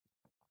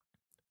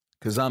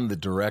 Because I'm the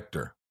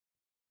director.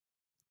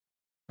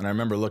 And I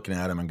remember looking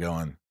at him and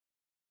going,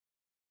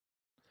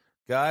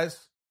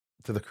 guys,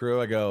 to the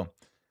crew, I go,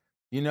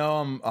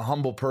 I'm a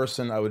humble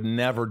person. I would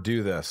never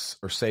do this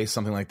or say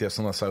something like this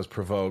unless I was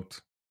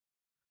provoked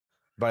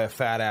by a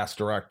fat ass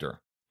director.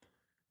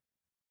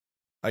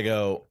 I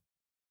go,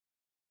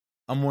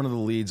 I'm one of the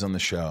leads on the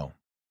show.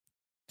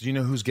 Do you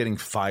know who's getting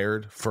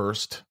fired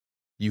first?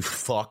 You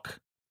fuck.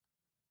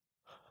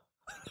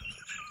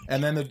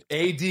 And then the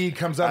AD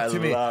comes up to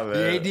me.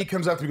 The AD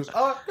comes up to me and goes,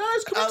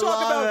 guys,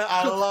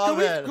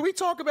 can we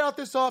talk about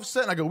this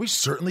offset? And I go, we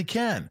certainly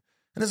can.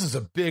 And this is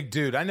a big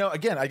dude. I know,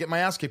 again, I get my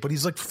ass kicked, but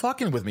he's like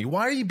fucking with me.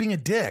 Why are you being a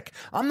dick?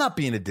 I'm not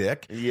being a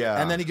dick.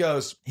 Yeah. And then he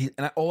goes,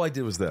 all I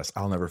did was this.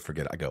 I'll never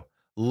forget it. I go,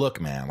 look,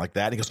 man, like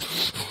that. And he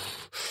goes,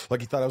 like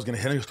he thought I was going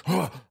to hit him. He goes,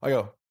 oh. I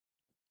go,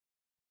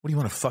 what do you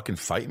want to fucking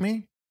fight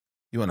me?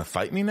 You want to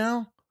fight me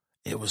now?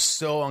 It was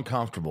so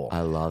uncomfortable.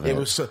 I love it. It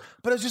was so,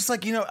 but it's just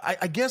like,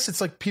 I guess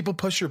it's like people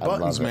push your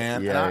buttons,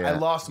 man. Yeah, and I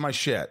lost my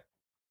shit.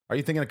 Are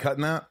you thinking of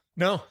cutting that?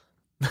 No.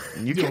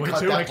 You can't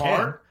cut that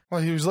part.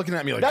 Well, he was looking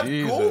at me like, that's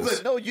Jesus.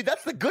 golden. No,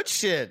 that's the good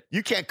shit.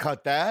 You can't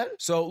cut that.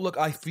 So look,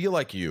 I feel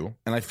like you,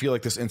 and I feel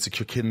like this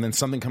insecure kid, and then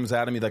something comes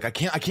out of me like, I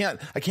can't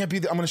be.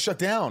 I'm going to shut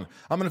down.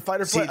 I'm going to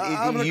fight or flight.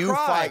 I'm going to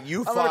cry.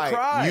 You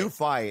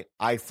fight.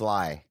 I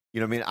fly. You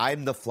know what I mean?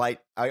 I'm the flight,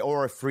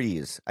 or a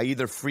freeze. I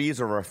either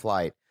freeze or a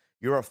flight.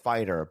 You're a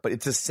fighter, but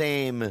it's the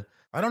same.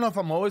 I don't know if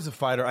I'm always a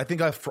fighter. I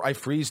think I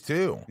freeze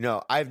too.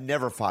 No, I've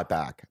never fought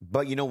back.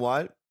 But you know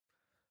what?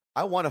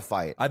 I want to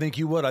fight. I think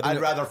you would.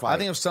 I'd rather fight. I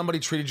think if somebody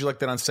treated you like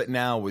that on set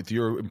now with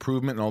your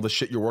improvement and all the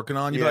shit you're working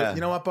on, you'd be like,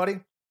 you know what, buddy?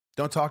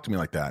 Don't talk to me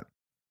like that.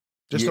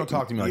 Just don't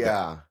talk to me like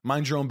that.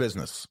 Mind your own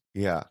business.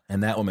 Yeah.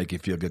 And that will make you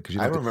feel good. Because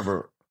I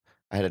remember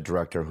I had a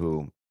director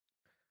who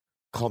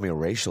called me a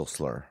racial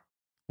slur.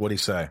 What'd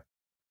he say?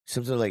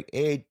 something like,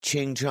 hey,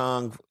 Ching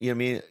Chong, you know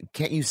what I mean?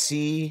 Can't you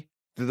see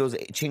through those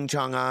Ching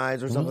Chong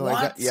eyes or something like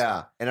What? that?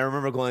 Yeah. And I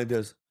remember going like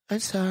this, I'm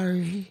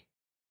sorry.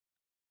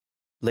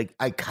 Like,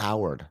 I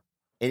cowered.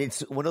 And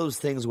it's one of those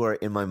things where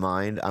in my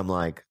mind, I'm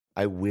like,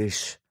 I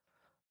wish,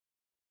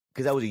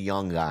 because I was a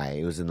young guy.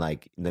 It was in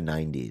the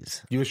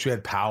 90s. You wish you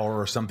had power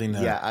or something.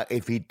 Yeah.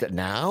 If he,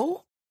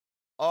 now?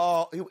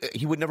 Oh,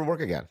 he would never work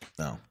again.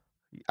 No.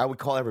 I would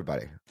call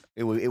everybody.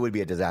 It would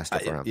be a disaster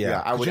for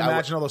him. I would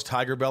imagine all those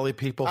Tiger Belly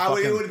people.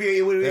 It would be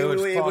they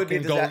would be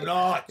fucking go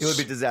nuts. It would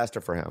be a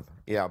disaster for him.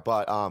 Yeah,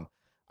 but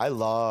I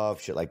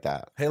love shit like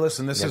that. Hey,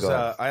 listen, this is go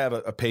ahead. I have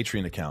a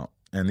Patreon account,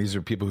 and these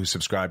are people who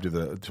subscribe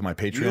to my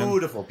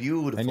Patreon.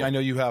 Beautiful. And I know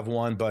you have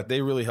one, but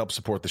they really help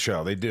support the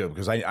show. They do,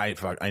 because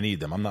I need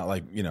them. I'm not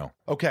like,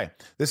 Okay,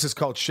 this is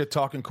called Shit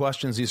Talking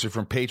Questions. These are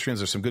from patrons.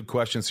 There's some good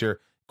questions here.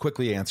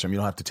 Quickly answer them. You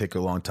don't have to take a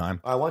long time.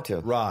 I want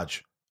to.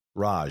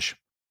 Raj,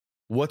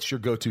 what's your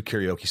go-to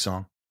karaoke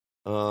song?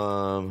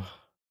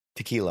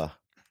 Tequila.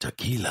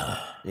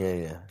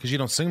 Yeah. Because you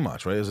don't sing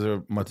much, right? Is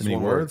there much many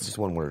Just words? Just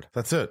one word.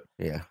 That's it.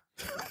 Yeah.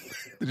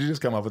 Did you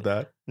just come up with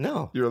that?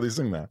 No. You really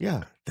sing that?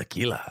 Yeah.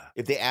 Tequila.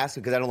 If they ask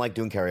me, because I don't like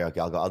doing karaoke,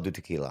 I'll do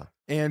tequila.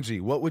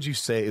 Angie, what would you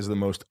say is the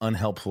most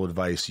unhelpful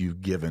advice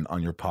you've given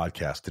on your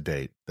podcast to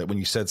date? That when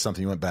you said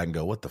something, you went back and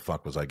go, what the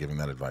fuck was I giving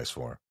that advice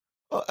for?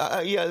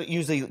 Yeah,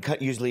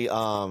 usually,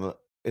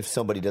 if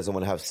somebody doesn't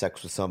want to have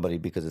sex with somebody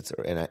because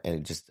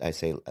I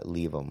say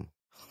leave them.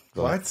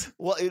 What?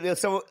 Well,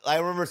 I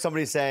remember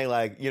somebody saying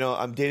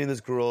I'm dating this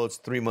girl. It's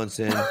 3 months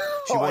in.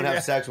 She won't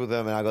have sex with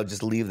him, and I go,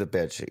 just leave the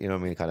bitch. You know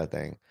what I mean, kind of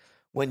thing.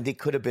 When they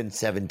could have been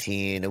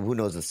 17, and who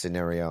knows the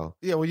scenario?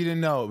 Yeah, well, you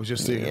didn't know. It was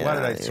just why did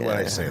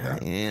I say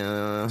that?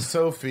 Yeah.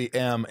 Sophie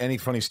M. Any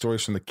funny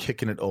stories from the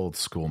Kicking It Old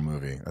School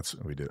movie? That's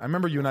what we did. I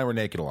remember you and I were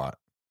naked a lot.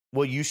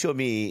 Well, you showed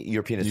me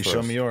your penis. You first.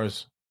 showed me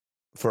yours.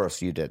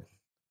 First, you did.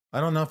 I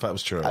don't know if that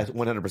was true.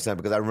 100%,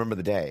 because I remember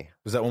the day.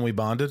 Was that when we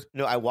bonded?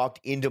 No, I walked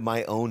into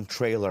my own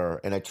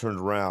trailer and I turned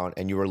around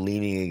and you were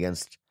leaning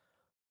against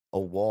a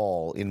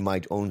wall in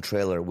my own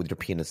trailer with your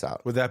penis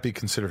out. Would that be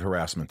considered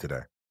harassment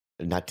today?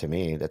 Not to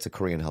me. That's a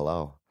Korean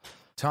hello.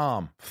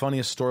 Tom,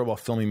 funniest story while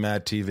filming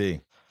Mad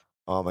TV.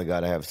 Oh my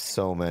God, I have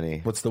so many.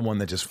 What's the one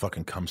that just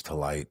fucking comes to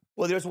light?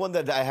 Well, there's one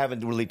that I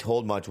haven't really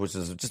told much, which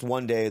is just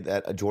one day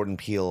that Jordan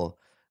Peele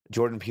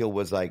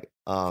was like,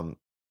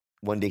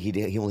 one day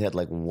he only had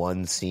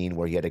one scene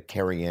where he had to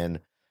carry in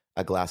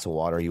a glass of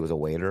water. He was a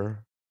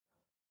waiter,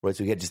 right?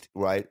 So he had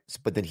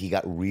but then he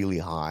got really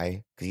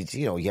high because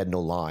he had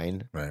no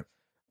line, right?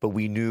 But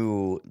we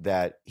knew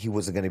that he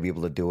wasn't going to be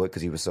able to do it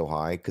because he was so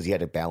high because he had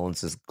to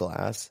balance his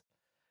glass.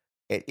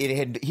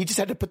 He just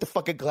had to put the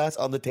fucking glass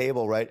on the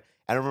table, right?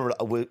 And I remember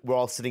we're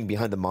all sitting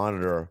behind the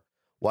monitor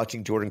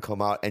watching Jordan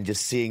come out and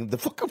just seeing the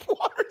fucking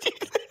water.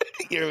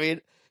 You know what I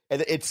mean?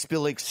 And it's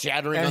spilling,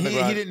 shattering on the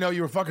ground. He didn't know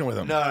you were fucking with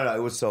him. No.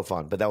 It was so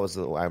fun. But that was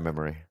our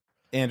memory.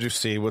 Andrew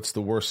C., what's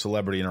the worst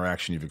celebrity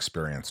interaction you've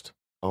experienced?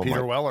 Oh,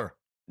 Peter Weller.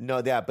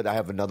 No, but I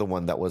have another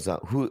one that was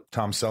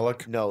Tom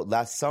Selleck? No,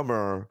 last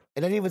summer.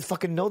 And I didn't even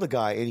fucking know the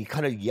guy. And he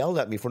kind of yelled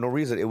at me for no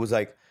reason. It was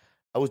like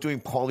I was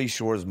doing Pauly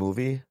Shore's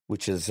movie,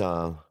 which is, I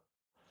don't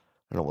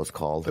know what it's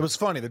called. It was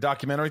funny, the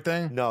documentary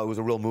thing? No, it was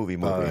a real movie. A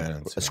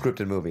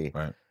scripted movie.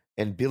 Right.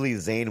 And Billy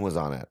Zane was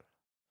on it.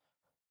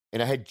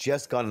 And I had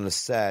just gotten on the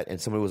set,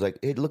 and somebody was like,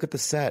 hey, look at the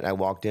set. I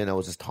walked in, I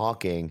was just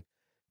talking,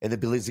 and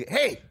then Billy's like,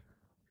 hey,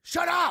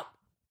 shut up,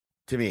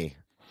 to me.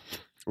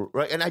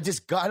 Right? And I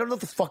don't know what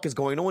the fuck is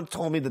going on. No one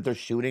told me that they're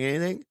shooting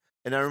anything.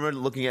 And I remember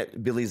looking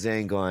at Billy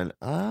Zane going,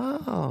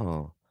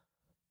 oh,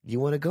 you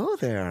want to go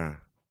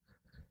there?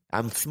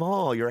 I'm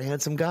small. You're a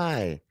handsome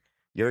guy.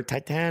 You're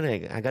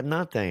Titanic. I got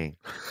nothing.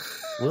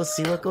 We'll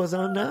see what goes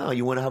on now.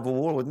 You want to have a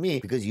war with me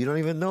because you don't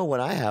even know what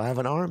I have. I have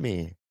an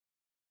army.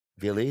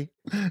 Billy?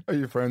 Are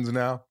you friends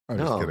now? I'm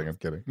No. just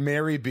kidding.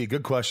 Mary B.,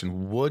 good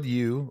question.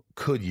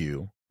 Could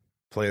you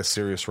play a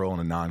serious role in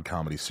a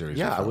non-comedy series?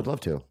 Yeah, or I film? would love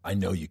to. I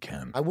know you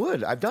can. I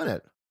would. I've done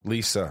it.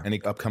 Lisa,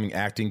 any upcoming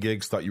acting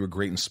gigs? Thought you were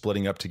great in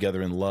Splitting Up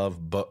Together in Love,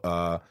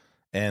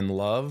 and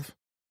Love.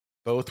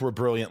 Both were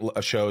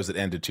brilliant shows that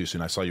ended too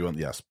soon. I saw you on,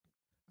 yes.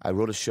 I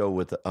wrote a show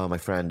with my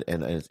friend,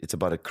 and it's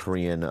about a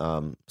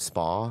Korean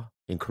spa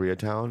in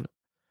Koreatown.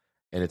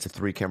 And it's a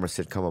 3-camera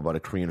sitcom about a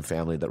Korean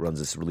family that runs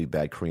this really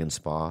bad Korean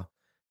spa.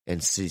 And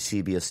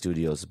CBS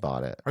Studios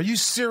bought it. Are you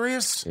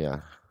serious?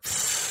 Yeah.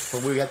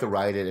 But we got to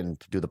write it and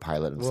do the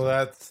pilot and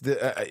Well, stuff.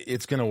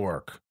 it's going to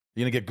work.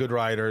 You're going to get good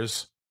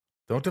writers.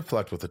 Don't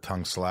deflect with a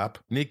tongue slap.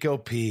 Nico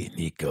P.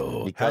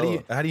 Nico.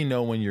 How do you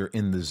know when you're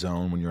in the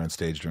zone when you're on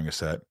stage during a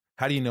set?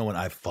 How do you know when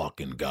I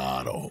fucking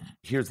got him?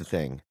 Here's the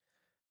thing.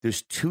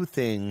 There's 2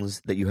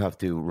 things that you have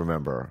to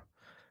remember.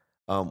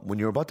 When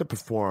you're about to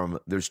perform,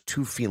 there's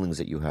 2 feelings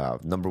that you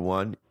have. Number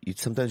one,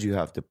 sometimes you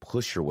have to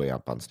push your way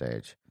up on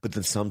stage, but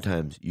then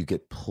sometimes you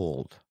get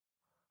pulled.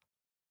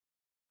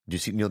 Do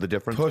you know the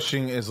difference?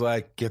 Pushing is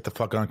like, get the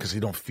fuck on because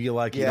you don't feel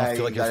like you Yeah, don't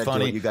feel like you you're gotta do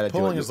funny. it, you gotta do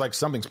Pulling it. is like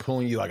something's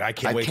pulling you. Like, I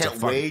can't I wait can't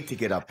to wait to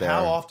get up there.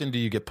 How often do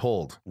you get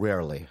pulled?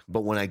 Rarely.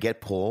 But when I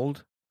get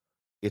pulled,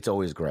 it's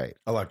always great.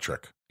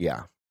 Electric.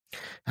 Yeah.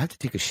 I have to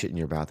take a shit in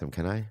your bathroom.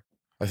 Can I?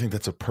 I think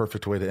that's a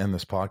perfect way to end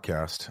this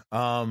podcast.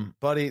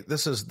 Buddy,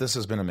 this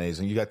has been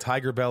amazing. You got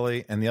Tiger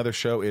Belly, and the other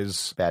show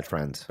is Bad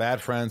Friends.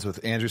 Bad Friends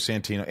with Andrew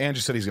Santino.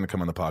 Andrew said he's going to come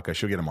on the podcast.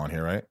 She'll get him on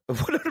here, right?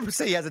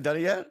 100%. He hasn't done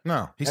it yet?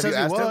 No. He Have says you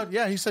he asked would. him?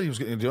 Yeah, he said he was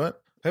going to do it.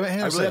 Hey,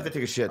 I really have to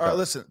take a shit. All right, though.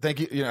 listen, thank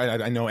you. You know,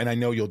 I know, and I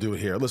know you'll do it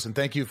here. Listen,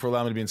 thank you for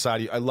allowing me to be inside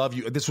of you. I love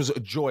you. This was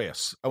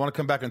joyous. I want to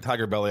come back on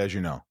Tiger Belly, as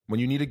you know. When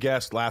you need a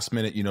guest, last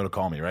minute, you know to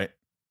call me, right?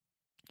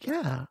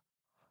 Yeah.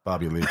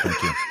 Bobby Lee,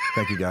 thank you.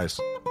 Thank you, guys.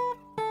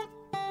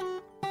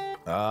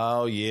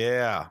 Oh,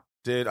 yeah.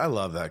 Dude, I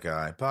love that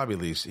guy. Bobby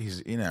Lee,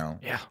 he's,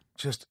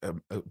 just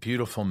a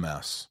beautiful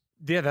mess.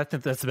 Yeah,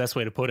 that's the best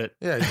way to put it.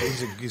 Yeah,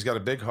 he's got a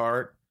big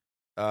heart.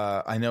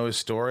 I know his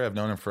story. I've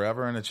known him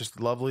forever, and it's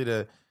just lovely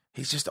to.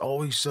 He's just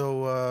always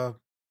so.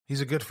 He's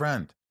a good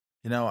friend.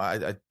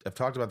 I've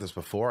talked about this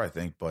before, I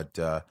think, but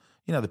the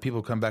people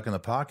who come back on the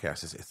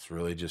podcast, it's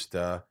really just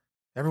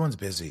everyone's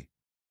busy.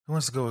 Who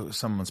wants to go to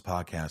someone's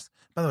podcast?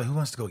 By the way, who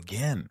wants to go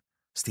again?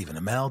 Stephen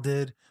Amell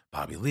did.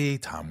 Bobby Lee,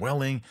 Tom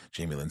Welling,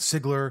 Jamie Lynn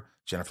Sigler,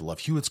 Jennifer Love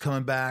Hewitt's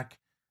coming back.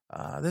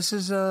 This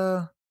is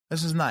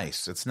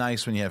nice. It's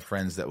nice when you have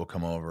friends that will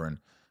come over and.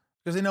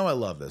 Because they know I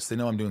love this. They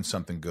know I'm doing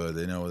something good.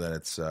 They know that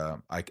it's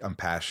I'm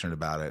passionate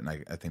about it, and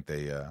I think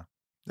that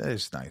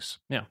is nice.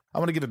 Yeah. I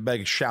want to give a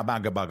big shout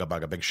out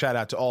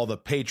to all the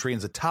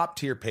patrons, the top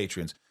tier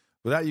patrons.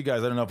 Without you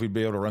guys, I don't know if we'd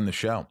be able to run the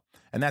show.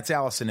 And that's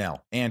Allison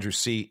L, Andrew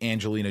C,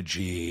 Angelina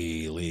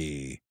G,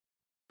 Lee,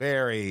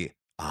 Barry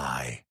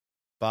I,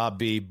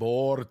 Bobby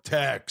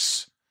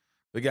Vortex.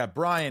 We got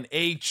Brian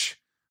H.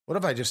 What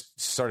if I just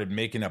started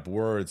making up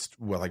words?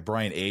 Well, like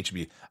Brian H.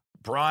 Be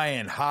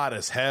Brian Hot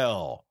as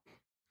Hell.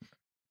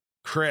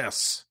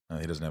 Chris.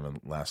 He doesn't have a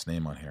last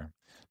name on here.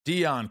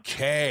 Dion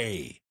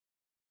K.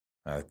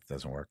 That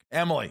doesn't work.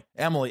 Emily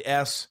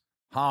S.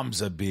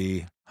 Hamza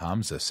B.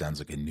 Hamza sounds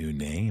like a new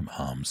name,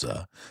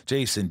 Hamza.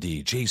 Jason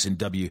D. Jason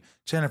W.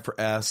 Jennifer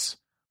S.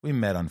 We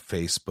met on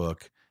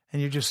Facebook,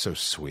 and you're just so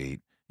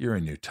sweet. You're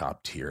a new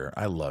top tier.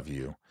 I love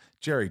you.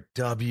 Jerry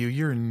W.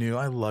 You're new.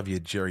 I love you,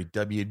 Jerry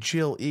W.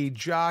 Jill E.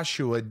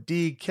 Joshua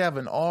D.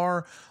 Kevin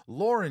R.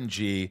 Lauren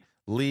G.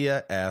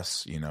 Leah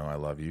S. I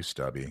love you,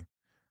 Stubby.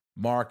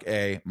 Mark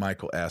A,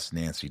 Michael S,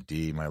 Nancy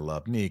D, my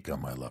love, Nika,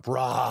 my love,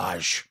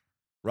 Raj,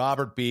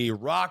 Robert B,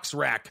 Rox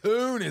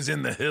Raccoon is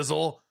in the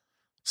hizzle,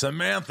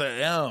 Samantha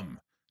M,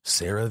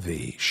 Sarah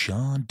V,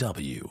 Sean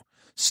W,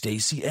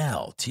 Stacy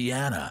L,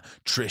 Tiana,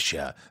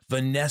 Trisha,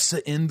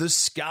 Vanessa in the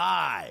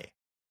Sky,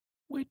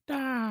 with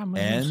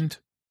diamonds, and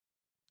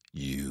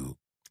you,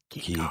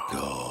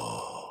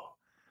 Kiko.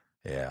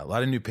 Yeah, a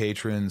lot of new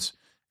patrons,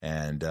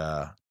 and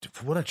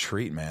what a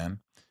treat, man.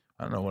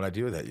 I don't know what I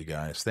do with that, you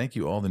guys. Thank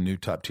you, all the new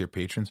top tier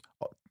patrons.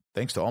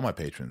 Thanks to all my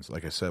patrons.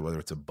 Like I said, whether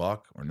it's $1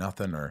 or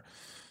nothing, or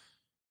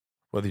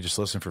whether you just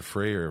listen for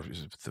free or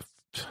the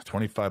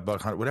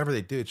 $25, whatever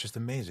they do, it's just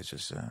amazing. It's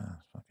just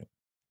fuck it.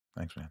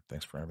 Thanks, man.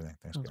 Thanks for everything.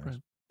 Thanks, guys.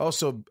 Great.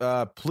 Also,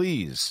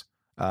 please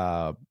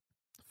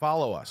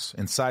follow us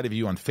Inside of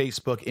You on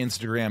Facebook,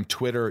 Instagram,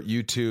 Twitter,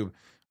 YouTube.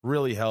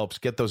 Really helps.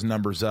 Get those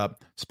numbers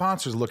up.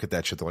 Sponsors look at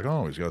that shit. They're like,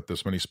 oh, he's got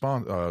this many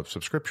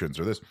subscriptions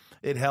or this.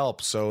 It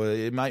helps. So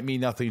it might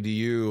mean nothing to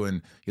you,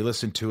 and you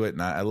listen to it,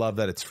 and I love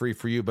that it's free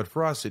for you. But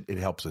for us, it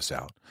helps us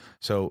out.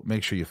 So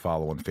make sure you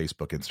follow on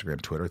Facebook,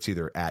 Instagram, Twitter. It's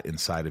either at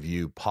Inside of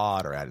You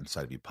Pod or at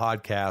Inside of You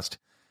Podcast.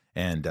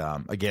 And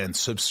again,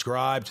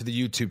 subscribe to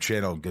the YouTube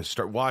channel.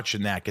 Start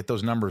watching that. Get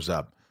those numbers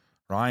up.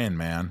 Ryan,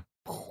 man,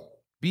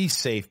 be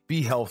safe.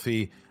 Be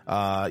healthy.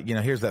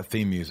 Here's that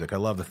theme music. I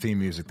love the theme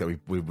music that we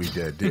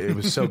did. It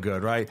was so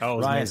good, right? Oh, it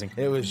was amazing.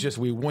 It was just,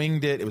 we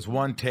winged it. It was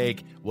one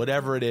take.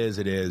 Whatever it is,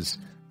 it is.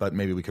 But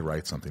maybe we could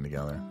write something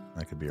together.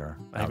 That could be our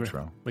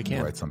outro. We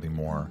can write something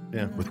more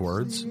with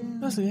words.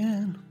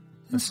 Again.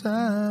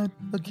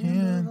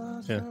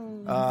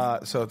 Yeah.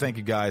 So thank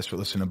you guys for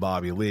listening to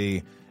Bobby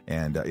Lee.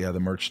 And the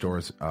merch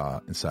stores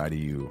Inside of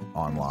You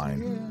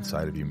online,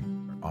 Inside of You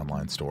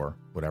online store,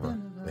 whatever.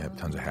 They have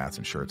tons of hats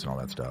and shirts and all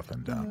that stuff.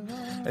 And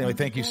anyway,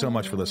 thank you so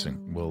much for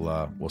listening.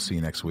 We'll see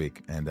you next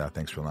week. And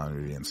thanks for allowing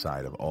me to be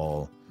inside of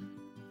all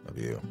of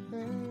you.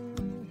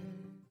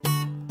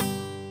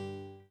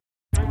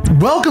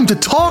 Welcome to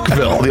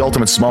Talkville, the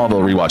ultimate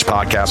Smallville rewatch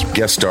podcast.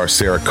 Guest star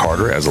Sarah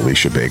Carter as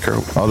Alicia Baker.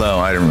 Although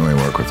I didn't really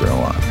work with her a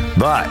lot.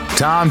 But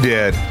Tom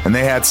did, and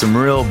they had some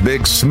real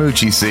big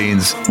smoochy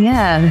scenes.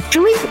 Yeah.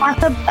 Can we talk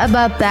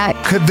about that?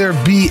 Could there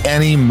be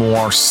any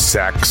more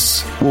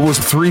sex? What was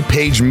a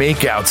 3-page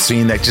makeout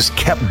scene that just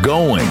kept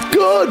going?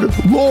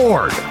 Good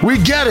Lord. We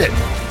get it.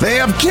 They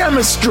have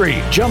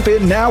chemistry. Jump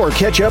in now or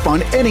catch up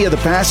on any of the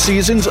past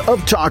seasons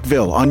of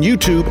Talkville on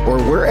YouTube or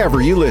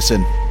wherever you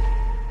listen.